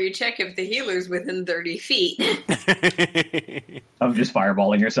moment where you check if the healer's within 30 feet. Of just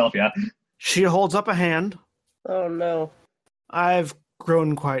fireballing yourself, yeah. She holds up a hand. Oh, no. I've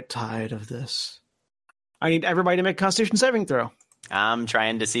grown quite tired of this. I need everybody to make a Constitution saving throw. I'm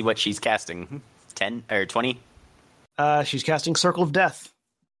trying to see what she's casting. 10 or 20? She's casting Circle of Death.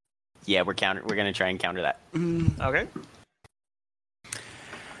 Yeah, we're going to try and counter that. Okay.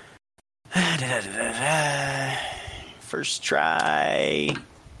 First try.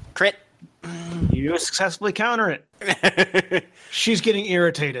 Crit. You successfully counter it. She's getting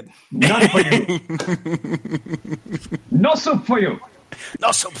irritated. Not for you. No soup for you.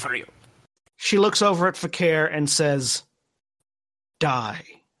 No soup for you. She looks over at Fakir and says, "Die."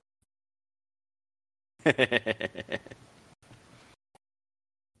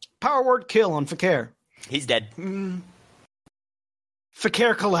 Power word kill on Fakir. He's dead.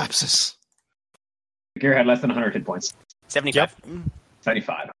 Fakir collapses. Fakir had less than 100 hit points. 75. Yep.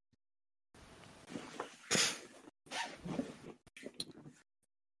 75.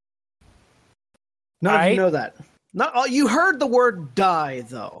 None of you know that. Not all, you heard the word die,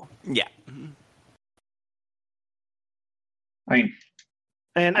 though. Yeah. I mean,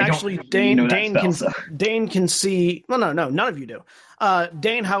 and I actually, don't Dane know that Dane spell, can so. Dane can see. No, none of you do.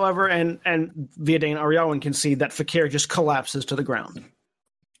 Dane, however, and via Dane, Ariawyn can see that Fakir just collapses to the ground.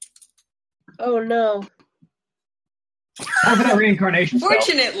 Oh no! Time for that reincarnation spell.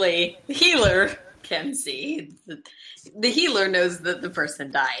 Fortunately, the healer can see. The healer knows that the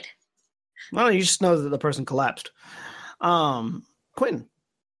person died. Well, you just know that the person collapsed. Quinn.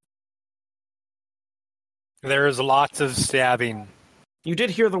 There is lots of stabbing. You did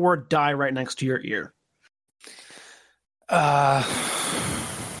hear the word die right next to your ear. I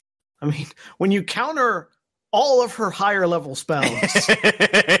mean, when you counter all of her higher level spells,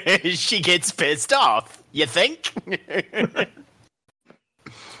 She gets pissed off, you think?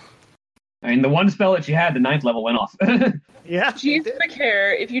 I mean, the one spell that she had, the 9th level, went off. Yeah. Jeez,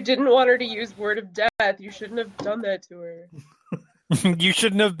 McHare, if you didn't want her to use Word of Death, you shouldn't have done that to her. You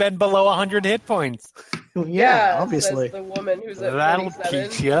shouldn't have been below 100 hit points. Yeah, obviously. Says the woman who's at That'll 47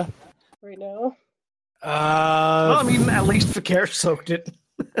 teach you. right now. Well, I mean, at least Fakir soaked it.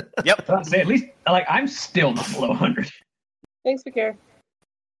 Yep. I'd say at least, like, I'm still not below 100. Thanks, McHare.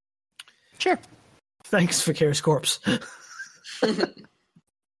 Sure. Thanks, Fakir's corpse.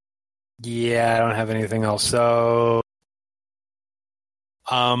 Yeah, I don't have anything else. So,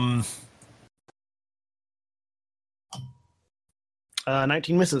 19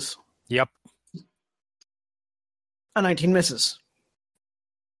 misses. Yep. A 19 misses.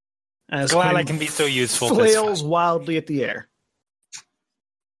 As Glad Quinn I can be so useful. flails wildly at the air.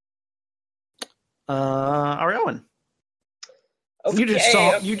 Ariawyn. Okay, You just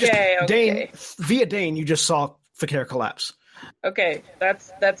saw okay. Dane via Dane. You just saw Fakir collapse. Okay,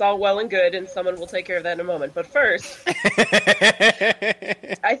 that's all well and good, and someone will take care of that in a moment. But first,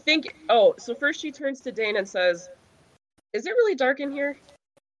 I think. Oh, so first she turns to Dane and says, "Is it really dark in here?"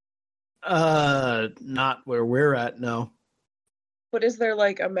 Not where we're at. No. But is there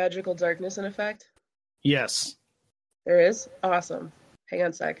like a magical darkness in effect? Yes. There is? Awesome. Hang on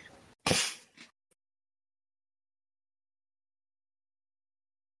a sec.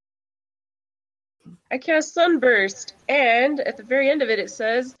 I cast Sunburst, and at the very end of it, it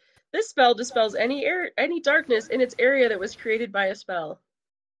says, this spell dispels any darkness in its area that was created by a spell.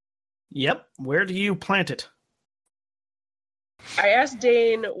 Yep. Where do you plant it? I asked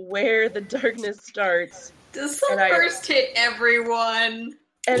Dane where the darkness starts. Does Sunburst hit everyone?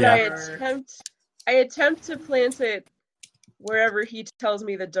 And Yeah. I attempt to plant it wherever he tells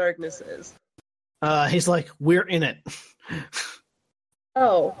me the darkness is. He's like, we're in it.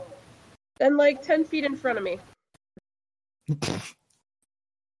 Oh. Then like 10 feet in front of me.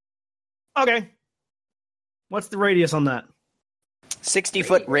 Okay. What's the radius on that?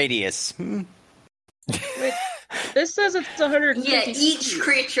 60-foot radius. Wait, this says it's 150 Yeah, each feet.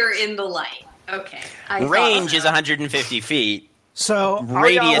 creature in the light. Okay. Range is 150 feet. So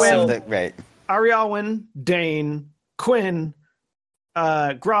Radius Ariawyn, of the... Right. Ariawyn, Dane, Quinn,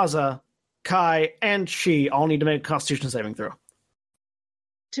 Graza, Kai, and she all need to make a Constitution saving throw.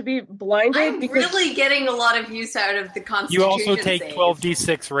 To be blinded? I'm because really getting a lot of use out of the You Constitution also take save.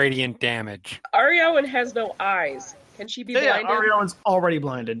 12d6 radiant damage. Ariawyn has no eyes. Can she be Yeah, blinded? Ariawyn's already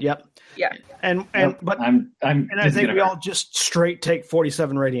blinded. Yep. Yeah. And Nope, but I'm and I this is think gonna we hurt. all just straight take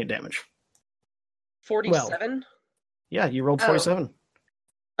 47 radiant damage. 47? Yeah, you rolled Oh. 47.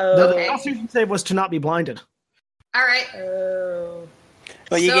 Oh. The Constitution save was to not be blinded. All right. Oh.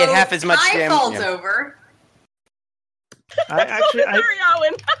 Well, you So get half as much Kai damage. falls Yeah. over.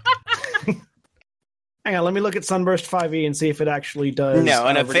 Ariawyn! Hang on, let me look at Sunburst 5e and see if it actually does. No,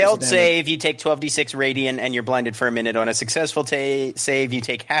 on a reduce failed the damage. save, you take 12d6 radiant and you're blinded for a minute. On a successful save, you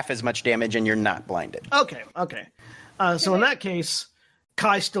take half as much damage and you're not blinded. Okay. So in that case,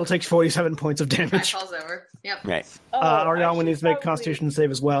 Kai still takes 47 points of Kai damage. falls over. Yep. Right. Ariawyn needs to make a Constitution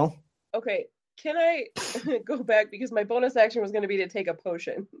save as well. Okay, can I go back? Because my bonus action was going to be to take a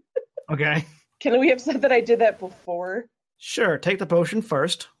potion. Okay. Can we have said that I did that before? Sure, take the potion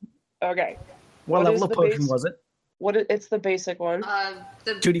first. Okay. What What level is of the potion base? was it? It's the basic one.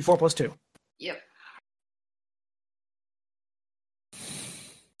 The 2d4 plus 2. Yep.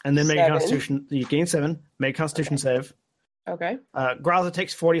 And then make a 7. Constitution. You gain 7. Make a Constitution save. Okay. Graza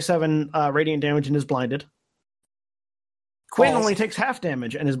takes 47 radiant damage and is blinded. Quinn Balls. only takes half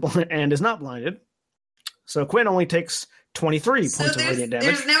damage and is not blinded. So Quinn only takes 23 So points of radiant damage.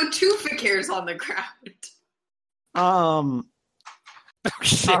 there's now 2 Fakirs on the ground.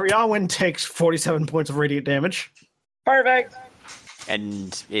 Ariawyn takes 47 points of radiant damage. Perfect.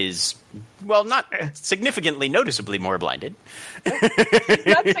 And is, well, not significantly noticeably more blinded. She's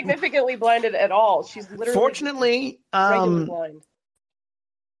not significantly blinded at all. She's literally Fortunately, regularly blind.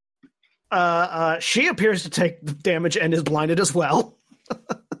 she appears to take the damage and is blinded as well.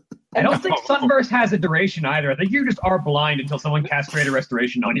 I don't think Sunburst has a duration either. I think you just are blind until someone casts Greater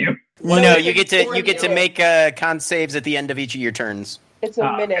Restoration on you. No, you get to make con saves at the end of each of your turns. It's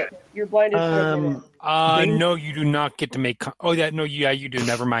a minute. You're blinded for a minute. No, you do not get to make. You do.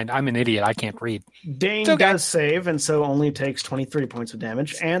 Never mind. I'm an idiot. I can't read. Dane okay. does save, and so only takes 23 points of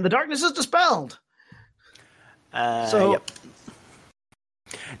damage, and the darkness is dispelled. Yep.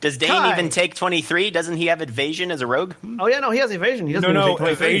 Does Dane Kai. even take 23? Doesn't he have evasion as a rogue? Oh yeah, no, he has evasion. He doesn't even take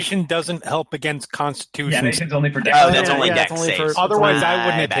 23. Evasion doesn't help against Constitution. Yeah, evasion's only for dex. Oh, that's only yeah, dex it's only saves. for- Otherwise, I wouldn't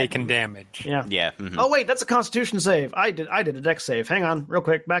My have bad. taken damage. Yeah. Yeah. mhm. Oh wait, that's a Constitution save. I did a dex save. Hang on, real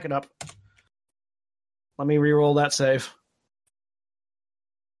quick, back it up. Let me re-roll that save.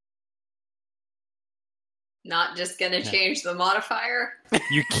 Not just gonna change the modifier.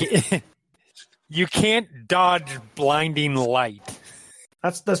 You can't. You can't dodge blinding light.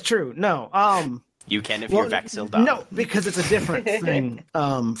 That's true. No. You can if Well, you're Vexil Dog. no, because it's a different thing.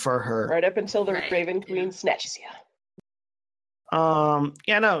 For her. Right up until the Right. Raven Queen snatches you.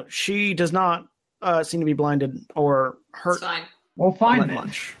 Yeah, no, she does not seem to be blinded or It's hurt fine. Well, fine that then.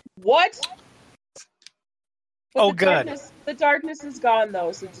 much. What? But Oh, the good. The darkness is gone,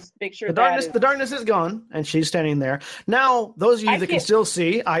 though, so just make sure The darkness is gone, and she's standing there. Now, those of you I that can can't- still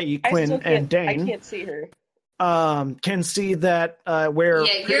see, i.e. Quinn and I Dane, can't see her. can see that where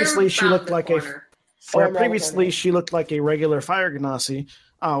Yeah, previously you're she around looked the like corner. where I'm around the previously corner. she looked like a regular fire genasi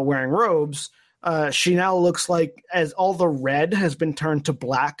wearing robes. She now looks like as all the red has been turned to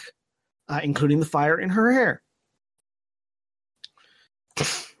black, including the fire in her hair.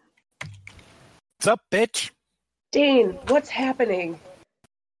 What's up, bitch? Dane, what's happening?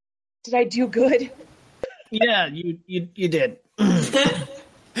 Did I do good? Yeah, you did.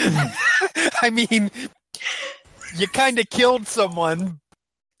 I mean, you kind of killed someone.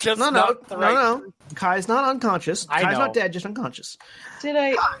 Just No. right. Kai's not unconscious. I Kai's know. not dead, just unconscious. Did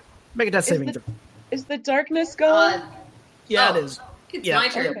I? Make a death Is saving the- throw. Is the darkness gone? Yeah, oh. it is. It's Yeah. my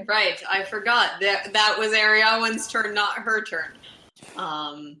turn. Okay. Right, I forgot. That was Ariawyn's turn, not her turn.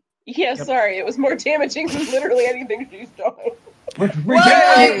 Yeah, sorry, it was more damaging than literally anything she's doing. Well,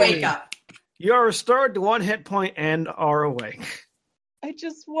 I wake up. You are restored to 1 hit point and are awake. I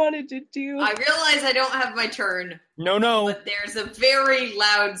just wanted to do. I realize I don't have my turn, No. but there's a very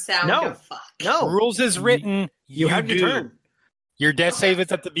loud sound No. of fuck. No, Rules is written. you have your do. turn. Your death save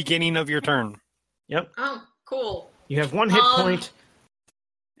is at the beginning of your turn. Yep, Oh, cool. you have 1 hit point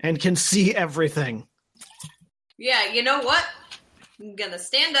and can see everything. Yeah, you know what? I'm gonna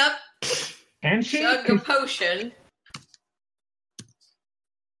stand up, Can she? chug a potion.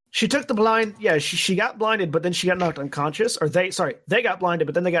 She took the blind. Yeah, she got blinded, but then she got knocked unconscious. Or they got blinded,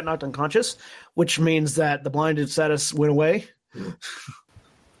 but then they got knocked unconscious, which means that the blinded status went away.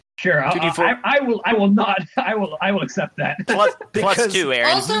 Sure, I will accept that. Plus Because- 2,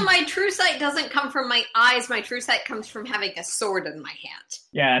 Erin. Also, my true sight doesn't come from my eyes. My true sight comes from having a sword in my hand.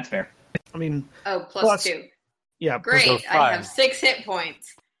 Yeah, that's fair. I mean, Oh, Plus- plus 2. yeah, Great, So I 5. have 6 hit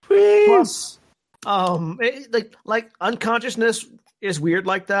points. plus, like unconsciousness is weird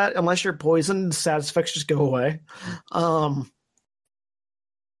like that. Unless you're poisoned, side effects just go away.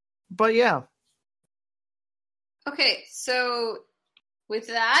 But yeah, Okay, so with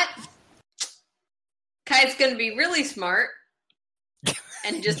that, Kai's gonna be really smart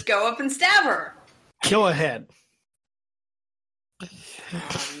and just go up and stab her. go ahead.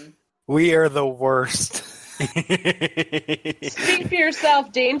 We are the worst. Speak for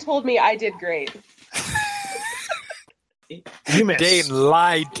yourself. Dane told me I did great. You miss. Dane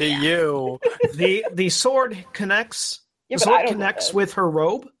lied to you. The sword connects. Yeah, the but I sword don't know connects that. with her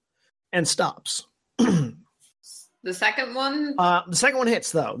robe and stops. The second one, The second one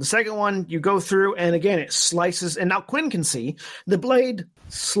hits, though. The second one, you go through, and again, it slices. And now Quinn can see the blade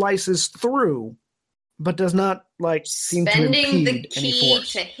slices through, but does not seem to spending the impede any key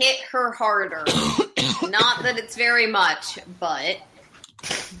force. to hit her harder. Not that it's very much, but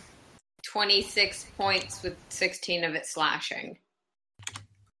 26 points with 16 of it slashing.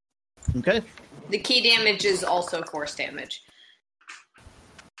 Okay. The key damage is also force damage.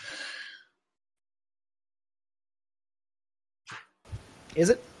 Is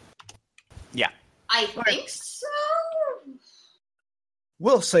it? Yeah. I think so.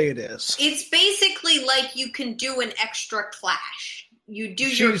 We'll say it is. It's basically like you can do an extra clash. You do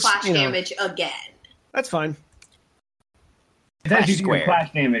your She's, clash you know- damage again. That's fine. If that's Clash you do your square.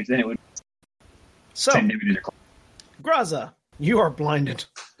 clash damage, then it would So, send damage to your clash. Graza, you are blinded.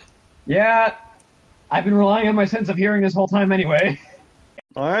 Yeah, I've been relying on my sense of hearing this whole time anyway.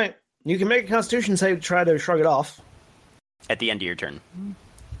 All right. You can make a Constitution save to try to shrug it off At the end of your turn.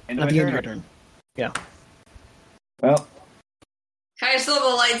 And at my the end of your turn. turn. Yeah. Well, I saw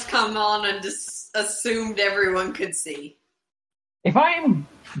the lights come on and just assumed everyone could see. if I'm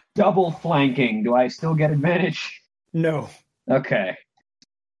double flanking, do I still get advantage? No. Okay.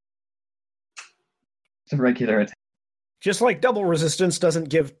 It's a regular attack. Just like double resistance doesn't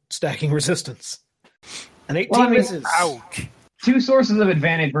give stacking resistance. An 18 Well, I mean- misses. Ouch. 2 sources of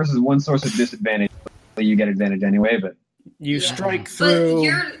advantage versus 1 source of disadvantage. You get advantage anyway, but You strike through. But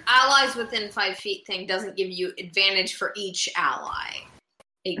your allies within 5 feet thing doesn't give you advantage for each ally.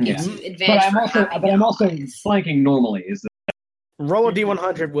 It gives you advantage but I'm also flanking normally. Is that... Roll a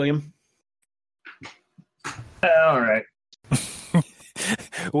D100, William. All right.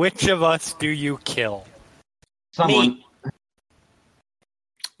 Which of us do you kill? Someone. Me.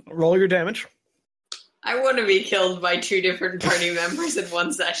 Roll your damage. I want to be killed by 2 different party members in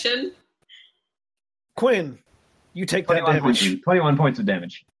one session. Quinn, you take that damage. 21 points of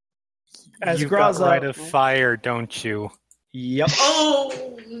damage. As You've Graza, got Rite of Fire, don't you? Yep.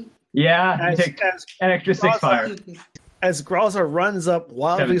 Oh! Yeah, you take an extra 6 fire. As Graza runs up,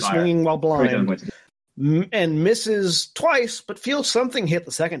 wildly swinging while blind, and misses twice, but feels something hit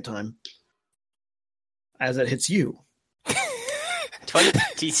the second time. As it hits you.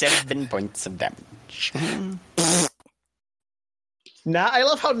 27 points of damage. Now, I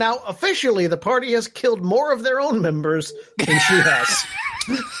love how now officially the party has killed more of their own members than she has.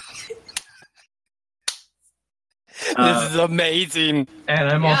 This is amazing. And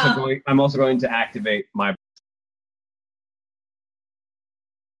I'm also going to activate my.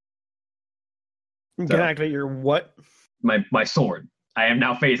 You can activate your what? My sword. I am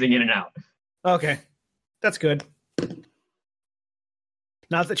now phasing in and out. Okay, that's good.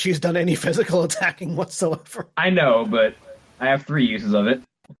 Not that she's done any physical attacking whatsoever. I know, but I have 3 uses of it.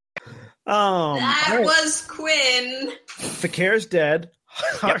 That was Quinn. Faker's dead.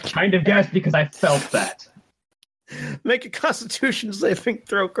 Yep, kind of guessed because I felt that. Make a Constitution saving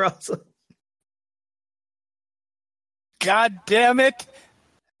throw, Graza. God damn it!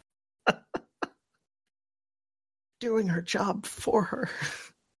 Doing her job for her.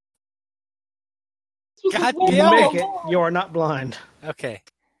 God You damn make it! it. You are not blind. Okay.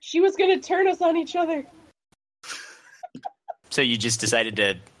 She was going to turn us on each other. So you just decided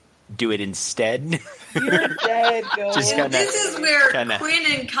to do it instead? You're dead, Bill. Just And this is where Quinn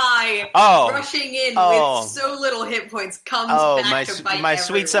and Kai rushing in with so little hit points comes back to bite my everyone.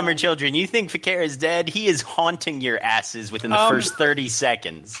 sweet summer children, you think Fakir is dead? He is haunting your asses within the first 30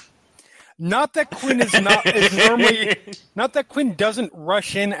 seconds. Not that Quinn is normally. Not that Quinn doesn't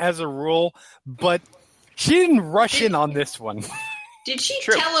rush in as a rule, but she didn't rush in on this one. Did she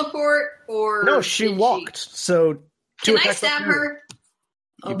teleport or No, she walked. So Can I stab her?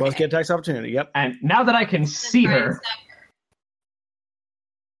 You both get attacks opportunity, yep. And now that I can see her,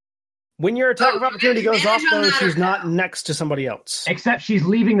 when your attack of opportunity goes off, advantage on though, that she's or not no? next to somebody else. except she's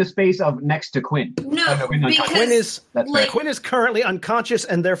leaving the space of next to Quinn. No, because Quinn is right. Quinn is currently unconscious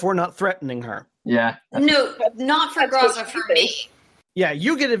and therefore not threatening her. Yeah. no, not for Graza, for me. Yeah,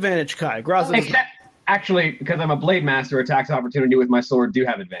 you get advantage, Kai. Graza does not. Actually, because I'm a blade master, attacks of opportunity with my sword do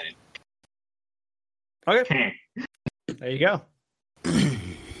have advantage. Okay, there you go.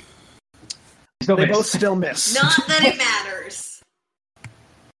 Still They miss. both still miss. Not that it matters.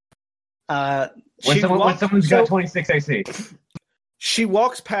 When someone's got 26 AC. She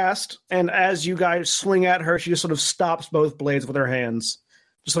walks past, and as you guys swing at her, she just sort of stops both blades with her hands.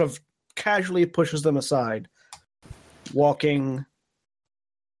 Just sort of casually pushes them aside, walking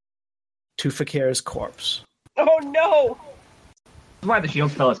to Fakir's corpse. Oh no! That's why the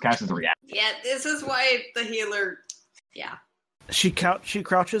shield spell is cast as a reaction. Yeah, this is why the healer. Yeah. She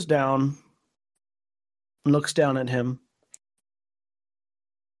crouches down, looks down at him.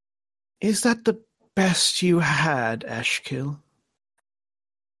 Is that the best you had, Eshkil?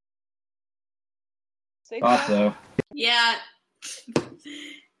 Thought so. Yeah.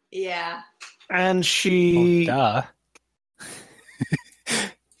 Yeah. And she... Duh.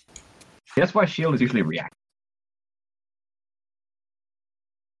 That's why shield is usually a reaction.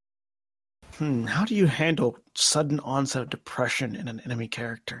 How do you handle sudden onset of depression in an enemy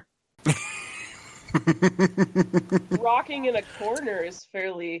character? Rocking in a corner is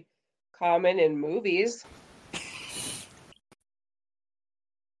fairly common in movies.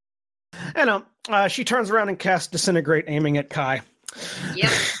 And she turns around and casts Disintegrate, aiming at Kai.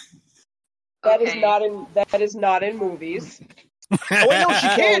 Yep. That is not in movies. Oh, wait, no, she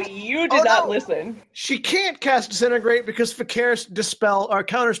can't. So you did not listen. She can't cast Disintegrate because Fakir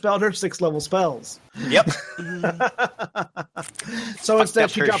counterspelled her 6th level spells. Yep. So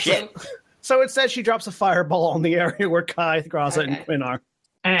instead she drops a fireball on the area where Kai, Graza, and Quinn are.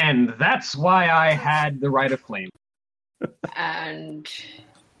 And that's why I had the Rite of Flame. And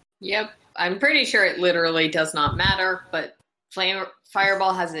yep, I'm pretty sure it literally does not matter, but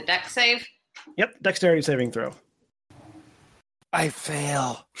Fireball has a dex save. Yep, dexterity saving throw. I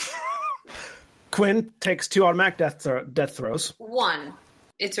fail. Quinn takes 2 automatic death throws. 1.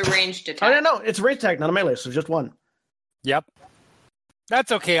 It's a ranged attack. Oh, no, it's a ranged attack, not a melee, so just 1. Yep.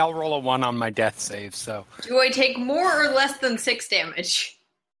 That's okay. I'll roll a 1 on my death save. So, Do I take more or less than 6 damage?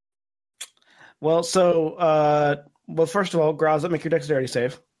 Well, first of all, Graza, make your dexterity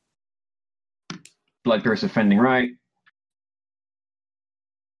save. Blood curse offending right.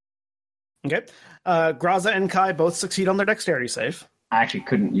 Okay. Graza and Kai both succeed on their dexterity save. I actually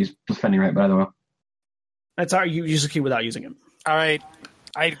couldn't use offending right, by the way. That's how you succeed without using it. all right.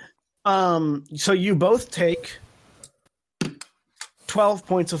 So you both take 12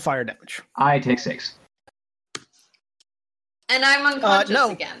 points of fire damage. I take 6. And I'm unconscious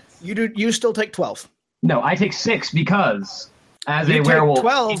no. again. You still take 12. No, I take 6 because as You a werewolf...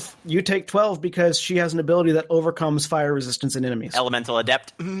 12. You take 12 because she has an ability that overcomes fire resistance in enemies. Elemental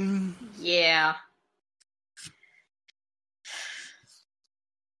adept. Yeah.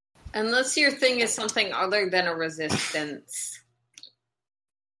 Unless your thing is something other than a resistance.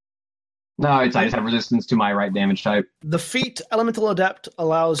 No, I just have resistance to my right damage type. The feat Elemental Adept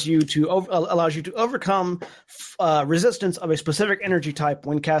allows you to overcome resistance of a specific energy type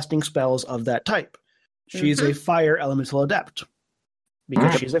when casting spells of that type. She's a Fire Elemental Adept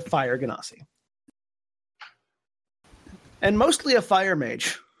because she's a Fire Genasi. And mostly a Fire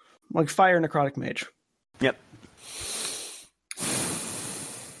Mage, like Fire Necrotic Mage. Yep.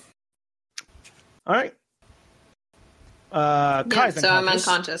 All right. Kai's so I'm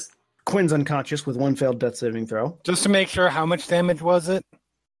unconscious. Quinn's unconscious with one failed death saving throw. Just to make sure, how much damage was it?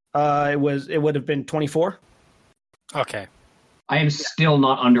 It would have been 24. Okay. I am still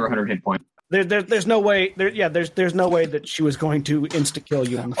not under 100 hit points. There's no way. There's no way that she was going to insta kill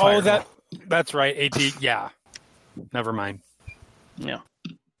you on the fire. Oh, that's right. 18. Yeah. Never mind. Yeah.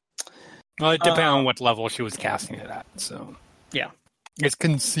 Well, it depends on what level she was casting it at. So yeah, it's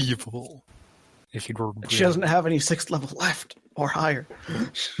conceivable. If she were, she doesn't have any 6th level left or higher.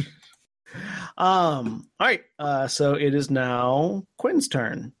 All right. So it is now Quinn's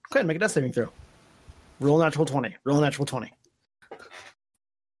turn. Quinn, make a death saving throw. Roll natural 20. Roll natural 20.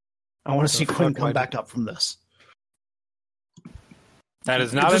 I want to see Quinn come back up from this. That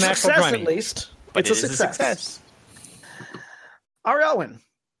is not it's a natural 20. At least. But it's a success. Ariawyn.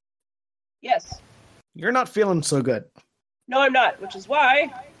 Yes. You're not feeling so good. No, I'm not, which is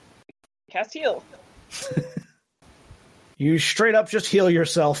why I cast heal. You straight up just heal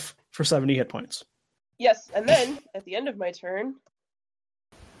yourself for 70 hit points. Yes, and then, at the end of my turn,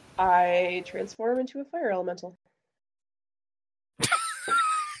 I transform into a fire elemental.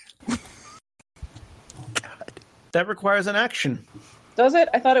 That requires an action. Does it?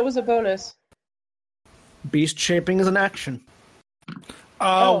 I thought it was a bonus. Beast shaping is an action.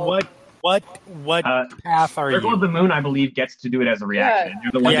 What path are Circle you? of the Moon, I believe, gets to do it as a reaction. Yeah.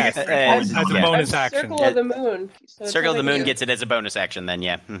 You're the one Yeah, that gets as a bonus action. Circle of the Moon. So Circle of the what I Moon do. gets it as a bonus action, then,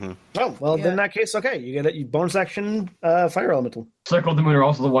 yeah. Mm-hmm. Oh, well, Yeah. then in that case, okay. You get it. You bonus action fire elemental. Circle of the Moon are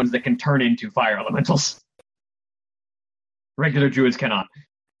also the ones that can turn into fire elementals. Regular druids cannot.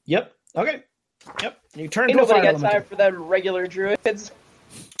 Yep. Okay. Yep. You turn Ain't into a nobody fire got elemental. time for them regular druids.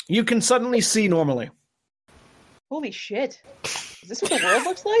 You can suddenly see normally. Holy shit. Is this what the world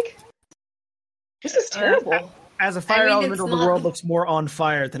looks like? This is terrible. As a fire I mean, elemental, it's the not- world looks more on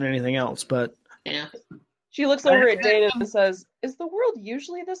fire than anything else, but Yeah. She looks over at Dana and says, is the world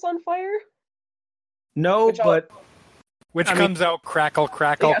usually this on fire? no, Which but Which I mean- comes out crackle,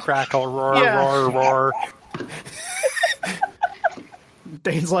 crackle, Yeah. crackle, roar, Yeah. roar, roar.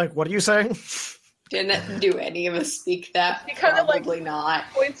 Dane's like, what are you saying? Didn't do any of us speak that? He kind of, like- Probably not.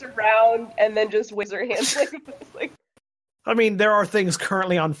 Points around and then just waves her hands like this. Like, I mean, there are things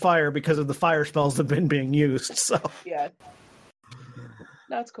currently on fire because of the fire spells that have been being used, so. yeah.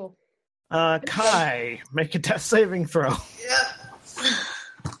 That's cool. Kai, make a death saving throw.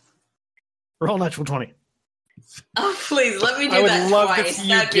 Yeah. Roll natural 20. Oh, please, let me do I that would love twice. to see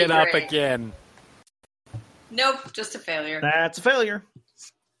you That'd be get up great. again. Nope, just a failure. That's a failure.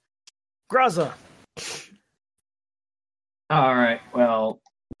 Graza. Alright, well,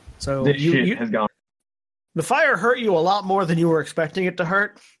 So this shit has gone. the fire hurt you a lot more than you were expecting it to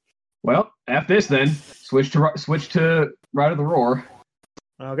hurt. Well, F this then. Switch to Ride of the Roar.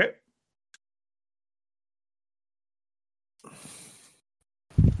 Okay.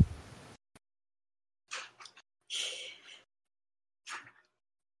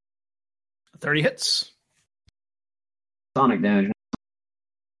 $30 hits. Sonic damage.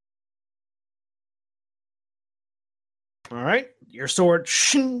 All right. Your sword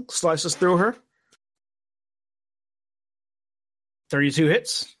shing, slices through her. 32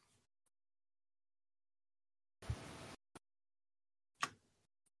 hits.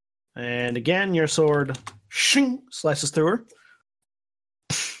 And again, your sword shing, slices through her.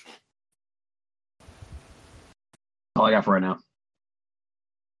 That's all I got for right now.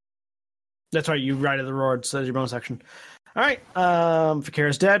 That's right. You righted the roar. Says your bonus action. All right.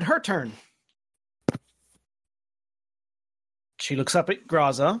 Fakira's dead. Her turn. She looks up at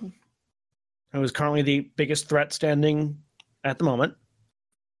Graza, who is currently the biggest threat standing at the moment.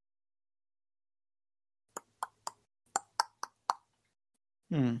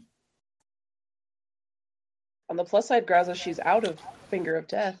 On the plus side, Graza, she's out of Finger of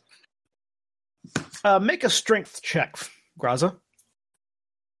Death. Make a strength check, Graza.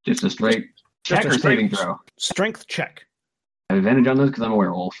 Just a straight check or saving throw? Strength check. I have advantage on those because I'm a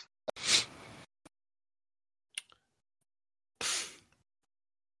werewolf.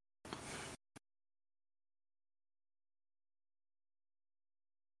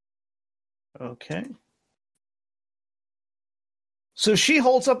 Okay. So she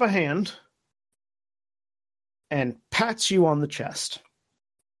holds up a hand and pats you on the chest.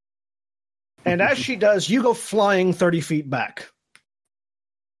 And as she does, you go flying 30 feet back.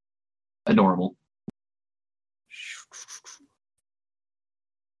 Adorable.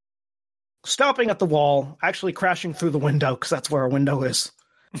 Stopping at the wall, actually crashing through the window, because that's where a window is.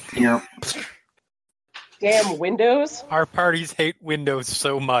 Yep. Damn windows. Our parties hate windows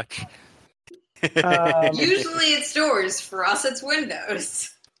so much. Usually it's doors. For us, it's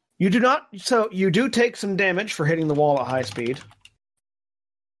windows. You do not. So you do take some damage for hitting the wall at high speed.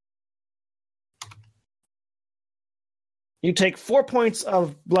 You take 4 points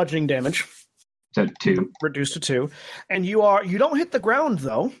of bludgeoning damage. So 2. Reduced to 2. And you don't hit the ground,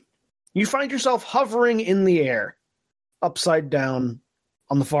 though. You find yourself hovering in the air, upside down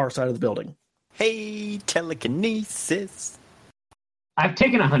on the far side of the building. Hey, telekinesis. I've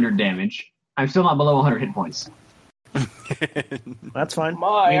taken 100 damage. I'm still not below 100 hit points. That's fine.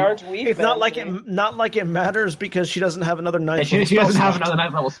 Aren't we? It's not like it matters because she doesn't have another 9th. Yeah, she doesn't have another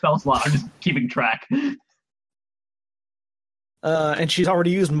 9th level spell slot. I'm just keeping track. And she's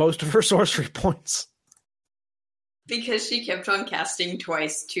already used most of her sorcery points. Because she kept on casting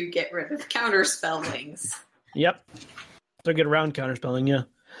twice to get rid of counterspellings. Yep. So get around counterspelling, yeah.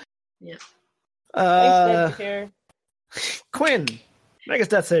 Yeah. Thanks, Nick. Quinn, make a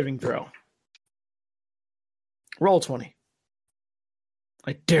death saving throw. Roll 20.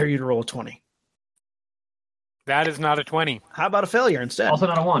 I dare you to roll a 20. That is not a 20. How about a failure instead? Also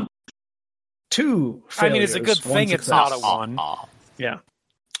not a 1. 2 failures. I mean, it's a good thing it's not a 1. Yeah.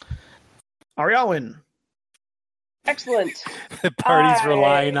 Ariawyn. Excellent. The party's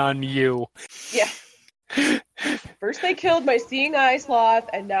relying on you. Yeah. First they killed my seeing eye sloth,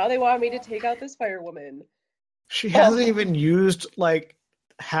 and now they want me to take out this firewoman. She hasn't even used, like,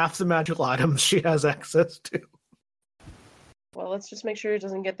 half the magical items she has access to. Well, let's just make sure it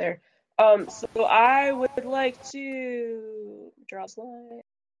doesn't get there. So I would like to draw this line.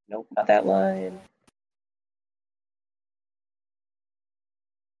 Nope, not that line.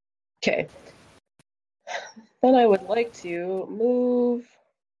 Okay. Then I would like to move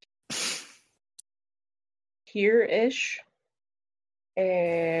here-ish.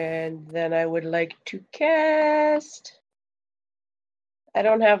 And then I would like to cast. I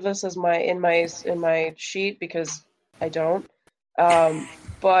don't have this as in my sheet because I don't.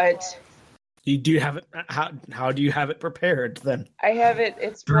 But You do have it. How do you have it prepared then? I have it.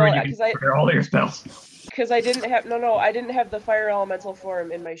 It's Druid, you can prepare all your spells. because I didn't have I didn't have the fire elemental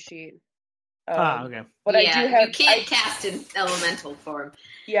form in my sheet. Okay. But yeah, I do have. you can't cast in elemental form.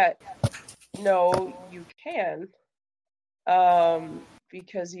 Yeah, no, you can.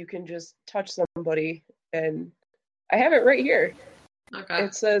 Because you can just touch somebody, and I have it right here. Okay.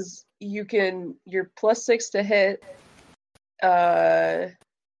 It says you're +6 to hit, and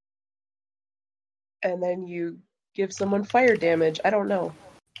then you give someone fire damage. I don't know.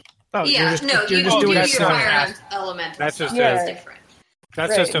 Oh, yeah, you're you just do doing your it fire elemental. That's just stuff. Different.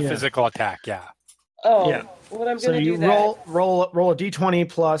 That's just a physical attack, yeah. Oh, yeah. Well, I'm So gonna you do that. roll a d20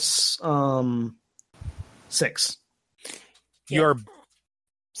 plus 6. You're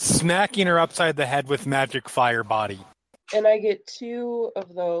smacking her upside the head with magic fire body. And I get 2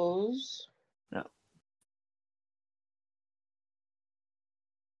 of those. No.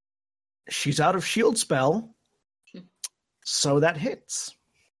 She's out of shield spell, so that hits.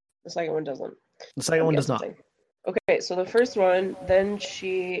 The second one doesn't. The second one does not. Okay, so the first one, then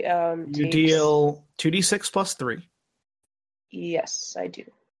she You takes... deal 2d6 plus 3. Yes, I do.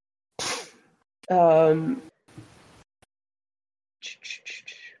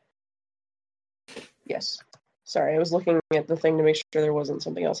 Yes. Sorry, I was looking at the thing to make sure there wasn't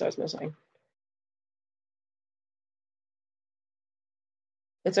something else I was missing.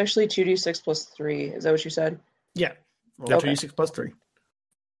 It's actually 2d6 plus 3. Is that what you said? Yeah. Roll Okay. 2d6 plus 3.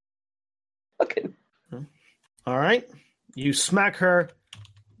 Okay. All right. You smack her,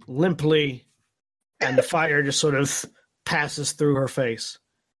 limply, and the fire just sort of passes through her face.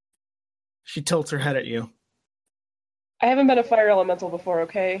 She tilts her head at you. I haven't been a fire elemental before,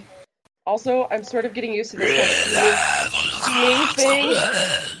 okay? Also, I'm sort of getting used to this whole thing.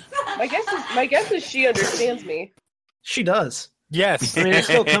 My guess is she understands me. She does. Yes. I mean, it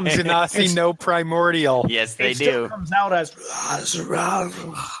still comes in. Genasi no primordial. Yes, they It still do. comes out as.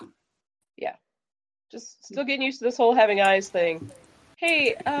 Yeah. Just still getting used to this whole having eyes thing.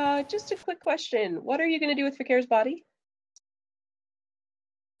 Hey, just a quick question. What are you going to do with Fakir's body?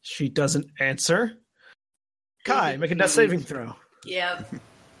 She doesn't answer. Kai, make a death saving throw. Yep.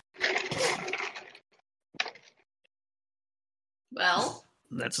 Well.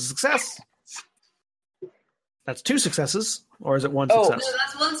 That's a success. That's 2 successes, or is it 1 Oh. success? No,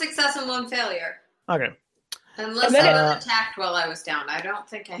 that's 1 success and 1 failure. Okay. Unless I was attacked while I was down. I don't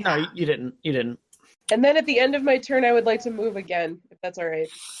think I have. No, you didn't. You didn't. And then at the end of my turn, I would like to move again, if that's all right.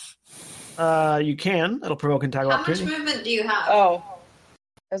 You can. It'll provoke an attack of How much opportunity. movement do you have? Oh.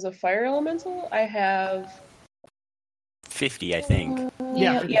 As a fire elemental, I have... 50, I think.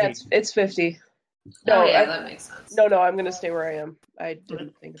 Yeah, 50 yeah, it's 50. No, yeah, that makes sense. No, I'm going to stay where I am. I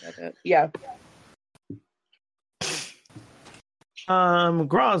didn't think about that. Yeah.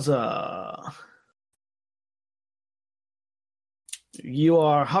 Graza. You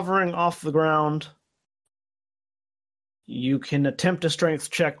are hovering off the ground. You can attempt a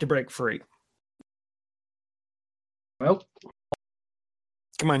strength check to break free. Well,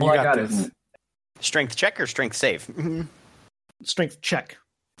 Come on, all you I got got this. is Strength check or strength save? Strength check.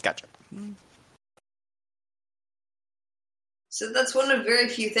 Gotcha. So that's one of very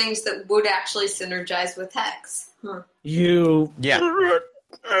few things that would actually synergize with Hex. Huh. You... Yeah.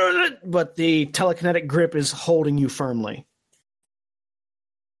 But the telekinetic grip is holding you firmly.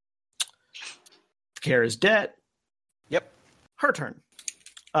 Care is dead. Yep. Her turn.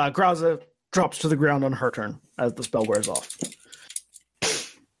 Graza drops to the ground on her turn as the spell wears off.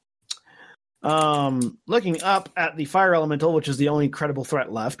 Looking up at the fire elemental, which is the only credible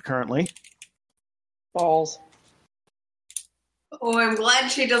threat left currently. Balls. Oh, I'm glad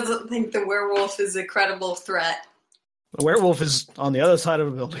she doesn't think the werewolf is a credible threat. The werewolf is on the other side of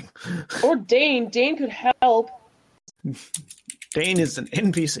a building. Or Dane. Dane could help. Dane is an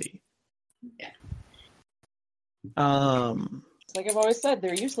NPC. Yeah. It's like I've always said,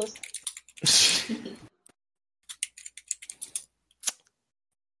 they're useless.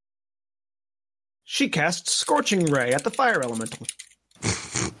 She casts Scorching Ray at the fire elemental.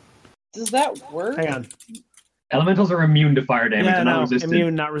 Does that work? Hang on. elementals are immune to fire damage and not resistant.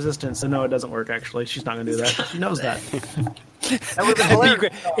 immune, not resistant. So no, it doesn't work. Actually, she's not going to do that. She knows that. That would have been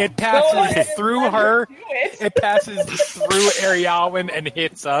hilarious. It passes through her. It passes through Ariawyn and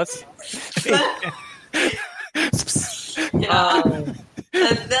hits us. Yeah.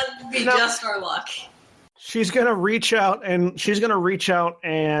 That'd be No. just our luck. She's gonna reach out and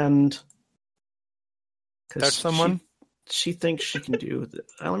Touch someone? She thinks she can do that.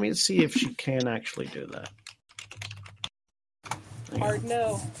 Let me see if she can actually do that. Hard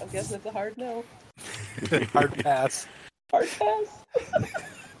no. I'm guessing it's a hard no. Hard pass. Hard pass.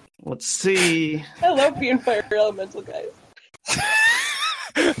 Let's see. I love being fire elemental, guys.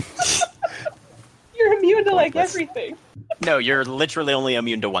 You're immune to like everything. No, you're literally only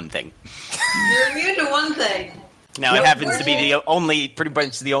immune to one thing. You're immune to one thing. Now it happens to be pretty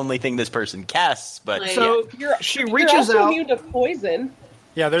much the only thing this person casts, but So she reaches You're also out. immune to poison.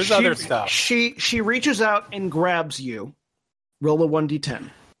 Yeah, there's other stuff. She reaches out and grabs you. Roll a 1d10.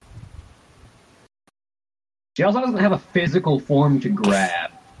 She also doesn't have a physical form to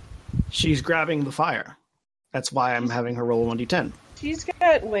grab. She's grabbing the fire. That's why I'm having her roll a 1d10. She's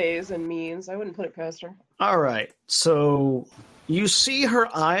got ways and means. I wouldn't put it past her. All right. So you see her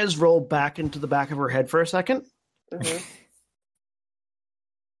eyes roll back into the back of her head for a second, Mm-hmm.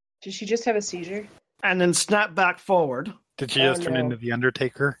 Did she just have a seizure? and then snap back forward. Did she just turn no. into the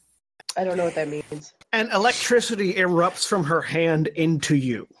Undertaker? I don't know what that means. And electricity erupts from her hand into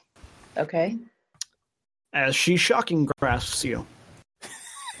you Okay. as she shocking grasps you.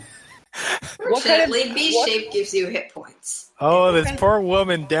 Fortunately, beast shape gives you hit points. Oh, this poor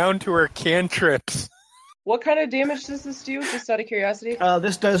woman down to her cantrips. What kind of damage does this do, just out of curiosity?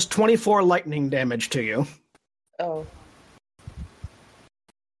 This does 24 lightning damage to you. Oh.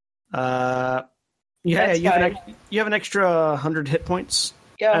 You That's have an extra 100 hit points.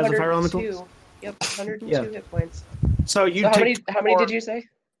 Yeah, As a fire 102. elemental? Yep, 102 Yeah. hit points. So you So how many, take how many did you say?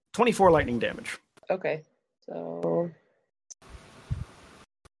 24 lightning damage. Okay. So...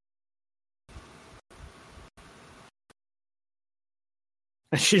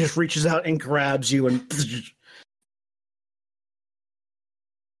 And she just reaches out and grabs you and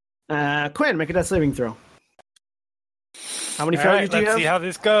Quinn, make a death saving throw. How many failures do you have? Let's see how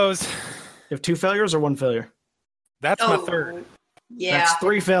this goes. You have 2 failures or 1 failure? That's my third. Yeah. That's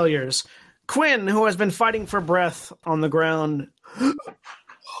 3 failures. Quinn, who has been fighting for breath on the ground,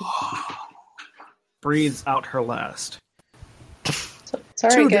 breathes out her last.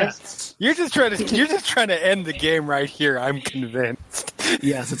 Sorry, 2 guys. deaths. You're just trying to end the game right here. I'm convinced.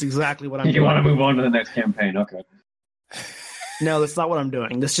 Yes, that's exactly what I'm You doing. want to move on to the next campaign? Okay. No, that's not what I'm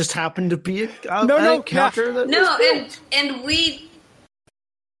doing. This just happened to be an No, encounter that No, was and we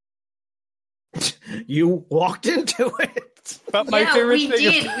you walked into it. But my favorite we thing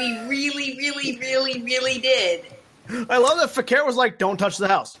did. We really, really, really, really did. I love that Fakir was like, "Don't touch the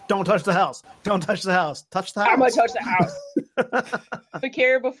house. Don't touch the house. Don't touch the house. Touch the house." I'm gonna touch the house.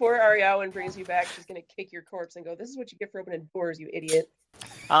 Fakir, before Ariawyn brings you back, she's gonna kick your corpse and go, "This is what you get for opening doors, you idiot."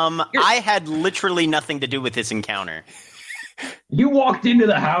 I had literally nothing to do with this encounter. You walked into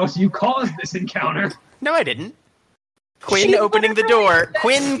the house. You caused this encounter. No, I didn't. Quinn opening the door.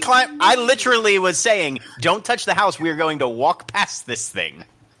 Quinn climbed. I literally was saying, "Don't touch the house. We are going to walk past this thing."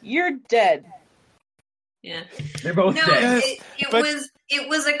 You're dead. Yeah. They're both No, dead. it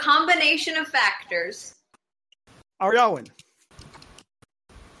was a combination of factors. Ariawyn,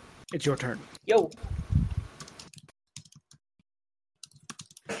 it's your turn. Yo.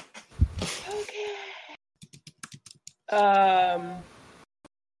 Okay.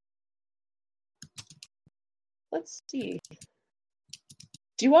 Let's see.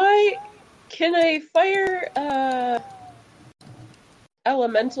 Can a fire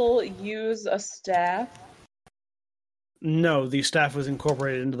elemental use a staff? No, the staff was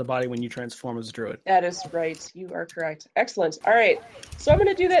incorporated into the body when you transform as a druid. That is right. You are correct. Excellent. All right. So I'm going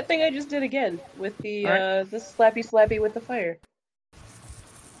to do that thing I just did again with the the slappy with the fire.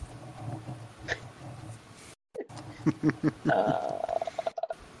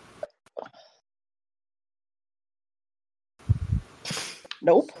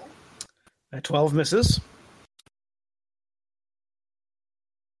 Nope. A 12 misses.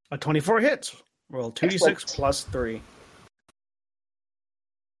 A 24 hits. Roll 2d6 Excellent. plus 3.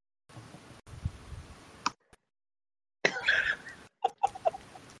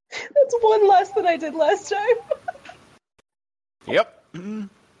 That's one less than I did last time. Yep.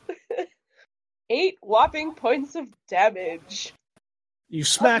 8 whopping points of damage. You Up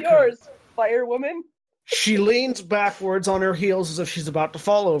smack her. yours, fire woman. She leans backwards on her heels as if she's about to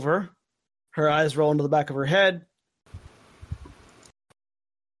fall over. Her eyes roll into the back of her head.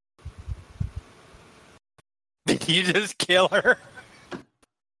 Did you just kill her?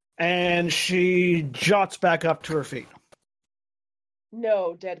 And she jots back up to her feet.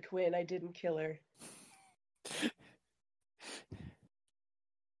 No, dead Quinn, I didn't kill her. It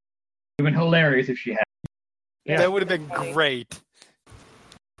would have been hilarious if she had. Yeah. That would have been great.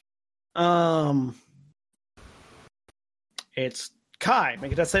 It's Kai.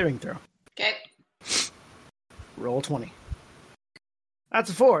 Make a death saving throw. Okay. Roll 20. That's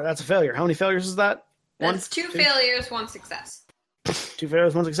a 4. That's a failure. How many failures is that? That's 2 failures, 1 success. 2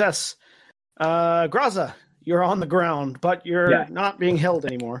 failures, 1 success. Graza, you're on the ground, but you're not being held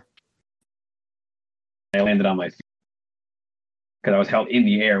anymore. I landed on my feet because I was held in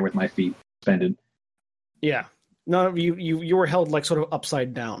the air with my feet suspended. Yeah. None of you were held like sort of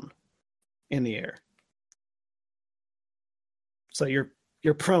upside down in the air. So you're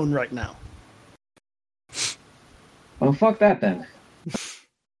prone right now. Well, fuck that then.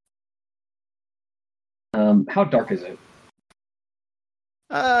 How dark is it?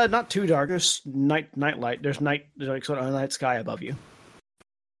 Not too dark. There's night light. There's like sort of a night sky above you.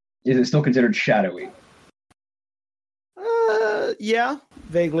 Is it still considered shadowy? Yeah,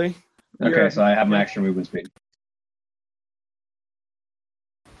 vaguely. Okay, so I have my extra movement speed.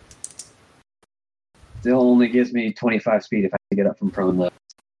 Still only gives me 25 speed if I get up from prone level.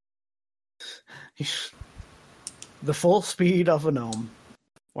 The full speed of a gnome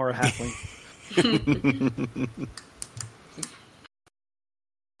or a halfling.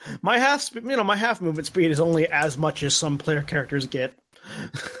 My half movement speed is only as much as some player characters get.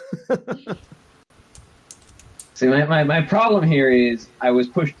 See, my problem here is I was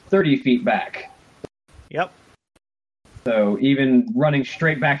pushed 30 feet back. Yep. So even running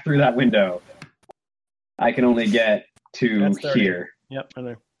straight back through that window, I can only get to here. Yep, I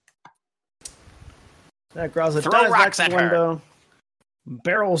know. That Graza Throw dives back rocks to the at her. window,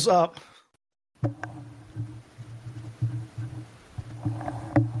 barrels up.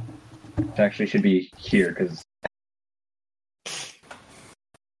 Which actually should be here, because...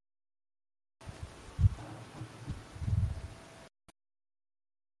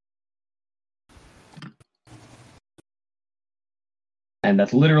 And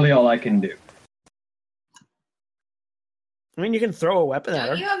that's literally all I can do. I mean, you can throw a weapon at her.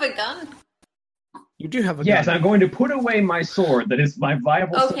 Don't you have a gun? You do have a gun. Yes, I'm going to put away my sword. That is my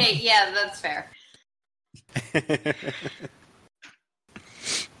viable sword. Okay, yeah, that's fair.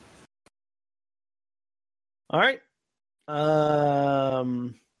 All right.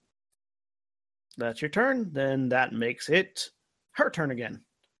 That's your turn. Then that makes it her turn again.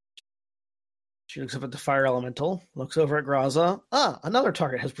 She looks up at the fire elemental, looks over at Graza. Another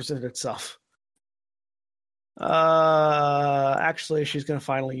target has presented itself. Actually, she's going to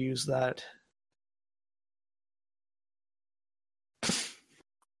finally use that.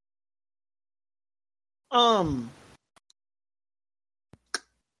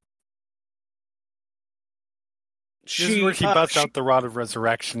 This is where she busts out the Rod of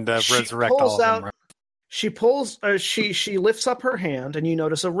Resurrection to resurrect all of them. Right? She pulls. She lifts up her hand, and you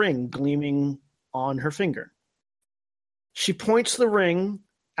notice a ring gleaming on her finger. She points the ring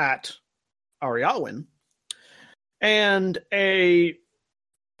at Ariawyn, and a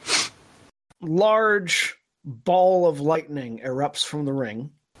large ball of lightning erupts from the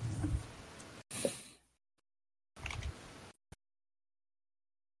ring.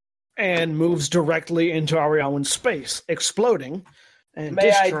 And moves directly into Ariawyn's space, exploding and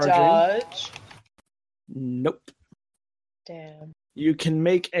discharging. May I dodge? Nope. Damn. You can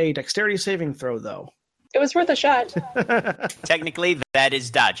make a dexterity saving throw, though. It was worth a shot. Technically, that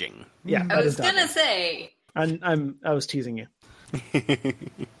is dodging. Yeah, I was gonna say. I was teasing you.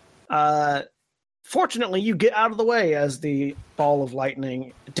 Fortunately, you get out of the way as the ball of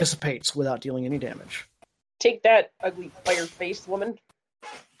lightning dissipates without dealing any damage. Take that, ugly fire-faced woman.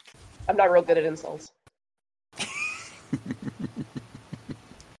 I'm not real good at insults.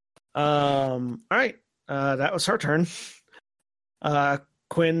 All right. That was her turn.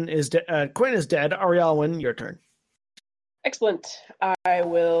 Quinn is dead. Ariawyn, your turn. Excellent. I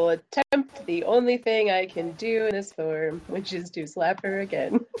will attempt the only thing I can do in this form, which is to slap her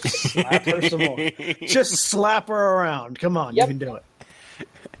again. Slap her some more. Just slap her around. Come on, Yep. You can do it.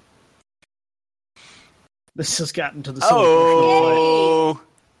 This has gotten to the Oh!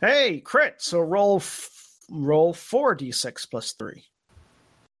 Hey, crit! So roll 4d6 plus 3.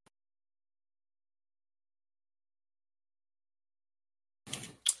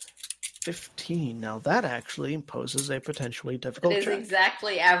 $15. Now that actually poses a potentially difficult It is check.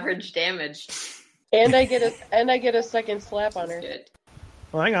 exactly average damage. And I get a second slap on her. Good.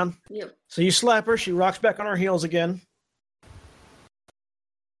 Well, hang on. Yep. So you slap her, she rocks back on her heels again,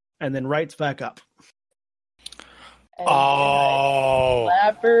 and then rights back up. And Oh.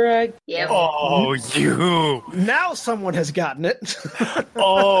 slap her again. Yep. Oh, you. Now someone has gotten it.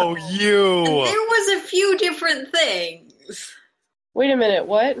 Oh, you. There was a few different things. Wait a minute,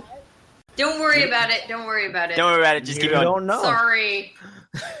 what? Don't worry about it. Don't worry about it. Don't worry about it. Just You keep going. don't know. Sorry.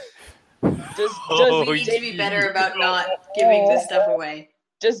 Oh, We need to be better about not giving this stuff away.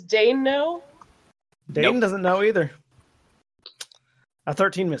 Does Dane know? Dane Nope. doesn't know either. A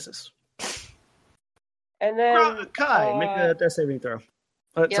 13 misses. And then Kai, make a death saving throw.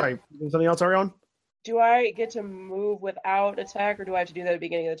 Yep. Sorry, something else, Ariawyn? do I get to move without attack, or do I have to do that at the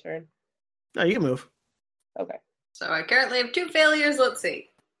beginning of the turn? No, you can move. Okay. So I currently have 2 failures. Let's see.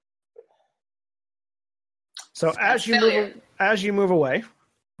 So as you Failure. move away.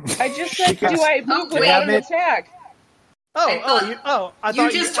 I just said, do I move without an attack? I I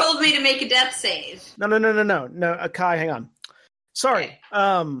You just told me to make a death save. No, Kai, hang on. Sorry.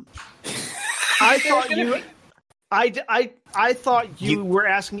 Okay. I thought you. I thought you were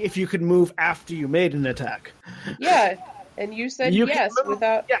asking if you could move after you made an attack. Yeah, and you said You can yes move-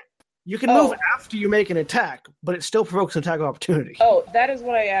 without. Yeah, you can move after you make an attack, but it still provokes an attack of opportunity. Oh, that is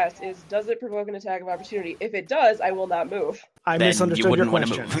what I asked. Is does it provoke an attack of opportunity? If it does, I will not move. I Then misunderstood you your wouldn't want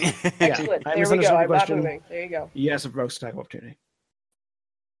to question. move. Yeah, Excellent. I There we misunderstood go. your I'm not question. moving. There you go. Yes, it provokes attack of opportunity.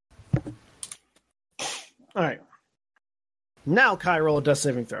 All right. Now, Kai, roll a death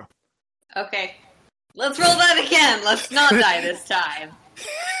saving throw. Okay. Let's roll that again. Let's not die this time.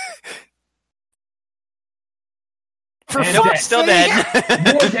 For fuck's still dead.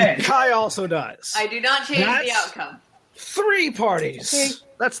 More dead. Kai also dies. I do not change the That's- outcome. 3 parties. Okay.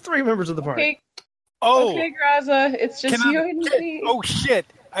 That's 3 members of the party. Okay, Oh. okay, Graza. It's just Can I- you and me. Oh, shit.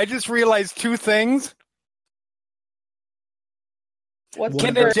 I just realized 2 things. What's What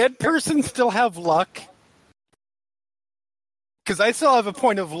Can the a first? dead person still have luck? Because I still have a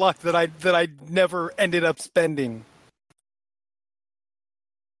point of luck that I never ended up spending.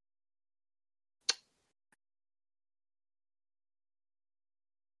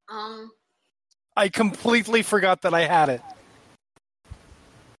 I completely forgot that I had it.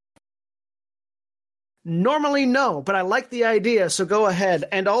 Normally, no, but I like the idea, so go ahead.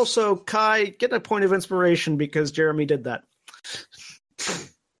 And also, Kai, get a point of inspiration because Jeremy did that.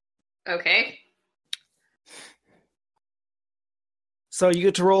 Okay. So you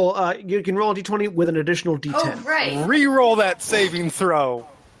get to roll. You can roll a d20 with an additional d10. Oh, right. Reroll that saving throw.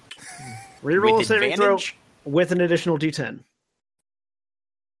 Reroll With a saving throw advantage? with an additional d10.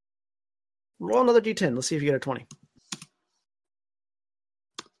 Roll another d10. Let's see if you get a 20.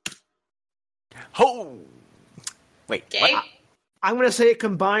 Oh! Wait, Okay. what? I'm going to say a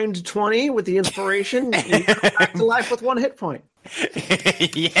combined 20 with the inspiration. You come back to life with 1 hit point.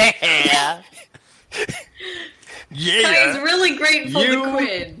 Yeah! Kai's really grateful to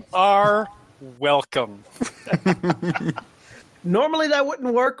Quinn. Are welcome. Normally that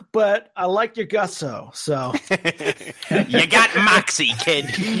wouldn't work, but I like your gusto, so. You got moxie,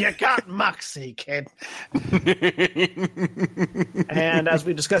 kid. You got moxie, kid. And as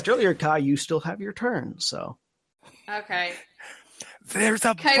we discussed earlier, Kai, you still have your turn, so. Okay. There's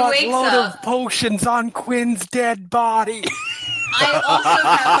a Kai wakes buttload up. of potions on Quinn's dead body. I also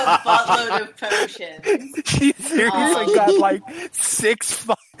have a buttload of potions. She seriously got like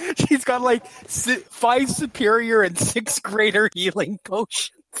she's got like 5 superior and 6 greater healing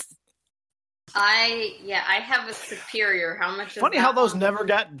potions. I have a superior. How much? Funny how those never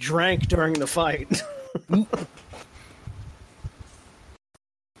got drank during the fight.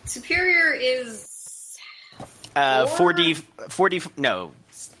 Superior is 40, no,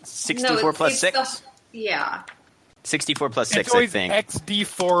 64 plus 6? Yeah. 64 plus It's 6, I always think.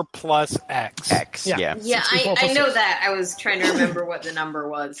 XD4 plus X. X, Yeah. yeah. Yeah, 64 I plus know 6. that. I was trying to remember what the number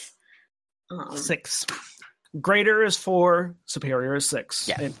was. 6. Greater is 4, superior is 6.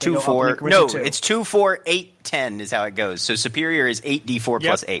 Yeah, They 2, go up in 4. increments No, of 2. it's 2, 4, 8, 10 is how it goes. So superior is 8d4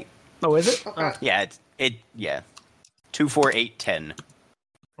 plus 8. Oh, is it? Okay. Yeah, yeah. 2, 4, 8, 10.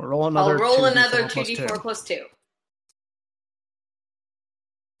 Roll I'll another roll 2d4 another plus 2. 2d4 plus 2.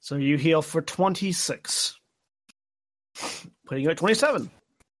 So you heal for 26. Putting you at 27.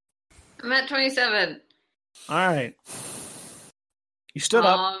 I'm at 27. All right. You stood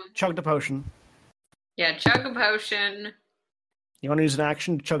up, chugged a potion. Yeah, chug a potion. You want to use an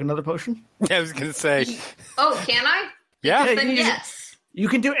action to chug another potion? I was gonna say, Oh, can I? yeah. Yeah, Then you- yes. You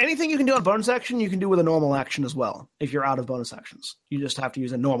can do anything you can do on bonus action, you can do with a normal action as well, if you're out of bonus actions. You just have to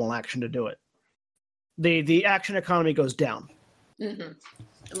use a normal action to do it. The action economy goes down. Mm-hmm.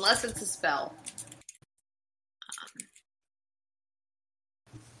 Unless it's a spell.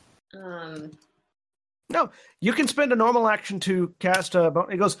 No, you can spend a normal action to cast a.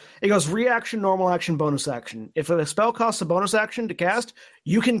 It goes reaction, normal action, bonus action. If a spell costs a bonus action to cast,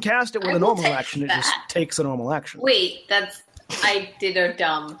 you can cast it with I a will normal take action. It that. just takes a normal action. Wait, I did a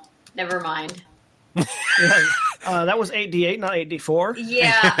dumb. Never mind. That was 8d8, not 8d4.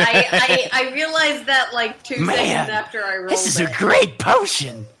 Yeah, I realized that like 2 Man, seconds after I rolled This is it. a great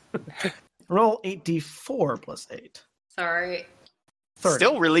potion. Roll 8d4 plus 8. Sorry. 30.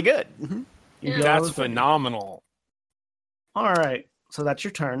 Still really good. You Yeah. go That's with it. phenomenal. All right, so that's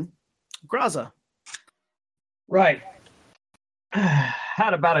your turn. Graza. Right.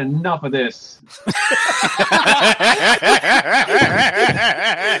 Had about enough of this.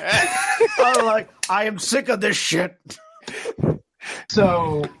 I am sick of this shit.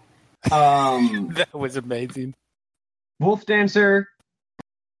 So, That was amazing. Wolf Dancer,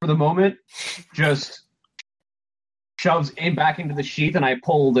 for the moment, just shoves back into the sheath, and I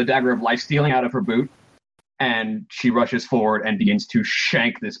pull the dagger of lifestealing out of her boot, and she rushes forward and begins to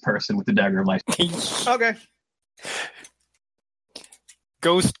shank this person with the dagger of life. Okay.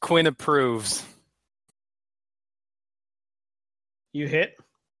 Ghost Quinn approves. You hit.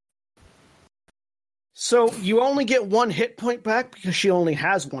 So you only get 1 hit point back because she only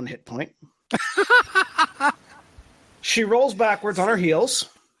has 1 hit point. She rolls backwards on her heels.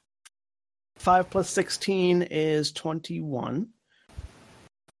 5 plus 16 is 21.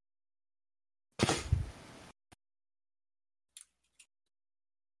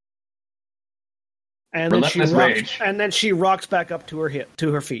 And then, she rocks back up to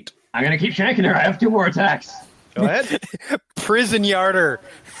her feet. I'm gonna keep shanking her. I have 2 more attacks. Go ahead. Prison yarder.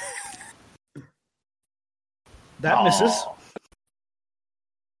 That misses.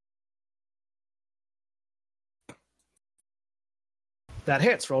 That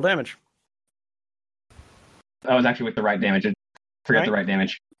hits. Roll damage. I was actually with the right damage. I forgot the right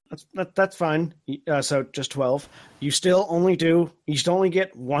damage. That's fine. So just 12. You still only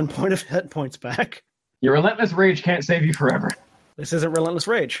get 1 point of hit points back. Your relentless rage can't save you forever. This isn't relentless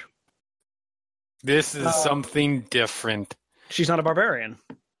rage. This is something different. She's not a barbarian.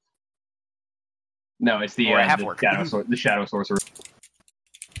 No, it's the Or a half-orc. the shadow sorcerer.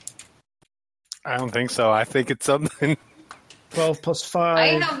 I don't think so. I think it's something. 12 plus 5.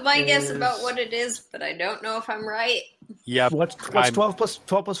 I have my guess about what it is, but I don't know if I'm right. Yep. What's 12 plus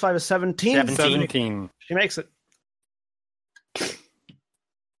 5 is 17? 17. She makes it.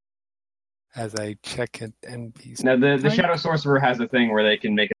 As I check it, NPC. Now, the Shadow Sorcerer has a thing where they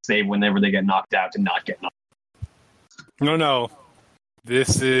can make a save whenever they get knocked out to not get knocked out. No.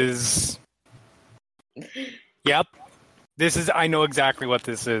 This is... Yep. I know exactly what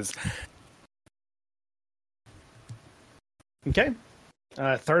this is. Okay.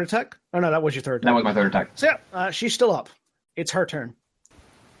 Third attack? Oh, no, that was your third attack. That was my third attack. So, yeah, she's still up. It's her turn.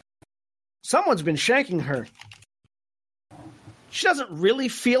 Someone's been shanking her. She doesn't really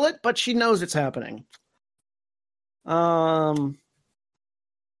feel it, but she knows it's happening. So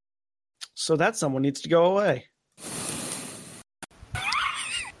that someone needs to go away.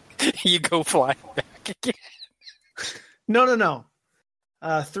 You go flying back again. No.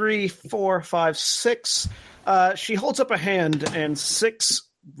 3, 4, 5, 6. She holds up a hand, and 6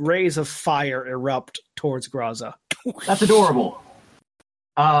 rays of fire erupt towards Graza. That's adorable.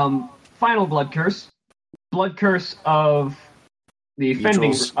 Final Blood Curse. Blood Curse of the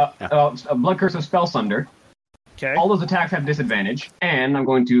Fending... Blood Curse of Spell Sunder. Okay. All those attacks have disadvantage, and I'm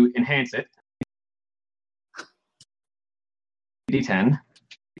going to enhance it. D10.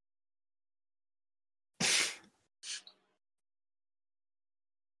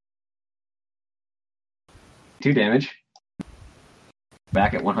 Two damage.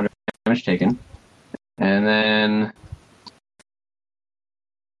 Back at 100 damage taken. And then...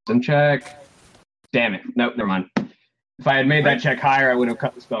 some check. Damn it. Nope, never mind. If I had made that check higher, I would have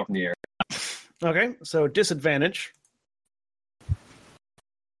cut the spell from the air. Okay, so disadvantage.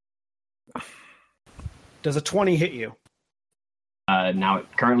 Does a 20 hit you? Now,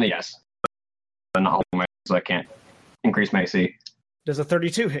 currently, yes. I'm not holding my, so I can't increase my AC. Does a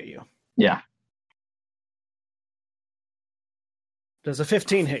 32 hit you? Yeah. Does a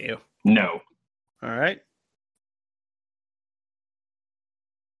 15 hit you? No. All right.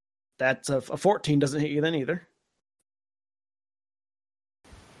 That's a 14 doesn't hit you then either.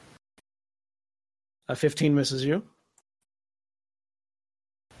 A 15 misses you.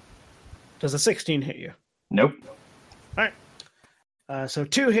 Does a 16 hit you? Nope. All right. So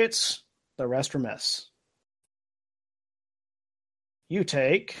 2 hits, the rest are miss. You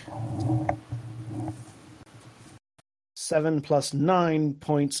take 7 plus 9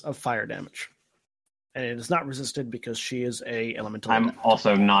 points of fire damage. And it is not resisted because she is a elemental. I'm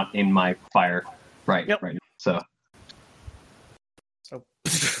also not in my fire right now. So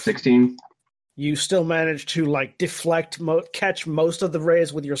 16. You still manage to deflect, catch most of the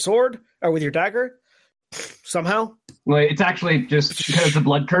rays with your sword or with your dagger somehow. Well, it's actually just because the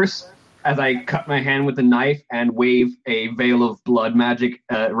blood curse. As I cut my hand with the knife and wave, a veil of blood magic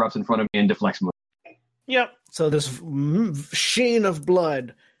erupts in front of me and deflects me. Yep. So this sheen of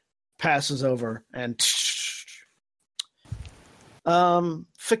blood passes over and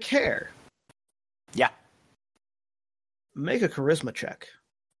Fakir. Yeah. Make a charisma check.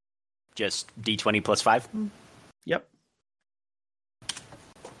 Just D20 plus 5? Yep.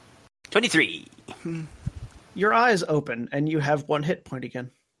 23. Your eyes open and you have 1 hit point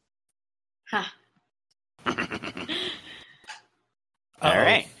again. Huh. All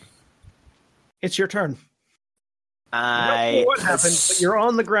right. It's your turn. I don't know what happened, but you're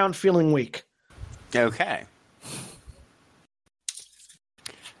on the ground feeling weak. Okay.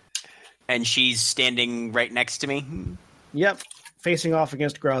 And she's standing right next to me? Yep. Facing off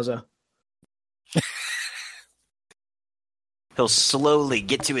against Graza. He'll slowly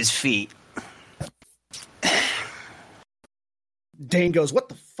get to his feet. Dane goes, what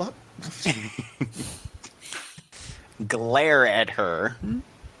the fuck? Glare at her.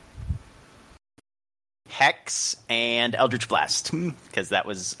 Hex and Eldritch Blast. Because that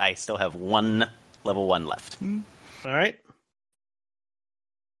was... I still have one level 1 left. All right.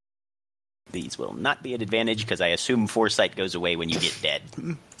 These will not be at advantage because I assume Foresight goes away when you get dead.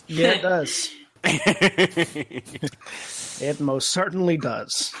 Yeah, it does. It most certainly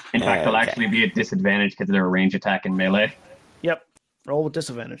does. In fact, they'll actually be at disadvantage because they're a range attack in melee. Yep. Roll with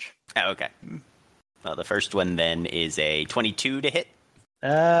disadvantage. Oh, okay. Well, the first one then is a 22 to hit.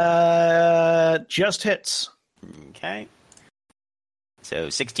 Just hits. Okay. So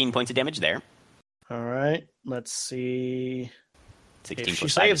 16 points of damage there. All right. Let's see. 16 if she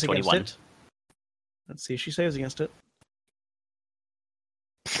plus 5 is saves against 21. it. Let's see if she saves against it.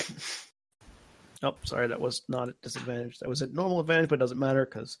 Oh, sorry, that was not at disadvantage. That was at normal advantage, but it doesn't matter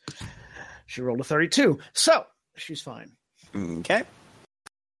because she rolled a 32. So, she's fine. Okay.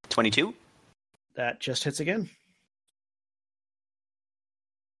 22. That just hits again.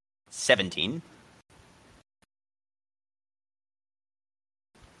 17.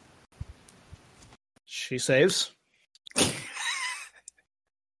 She saves.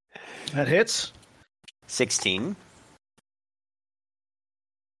 That hits. 16.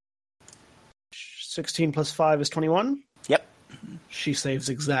 16 plus 5 is 21. Yep. She saves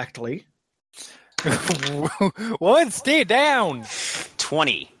exactly. What? Stay down.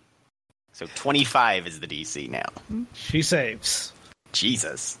 20. So 25 is the DC now. She saves.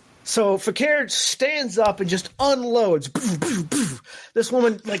 Jesus. So Fakir stands up and just unloads. This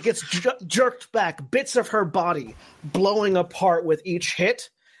woman gets jerked back, bits of her body blowing apart with each hit.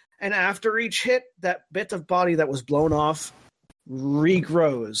 And after each hit, that bit of body that was blown off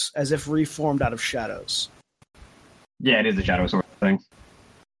regrows as if reformed out of shadows. Yeah, it is a shadow sword thing.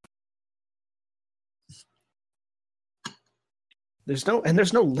 There's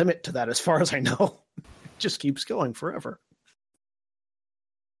no limit to that as far as I know. It just keeps going forever.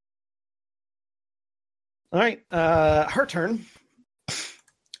 All right, her turn.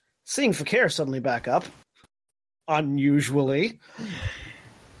 Seeing Fakir suddenly back up, unusually.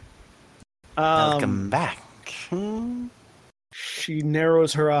 Welcome back. She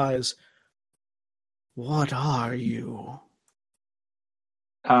narrows her eyes. What are you?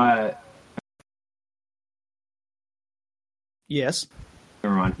 Yes.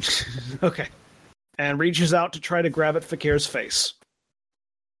 Never mind. Okay. And reaches out to try to grab at Fakir's face.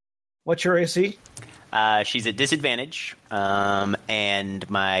 What's your AC? She's at disadvantage, and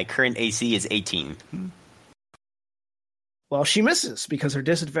my current AC is 18. Well, she misses because her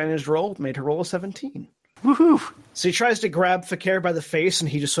disadvantaged roll made her roll a 17. Woohoo! So he tries to grab Fakir by the face, and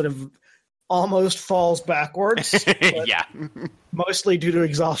he just sort of almost falls backwards. Yeah. Mostly due to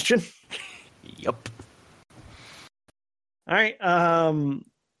exhaustion. Yep. All right.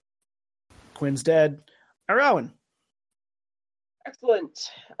 Quinn's dead. Ariawyn.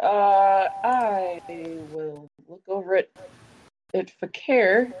 Excellent. I will look over at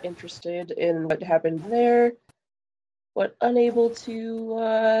Fakir, interested in what happened there, but unable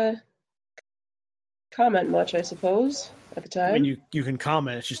to comment much, I suppose, at the time. I mean, you can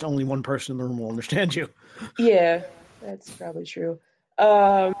comment. It's just only one person in the room will understand you. Yeah, that's probably true.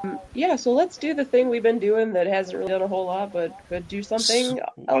 Yeah, so let's do the thing we've been doing that hasn't really done a whole lot, but could do something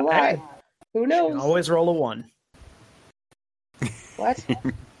a lot. Who You knows? can always roll a 1. What? I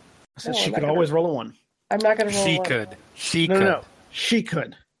said No, she I'm not could gonna- always roll a 1. I'm not going to roll She one. could. She No, could. no. She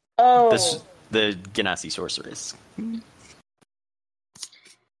could. Oh, The Genasi sorceress.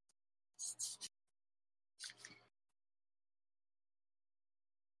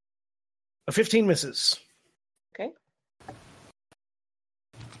 A 15 misses. okay.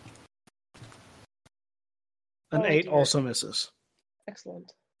 An Oh, 8 dear. also misses.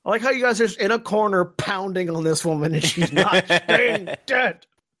 Excellent. I like how you guys are just in a corner pounding on this woman and she's not staying dead.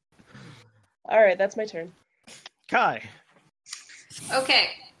 All right, that's my turn. Kai. Okay.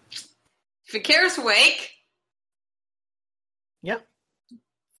 Fakir's awake. Yeah.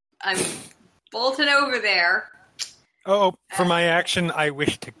 I'm bolted over there. Oh, for my action, I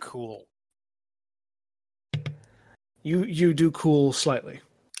wish to cool. You do cool slightly.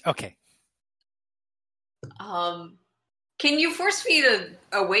 Okay. Can you force me to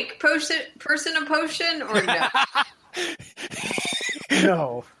awake person a potion or no?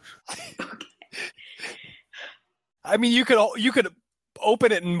 No. I mean, you could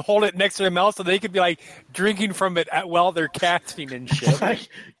open it and hold it next to their mouth so they could be like drinking from it while they're casting and shit.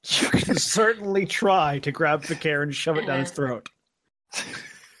 You can certainly try to grab Fakir and shove it down his throat.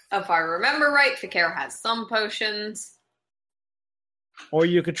 If I remember right, Fakir has some potions. Or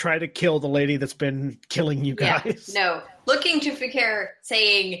you could try to kill the lady that's been killing you Yeah, guys. no. Looking to Fakir,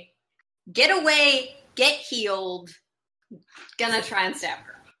 saying, "Get away, get healed." Gonna try and stab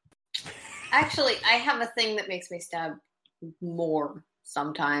her. Actually, I have a thing that makes me stab more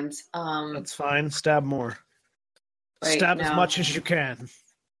sometimes. That's fine. Stab more. Wait, Stab no. as much as you can.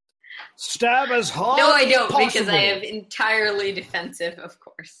 Stab as hard No, I don't, as possible. because I have entirely defensive, of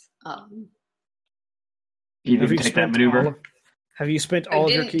course. You Have didn't you take that spent maneuver. Have you spent I all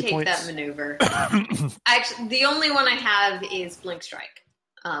of your didn't key take points? that maneuver. Actually, the only one I have is Blink Strike,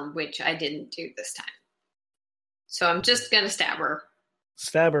 which I didn't do this time. So I'm just gonna stab her.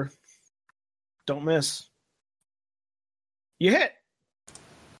 Stab her. Don't miss. You hit.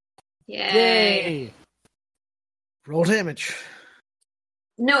 Yay. Roll damage.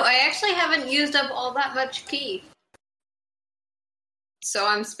 No, I actually haven't used up all that much key. So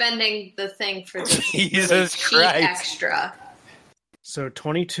I'm spending the thing for the Jesus sheet Christ. extra. So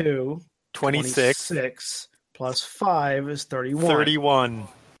 22. 26. 26 plus 5 is 31. 31.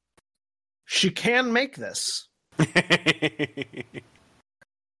 She can make this. Trying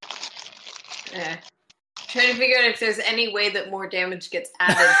to figure out if there's any way that more damage gets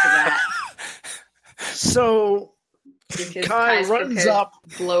added to that. So Because Kai Kai's runs prepared up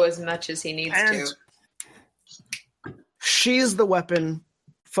to blow as much as he needs and to. she's the weapon,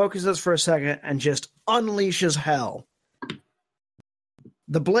 focuses for a second, and just unleashes hell.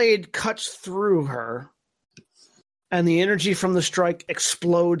 The blade cuts through her, and the energy from the strike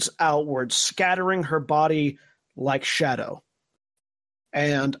explodes outwards, scattering her body like shadow.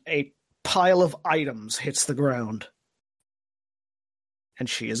 And a pile of items hits the ground. And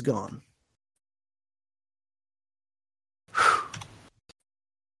she is gone.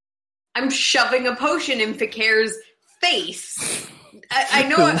 I'm shoving a potion in Fakir's face. I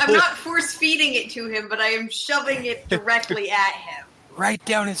know I'm not force feeding it to him, but I am shoving it directly at him. Right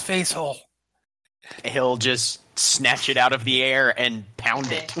down his face hole. He'll just snatch it out of the air and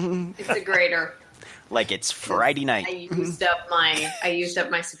pound it. It's a grater. Like it's Friday night. I used up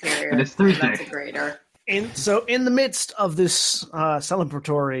my superior. And it's Thursday. That's a grater. So in the midst of this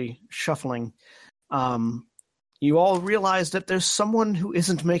celebratory shuffling, you all realize that there's someone who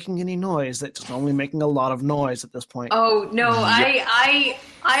isn't making any noise, that's only making a lot of noise at this point. Oh no, I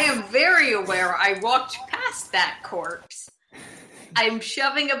am very aware. I walked past that corpse. I'm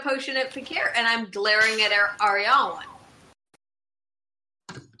shoving a potion at Fakir, and I'm glaring at Ariawyn.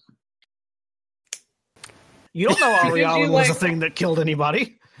 You don't know Ariawyn was a thing that killed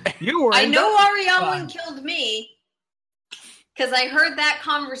anybody. You were. I know Ariawyn killed me because I heard that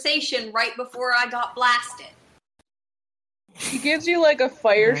conversation right before I got blasted. He gives you like a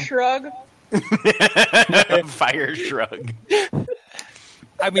fire shrug. Fire shrug.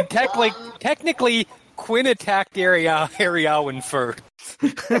 I mean, technically, Quinn attacked Ariawyn first.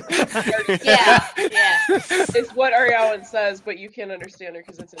 Yeah. It's what Ariawyn says, but you can't understand her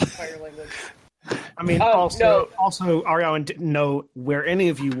because it's in fire language. I mean, also, Ariawyn didn't know where any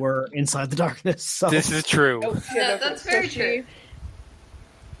of you were inside the darkness. So. This is true. Oh, No, that's very true.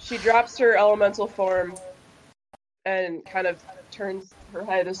 She drops her elemental form and kind of turns her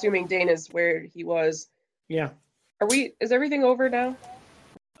head, assuming Dane is where he was. Yeah. Is everything over now?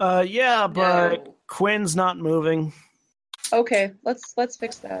 Yeah, but No. Quinn's not moving. Okay, let's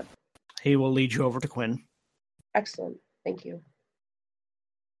fix that. He will lead you over to Quinn. Excellent. Thank you.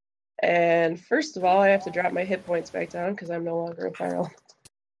 And first of all, I have to drop my hit points back down because I'm no longer a feral.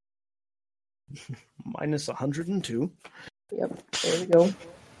 Minus 102. Yep, there we go.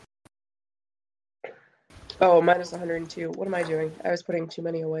 Oh, minus 102. What am I doing? I was putting too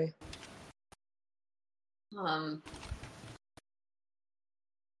many away.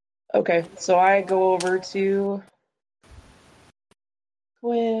 Okay, so I go over to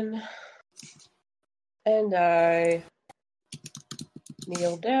Quinn, and I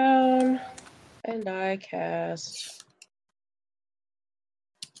kneel down, and I cast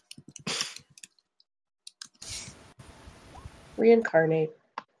Reincarnate.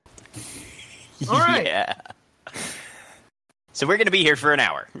 All right. Yeah. So we're going to be here for an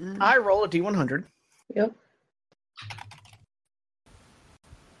hour. I roll a D100. Yep.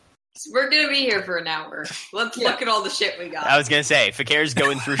 We're gonna be here for an hour. Let's look at all the shit we got. I was going to say, Fakir's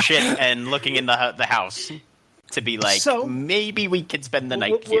going through shit and looking in the house to be like, So, maybe we could spend the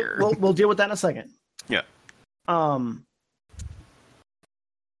night here. We'll deal with that in a second. Yeah.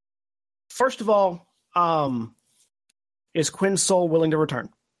 First of all, is Quinn's soul willing to return?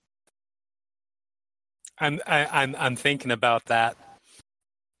 I'm thinking about that.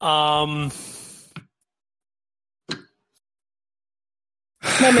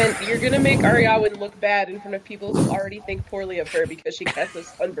 Moment, you're gonna make Ariawyn look bad in front of people who already think poorly of her because she casts a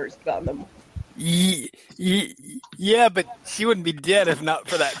sunburst on them. Yeah, but she wouldn't be dead if not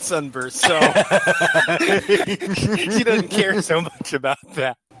for that sunburst, so she doesn't care so much about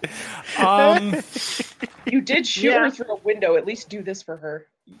that. You did shoot her through a window. At least do this for her.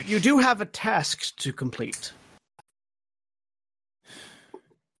 You do have a task to complete.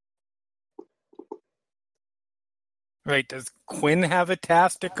 Right, does Quinn have a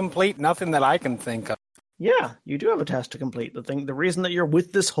task to complete? Nothing that I can think of. Yeah, you do have a task to complete. The reason that you're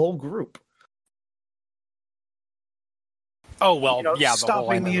with this whole group. Oh, well, the whole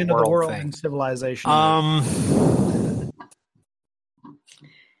stopping the end of the world thing. and civilization.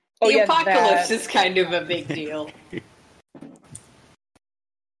 The apocalypse is kind of a big deal.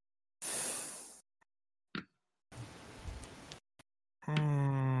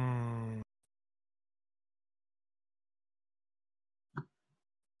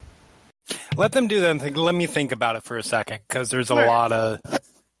 Let them do that. Let me think about it for a second, because there's a lot of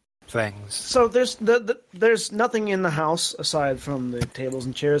things. So there's nothing in the house aside from the tables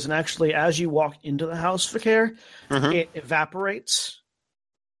and chairs, and actually, as you walk into the house, Fakir, it evaporates,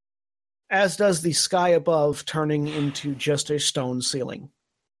 as does the sky above, turning into just a stone ceiling.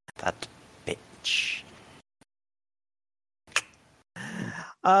 That bit much.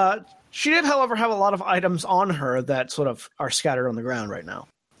 She did, however, have a lot of items on her that sort of are scattered on the ground right now.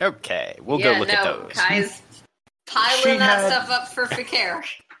 Okay, we'll go look at those. Kai's piling stuff up for Fakir.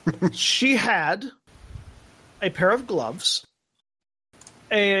 She had a pair of gloves,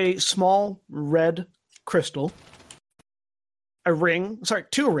 a small red crystal,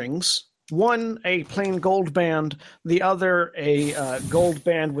 two rings, one a plain gold band, the other a gold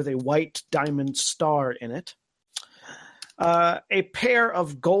band with a white diamond star in it, a pair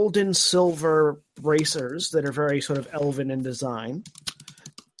of golden silver bracers that are very sort of elven in design,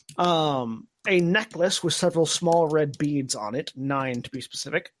 a necklace with several small red beads on it, 9 to be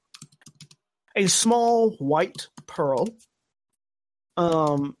specific, a small white pearl,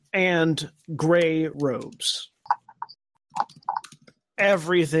 and gray robes.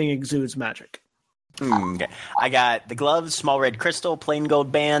 Everything exudes magic. Okay. I got the gloves, small red crystal, plain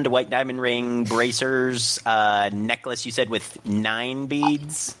gold band, white diamond ring, bracers, necklace, you said, with 9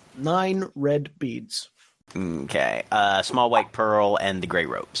 beads? 9 red beads. Okay. Small white pearl and the gray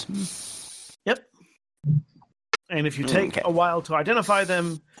robes. Yep. And if you take a while to identify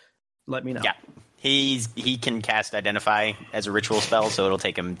them, let me know. Yeah. He can cast Identify as a ritual spell, so it'll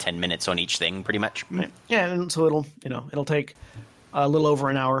take him 10 minutes on each thing, pretty much. Right. Yeah, and so it'll take a little over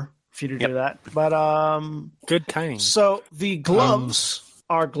an hour for you to do that. But good timing. So the gloves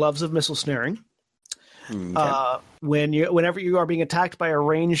are gloves of missile snaring. Okay. Whenever you are being attacked by a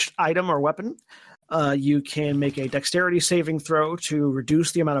ranged item or weapon, you can make a dexterity saving throw to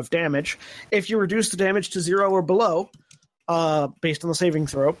reduce the amount of damage. If you reduce the damage to 0 or below, based on the saving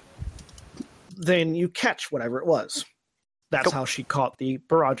throw, then you catch whatever it was. That's how she caught the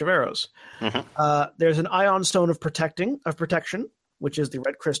barrage of arrows. There's an ion stone of protection, which is the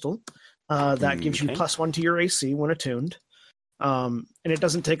red crystal. That gives you +1 to your AC when attuned. And it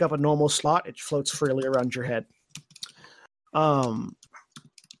doesn't take up a normal slot. It floats freely around your head.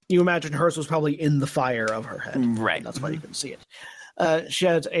 You imagine hers was probably in the fire of her head. Right. That's why you can see it. She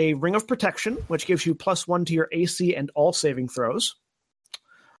has a ring of protection, which gives you +1 to your AC and all saving throws.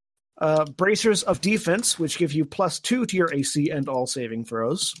 Bracers of defense, which give you +2 to your AC and all saving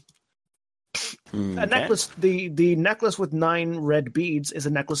throws. A necklace. The necklace with 9 red beads is a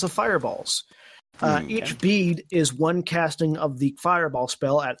necklace of fireballs. Each bead is 1 casting of the fireball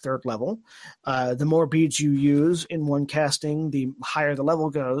spell at 3rd level. The more beads you use in 1 casting, the higher the level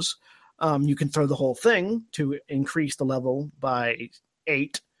goes. You can throw the whole thing to increase the level by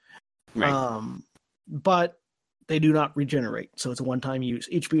 8. Right. But they do not regenerate, so it's a one-time use.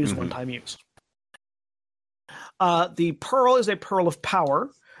 Each bead is one-time use. The pearl is a pearl of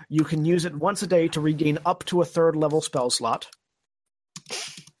power. You can use it once a day to regain up to a 3rd level spell slot,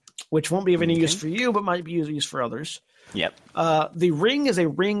 which won't be of any use for you, but might be used for others. Yep. The ring is a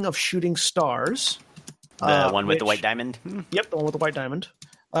ring of shooting stars. The one with the white diamond? Yep, the one with the white diamond.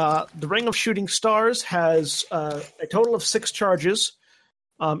 The ring of shooting stars has a total of 6 charges.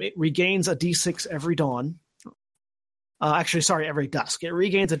 It regains a d6 every dawn. Every dusk. It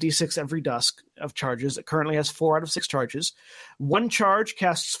regains a d6 every dusk of charges. It currently has 4 out of 6 charges. 1 charge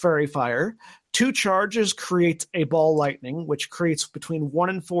casts Fairy Fire. 2 charges create a ball lightning, which creates between 1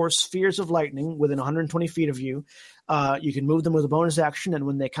 and 4 spheres of lightning within 120 feet of you. You can move them with a bonus action, and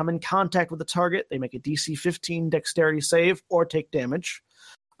when they come in contact with the target, they make a DC 15 dexterity save or take damage.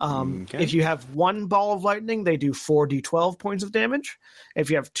 If you have 1 ball of lightning, they do 4d12 points of damage.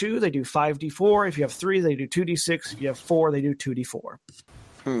 If you have 2, they do 5d4. If you have 3, they do 2d6. If you have 4, they do 2d4.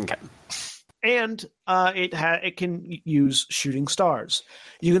 Okay. And it can use shooting stars.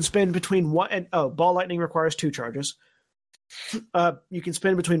 You can spend between 1 and ball lightning requires 2 charges. You can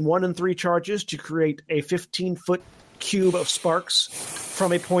spend between 1 and 3 charges to create a 15-foot cube of sparks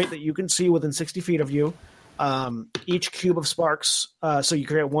from a point that you can see within 60 feet of you. Each cube of sparks, so you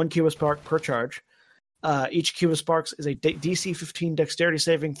create 1 cube of spark per charge. Each cube of sparks is a DC 15 dexterity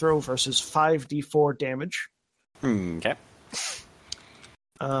saving throw versus 5d4 damage. Okay.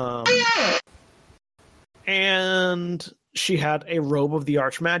 And she had a robe of the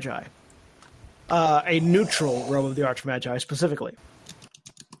Archmagi. A neutral robe of the Archmagi, specifically.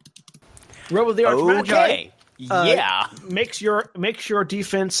 Robe of the Archmagi. Okay. Makes your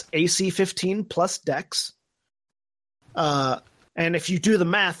defense AC 15 plus dex. And if you do the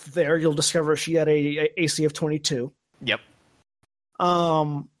math there, you'll discover she had a AC of 22. Yep.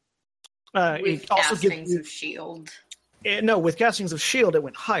 With castings of shield. With castings of shield, it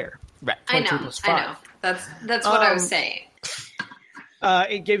went higher. Right. I know. That's what I was saying.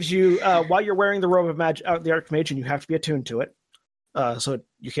 It gives you while you're wearing the robe of the Archmage, and you have to be attuned to it. So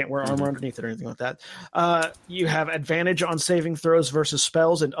you can't wear armor underneath it or anything like that. You have advantage on saving throws versus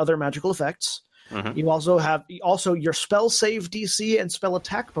spells and other magical effects. Mhm. You also have your spell save DC and spell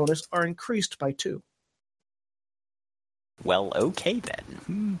attack bonus are increased by 2. Well, okay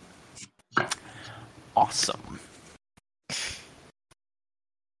then. Awesome.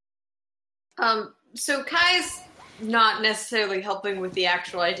 So Kai's not necessarily helping with the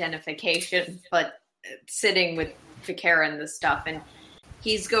actual identification, but sitting with Fikera and this stuff, and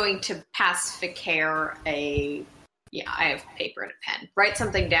he's going to pass Fikera I have paper and a pen. Write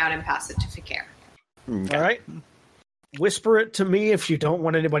something down and pass it to Fikera. Okay. All right. Whisper it to me if you don't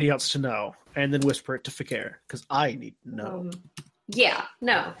want anybody else to know, and then whisper it to Fikera, because I need to know.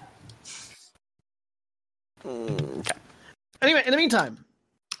 No. Okay. Anyway, in the meantime,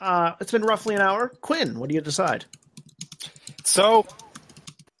 it's been roughly an hour. Quinn, what do you decide? So,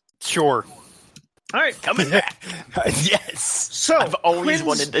 sure. All right. Coming back. Yes. So I've always Quinn's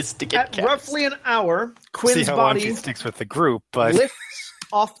wanted this to get at cast. roughly an hour. See Quinn's how long body she sticks with the group, but lifts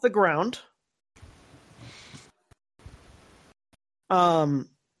off the ground.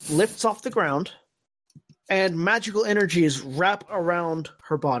 Lifts off the ground, and magical energies wrap around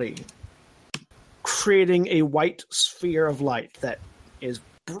her body, creating a white sphere of light that is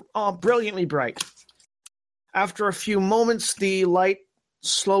brilliantly bright. After a few moments, the light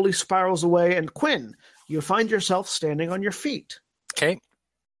slowly spirals away, and Quinn, you find yourself standing on your feet. okay.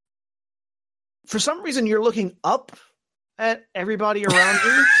 For some reason, you're looking up at everybody around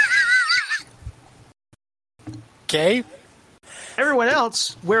you. Okay. Everyone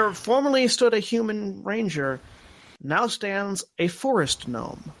else, where formerly stood a human ranger, now stands a forest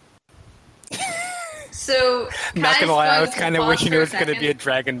gnome. So Not Kai's gonna lie, I was to kind of pause wishing for it a was going to be a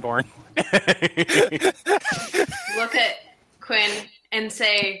second, dragonborn. look at Quinn and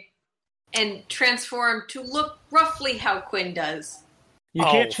say, and transform to look roughly how Quinn does. You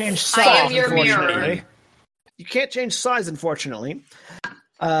Oh, can't change I size, am your unfortunately. mirror. You can't change size, unfortunately.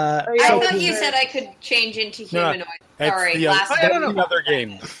 I thought you said I could change into No, humanoid. That's Sorry, the last I don't know. another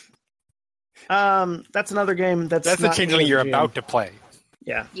game. That's another game. That's That's the not changeling me, you're GM. about to play.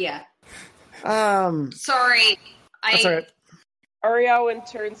 Yeah. Yeah. That's Sorry. all right. Ariawyn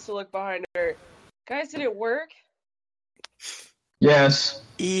turns to look behind her. Guys, did it work? Yes.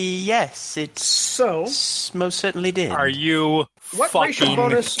 Yes, it's So, most certainly did. Are you what racial fucking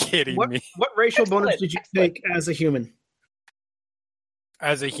bonus? kidding What, me? what racial bonus did you Excellent. take as a human?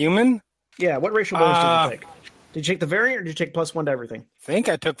 As a human, Yeah, what racial bonus did you take? Did you take the variant, or did you take +1 to everything? I think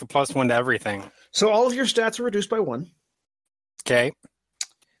I took the +1 to everything. So all of your stats are reduced by 1, Okay.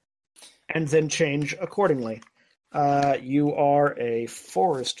 and then change accordingly. You are a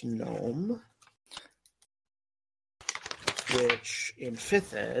forest gnome, which in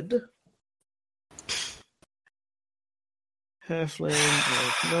 5th ed,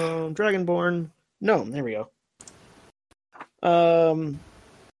 halfling, gnome, dragonborn, gnome. There we go.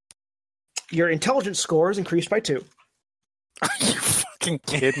 Your intelligence score is increased by 2. Are you fucking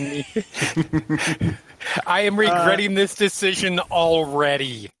kidding me? I am regretting this decision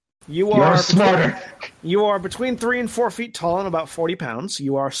already. You're smarter. You are between 3 and 4 feet tall and about 40 pounds.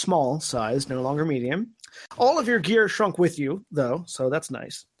 You are small size, no longer medium. All of your gear shrunk with you, though, so that's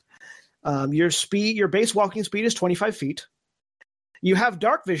nice. Your base walking speed is 25 feet. You have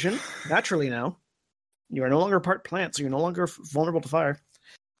dark vision, naturally now. You are no longer part plant, so you're no longer vulnerable to fire.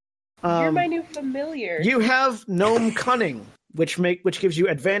 You're my new familiar. You have gnome cunning, which gives you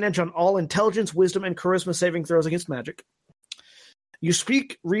advantage on all intelligence, wisdom, and charisma saving throws against magic. You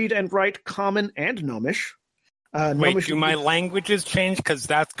speak, read, and write Common and Gnomish. Wait, Gnomish do my languages change? Because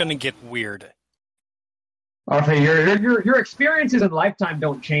that's going to get weird. Okay, your experiences in lifetime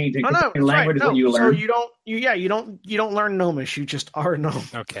don't change. Oh, no, Your language is what you learn. So you don't learn Gnomish. You just are a gnome.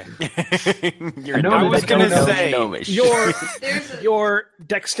 Okay. You're I know I was that going to don't know say, gnomish. Your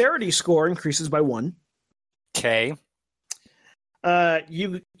dexterity score increases by 1. okay.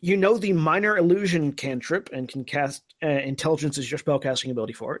 You know the minor illusion cantrip and can cast intelligence as your spellcasting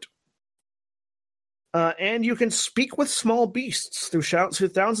ability for it. And you can speak with small beasts. Through shouts, through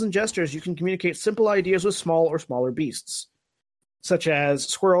sounds and gestures, you can communicate simple ideas with small or smaller beasts, such as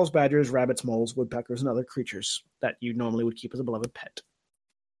squirrels, badgers, rabbits, moles, woodpeckers, and other creatures that you normally would keep as a beloved pet.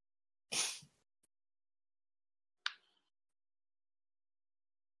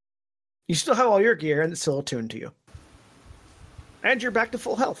 You still have all your gear, and it's still attuned to you. And you're back to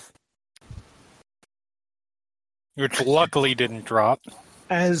full health. Which luckily didn't drop.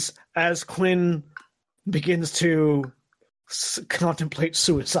 As Quinn begins to contemplate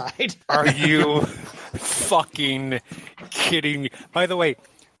suicide. Are you fucking kidding me? By the way,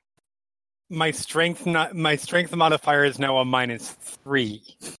 my strength modifier is now a -3.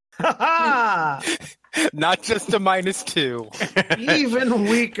 Not just a -2. Even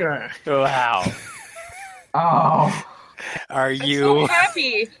weaker. Wow. Oh. Are I'm you? so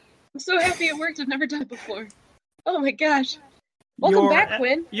happy. I'm so happy it worked. I've never done it before. Oh my gosh. Welcome back,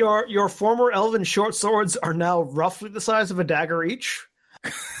 Quinn. Your former elven short swords are now roughly the size of a dagger each.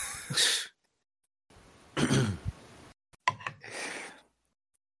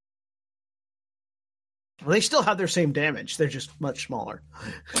 Well, they still have their same damage. They're just much smaller.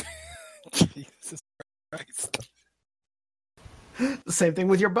 Jesus Christ. The same thing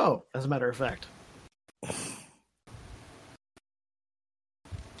with your bow, as a matter of fact.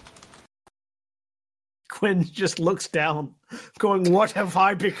 Quinn just looks down, going, "What have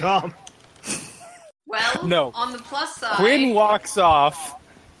I become?" Well, No. on the plus side, Quinn walks off,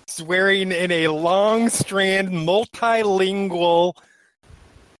 swearing in a long strand, multilingual.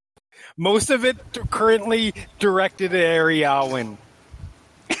 Most of it currently directed at Ariawyn.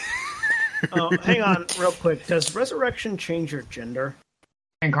 Oh, hang on, real quick. Does resurrection change your gender?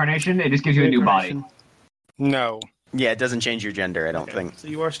 Incarnation, it just gives you a new body. Incarnation? No. Yeah, it doesn't change your gender, I don't Okay, think. so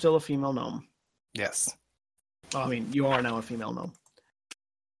you are still a female gnome. Yes. Well, I mean, you are now a female gnome.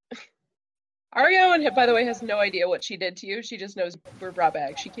 Ariawyn, by the way, has no idea what she did to you. She just knows we're brought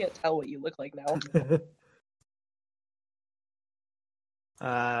back. She can't tell what you look like now.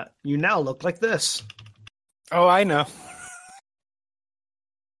 You now look like this. Oh, I know.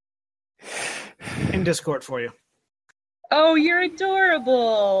 In Discord for you. Oh, you're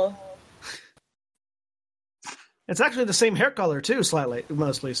adorable. It's actually the same hair color too, slightly,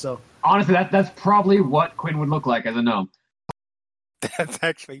 mostly. So Honestly, that's probably what Quinn would look like as a gnome. That's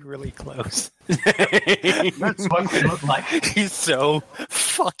actually really close. That's what Quinn looked like. He's so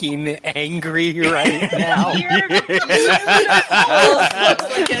fucking angry right now. You're beautiful. looks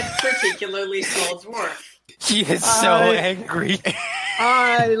like a particularly small dwarf. He is so angry.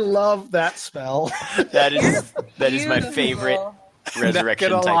 I love that spell. That is my Beautiful. favorite resurrection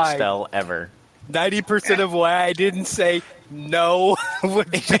Not gonna type lie. spell ever. 90% of why I didn't say no was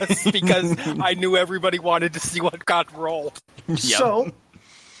just because I knew everybody wanted to see what got rolled. So,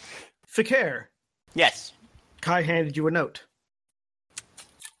 Fikir, Yes. Kai handed you a note.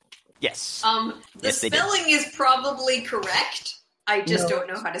 Yes. The Yes, they did. spelling is probably correct. I just No. don't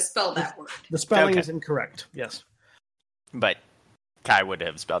know how to spell that word. The spelling Okay. is incorrect. Yes. But Kai would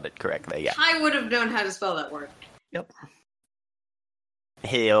have spelled it correctly, yeah. I would have known how to spell that word. Yep.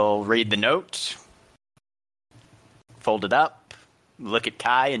 He'll read the note, fold it up, look at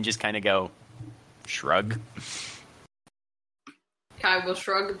Kai, and just kind of go, shrug. Kai will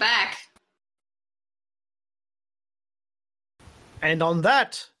shrug back. And on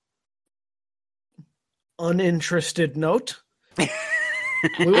that uninterested note, we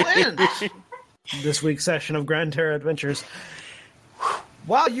will end this week's session of Grand Terra Adventures.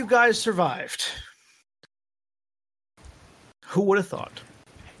 While you guys survived, who would have thought?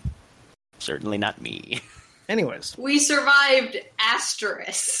 Certainly not me. Anyways, We survived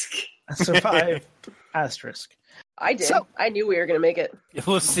asterisk. survived asterisk. I did. So- I knew we were going to make it.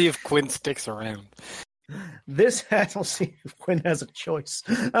 We'll see if Quinn sticks around. This has, we'll see if Quinn has a choice.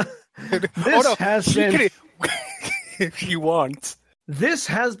 This has he been, could- if he wants. this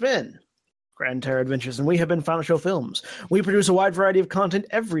has been Grand Terra Adventures, and we have been Final Show Films. We produce a wide variety of content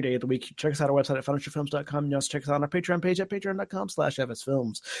every day of the week. Check us out on our website at finalshowfilms.com. You also check us out on our Patreon page at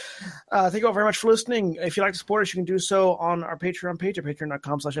patreon.com/fsfilms. Thank you all very much for listening. If you'd like to support us, you can do so on our Patreon page at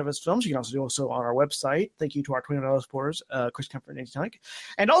patreon.com/fsfilms. You can also do so on our website. Thank you to our $20 supporters, Chris Comfort and Nancy Tonic.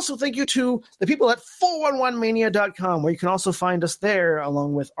 And also thank you to the people at 411mania.com, where you can also find us there,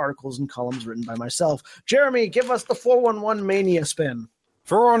 along with articles and columns written by myself. Jeremy, give us the 411 Mania spin.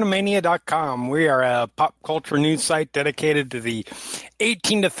 ForOnMania.com. We are a pop culture news site dedicated to the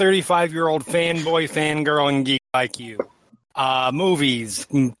 18 to 35-year-old fanboy, fangirl, and geek like you. Movies,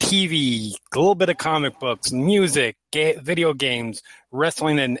 TV, a little bit of comic books, music, video games,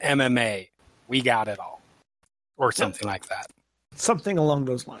 wrestling, and MMA. We got it all. Or something like that. Something along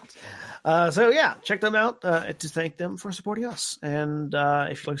those lines. So yeah, check them out to thank them for supporting us. And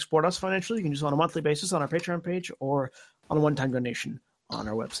if you'd like to support us financially, you can do so on a monthly basis on our Patreon page or on a one-time donation on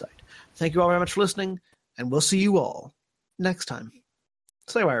our website. Thank you all very much for listening, and we'll see you all next time.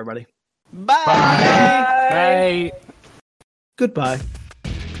 Say bye, everybody. Bye! Bye. Goodbye.